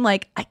whole time I'm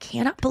like, I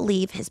cannot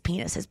believe his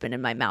penis has been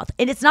in my mouth.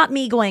 And it's not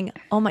me going,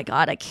 oh my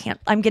God, I can't,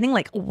 I'm getting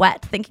like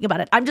wet thinking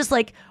about it. I'm just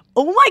like,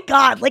 oh my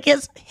God, like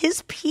his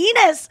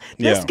penis,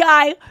 this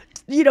guy,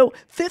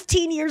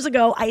 15 years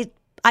ago, I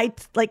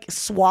like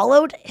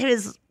swallowed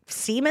his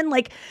semen.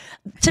 Like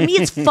to me,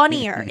 it's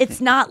funnier. It's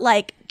not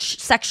like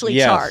sexually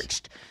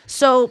charged.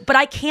 So, but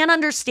I can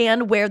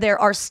understand where there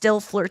are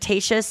still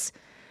flirtatious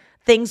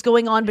things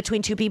going on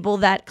between two people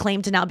that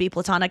claim to now be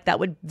platonic that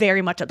would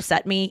very much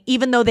upset me,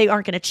 even though they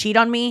aren't going to cheat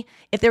on me.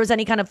 If there was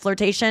any kind of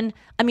flirtation,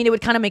 I mean, it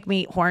would kind of make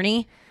me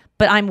horny,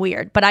 but I'm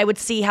weird. But I would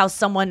see how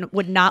someone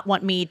would not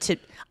want me to,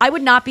 I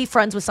would not be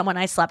friends with someone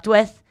I slept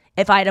with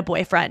if I had a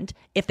boyfriend,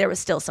 if there was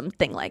still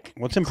something like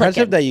what's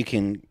impressive that you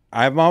can,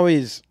 I've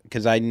always,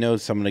 because I know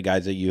some of the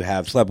guys that you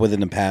have slept with in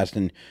the past,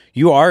 and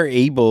you are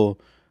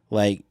able,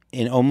 like,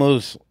 in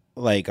almost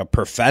like a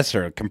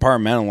professor,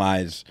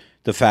 compartmentalize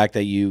the fact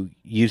that you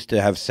used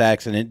to have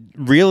sex, and it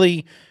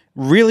really,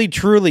 really,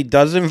 truly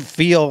doesn't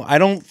feel. I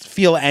don't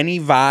feel any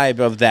vibe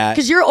of that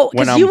because you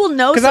will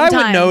know. Because I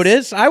would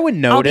notice.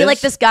 I'll be like,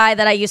 this guy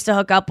that I used to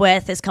hook up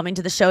with is coming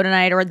to the show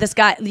tonight, or this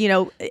guy,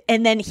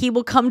 and then he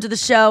will come to the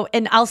show,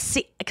 and I'll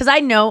see because I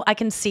know I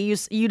can see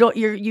you.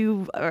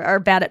 You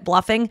are bad at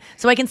bluffing,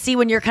 so I can see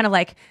when you're kind of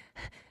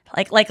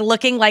like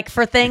looking like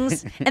for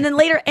things, and then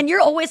later, and you're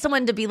always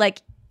someone to be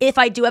like. If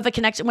I do have a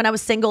connection, when I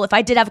was single, if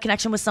I did have a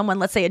connection with someone,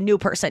 let's say a new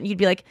person, you'd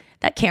be like,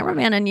 that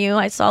cameraman and you,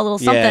 I saw a little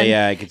something.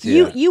 Yeah, I could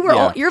see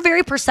that. You're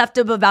very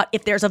perceptive about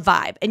if there's a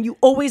vibe, and you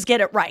always get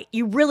it right.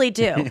 You really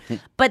do.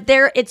 But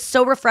it's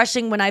so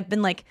refreshing when I've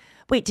been like,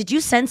 wait, did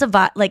you sense a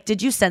vibe? Like,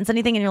 did you sense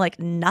anything? And you're like,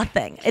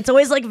 nothing. It's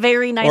always like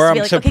very nice to be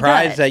like, okay, good. Or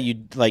I'm surprised that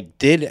you like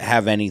did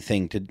have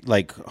anything to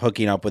like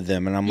hooking up with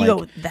them. And I'm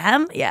like,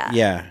 them? Yeah.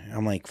 Yeah.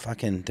 I'm like,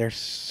 fucking, they're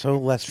so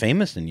less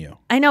famous than you.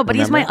 I know, but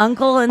he's my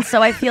uncle. And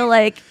so I feel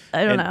like,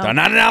 I don't know. They're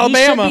not in Alabama.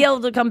 He should be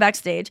able to come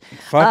backstage.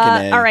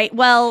 Fucking all right.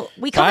 Well,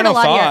 we covered Final a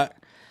lot thought. here.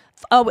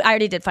 Oh, I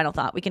already did final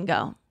thought. We can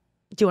go.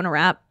 Do you want to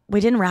wrap? We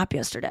didn't wrap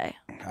yesterday.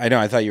 I know.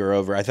 I thought you were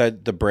over. I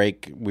thought the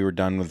break we were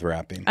done with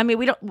rapping. I mean,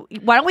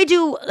 why don't we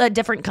do a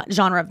different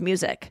genre of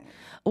music?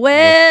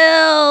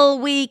 Well,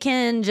 we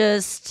can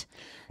just.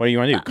 What do you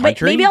want to do?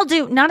 Country? Maybe I'll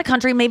do not a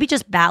country. Maybe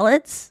just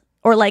ballads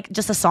or like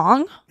just a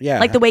song. Yeah,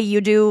 like the way you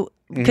do.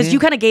 Because you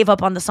kind of gave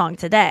up on the song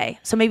today,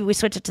 so maybe we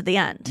switch it to the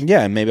end.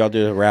 Yeah, maybe I'll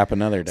do a rap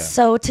another day.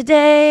 So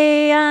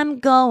today I'm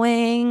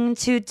going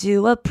to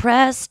do a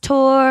press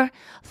tour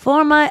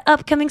for my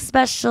upcoming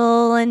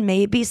special and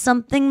maybe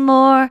something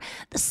more.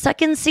 The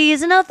second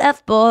season of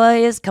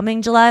F-Boy is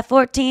coming July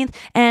 14th,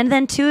 and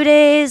then 2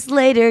 days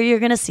later you're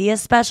gonna see a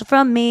special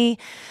from me.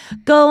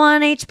 Go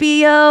on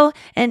HBO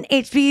and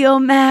HBO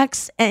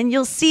Max, and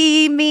you'll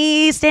see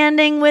me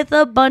standing with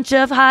a bunch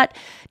of hot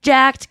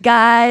jacked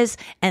guys,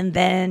 and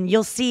then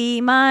you'll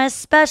see my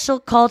special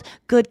called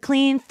Good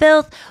Clean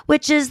Filth,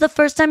 which is the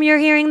first time you're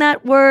hearing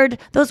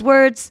those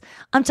words.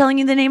 I'm telling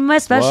you the name of my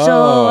special.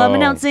 Whoa. I'm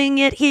announcing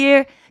it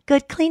here.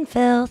 Good Clean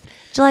Filth,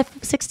 July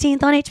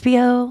 16th on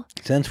HBO.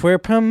 Since we're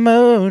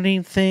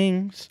promoting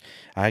things,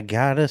 I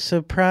got a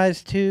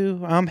surprise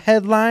too. I'm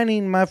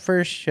headlining my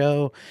first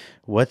show.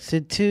 What's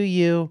it to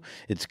you?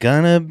 It's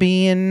gonna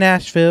be in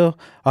Nashville,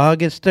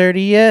 August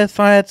 30th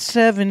at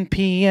 7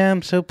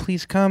 p.m. So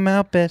please come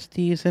out,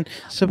 besties, and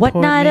support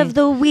What night me. of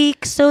the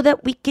week so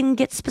that we can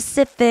get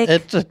specific?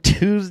 It's a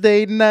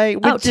Tuesday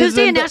night.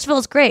 Tuesday in Nashville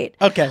is great.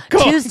 Okay,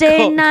 cool.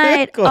 Tuesday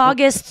night, cool.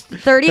 August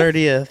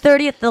 30th.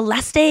 30th, the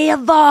last day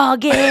of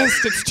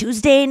August. It's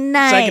Tuesday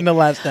night. Second to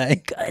last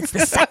night. It's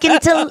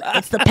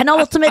the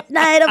penultimate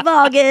night of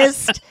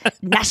August.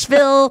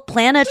 Nashville,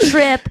 plan a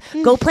trip.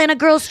 Go plan a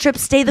girls' trip.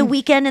 Stay the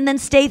weekend and then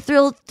stay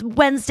through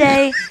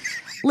Wednesday.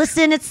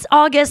 listen, it's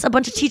August. A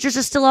bunch of teachers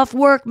are still off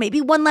work.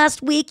 Maybe one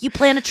last week. You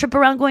plan a trip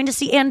around going to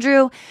see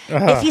Andrew.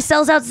 If he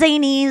sells out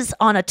Zanies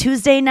on a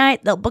Tuesday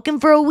night, they'll book him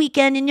for a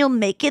weekend and you'll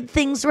make it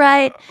things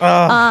right.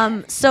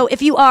 So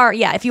if you are in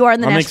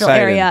the Nashville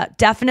excited. area,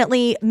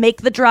 definitely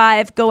make the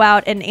drive. Go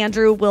out and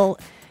Andrew will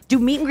do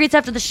meet and greets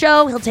after the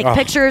show. He'll take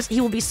pictures. He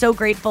will be so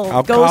grateful.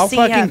 I'll see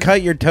fucking him.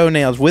 cut your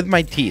toenails with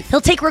my teeth.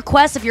 He'll take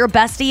requests if you're a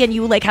bestie and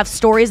you like have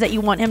stories that you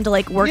want him to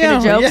like work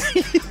into jokes.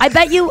 Yeah. I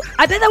bet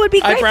that would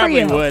be great for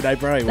you. I probably would.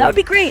 That would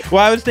be great.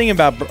 Well, I was thinking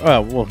about.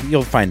 Well,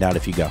 you'll find out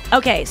if you go.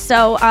 Okay,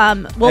 so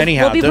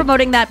we'll be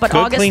promoting that, but Good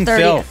August Clean 30th.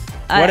 Filth.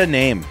 What a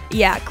name.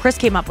 Yeah, Chris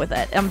came up with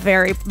it. I'm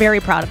very, very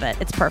proud of it.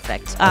 It's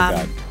perfect.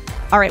 God.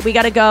 All right, we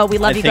got to go. We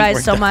love you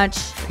guys so much.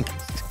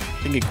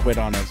 I think it quit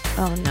on us.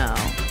 Oh, no.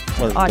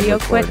 Well, Audio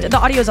quit. The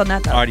audio's on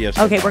that, though. Audio's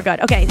okay, we're good.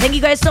 Okay, thank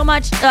you guys so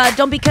much.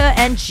 Dombica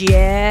and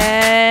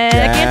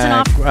Jack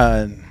Antonoff.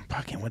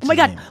 What's Oh my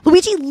God,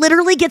 Luigi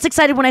literally gets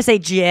excited when I say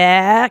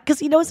Jack because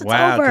he knows it's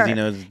Wow, over. 'cause he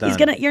knows it's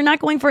done. You're not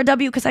going for a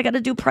W because I got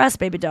to do press,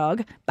 baby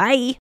dog.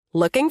 Bye.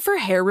 Looking for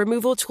hair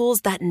removal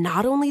tools that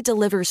not only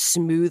deliver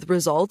smooth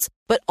results,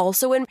 but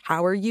also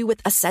empower you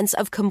with a sense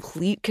of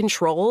complete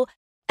control?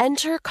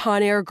 Enter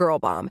Conair Girl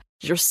Bomb,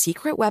 your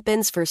secret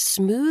weapons for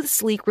smooth,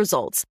 sleek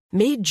results,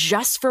 made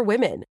just for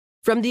women.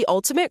 From the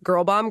ultimate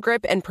Girl Bomb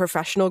grip and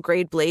professional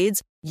grade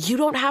blades, you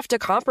don't have to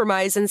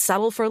compromise and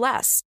settle for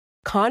less.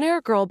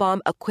 Conair Girl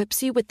Bomb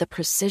equips you with the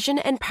precision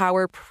and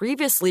power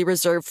previously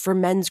reserved for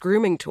men's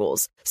grooming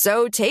tools.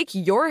 So take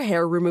your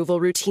hair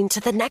removal routine to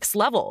the next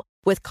level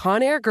with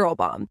Conair Girl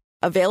Bomb.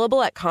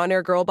 Available at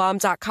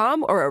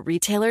ConairGirlBomb.com or a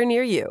retailer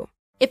near you.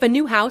 If a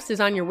new house is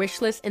on your wish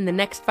list in the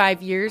next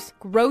 5 years,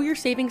 grow your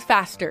savings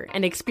faster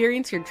and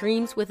experience your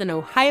dreams with an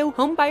Ohio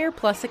Homebuyer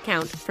Plus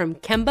account from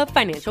Kemba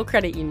Financial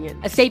Credit Union.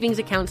 A savings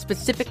account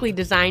specifically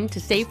designed to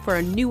save for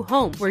a new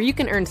home where you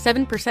can earn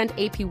 7%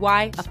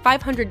 APY,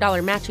 a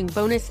 $500 matching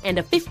bonus, and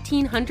a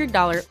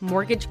 $1,500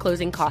 mortgage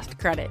closing cost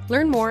credit.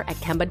 Learn more at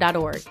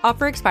Kemba.org.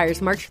 Offer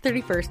expires March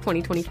 31st,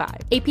 2025.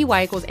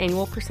 APY equals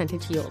annual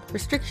percentage yield.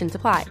 Restrictions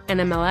apply.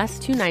 NMLS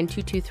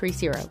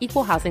 292230.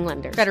 Equal housing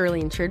lender.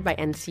 Federally insured by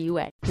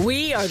NCUA.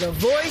 We are the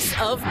voice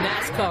of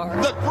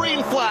NASCAR. The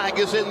green flag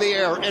is in the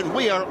air, and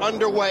we are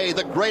underway.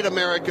 The Great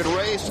American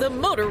Race. The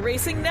Motor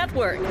Racing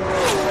Network.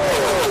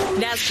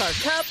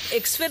 NASCAR Cup,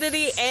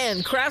 Xfinity,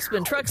 and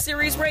Craftsman Truck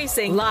Series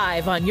Racing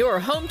live on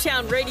your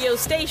hometown radio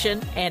station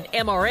and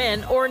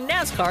MRN or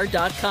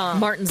NASCAR.com.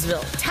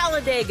 Martinsville,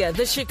 Talladega,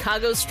 the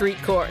Chicago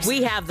Street Course.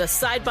 We have the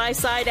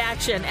side-by-side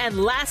action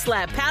and last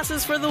lap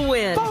passes for the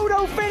win.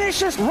 Photo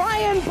finishes.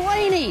 Ryan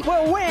Blaney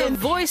will win. The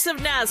voice of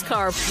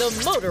NASCAR,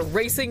 the Motor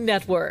Racing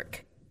Network.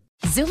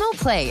 Xumo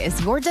Play is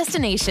your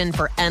destination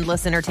for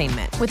endless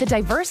entertainment. With a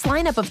diverse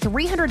lineup of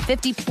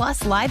 350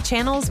 plus live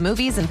channels,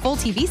 movies, and full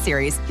TV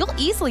series, you'll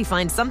easily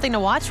find something to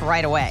watch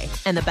right away.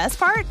 And the best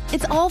part?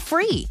 It's all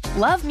free.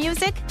 Love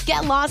music?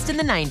 Get lost in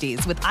the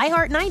 90s with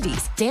iHeart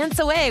 90s, dance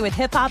away with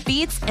hip-hop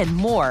beats, and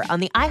more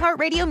on the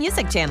iHeartRadio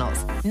music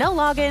channels. No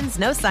logins,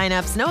 no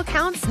signups, no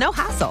accounts, no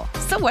hassle.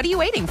 So what are you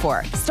waiting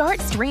for?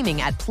 Start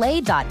streaming at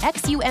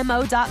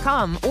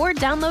play.xumo.com or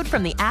download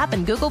from the app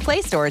and Google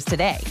Play stores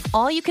today.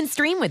 All you can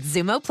stream with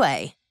Xumo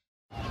Play.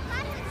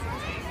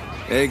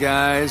 Hey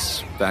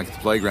guys, back at the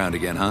playground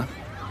again, huh?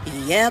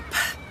 Yep.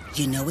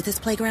 You know what this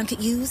playground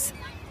could use?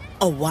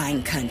 A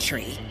wine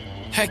country.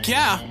 Heck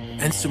yeah,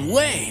 and some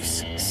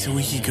waves so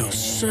we could go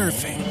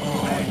surfing.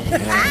 Oh,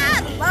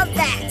 yeah. Love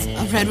that.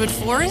 A redwood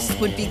forest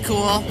would be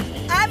cool.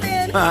 I'm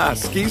in.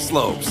 Ski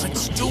slopes.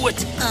 Let's do it.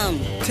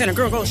 Can a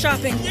girl go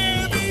shopping?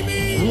 Yeah,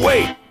 baby.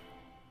 Wait.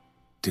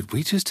 Did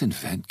we just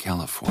invent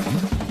California?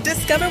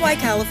 Discover why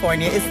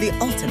California is the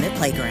ultimate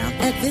playground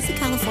at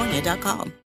visitcalifornia.com.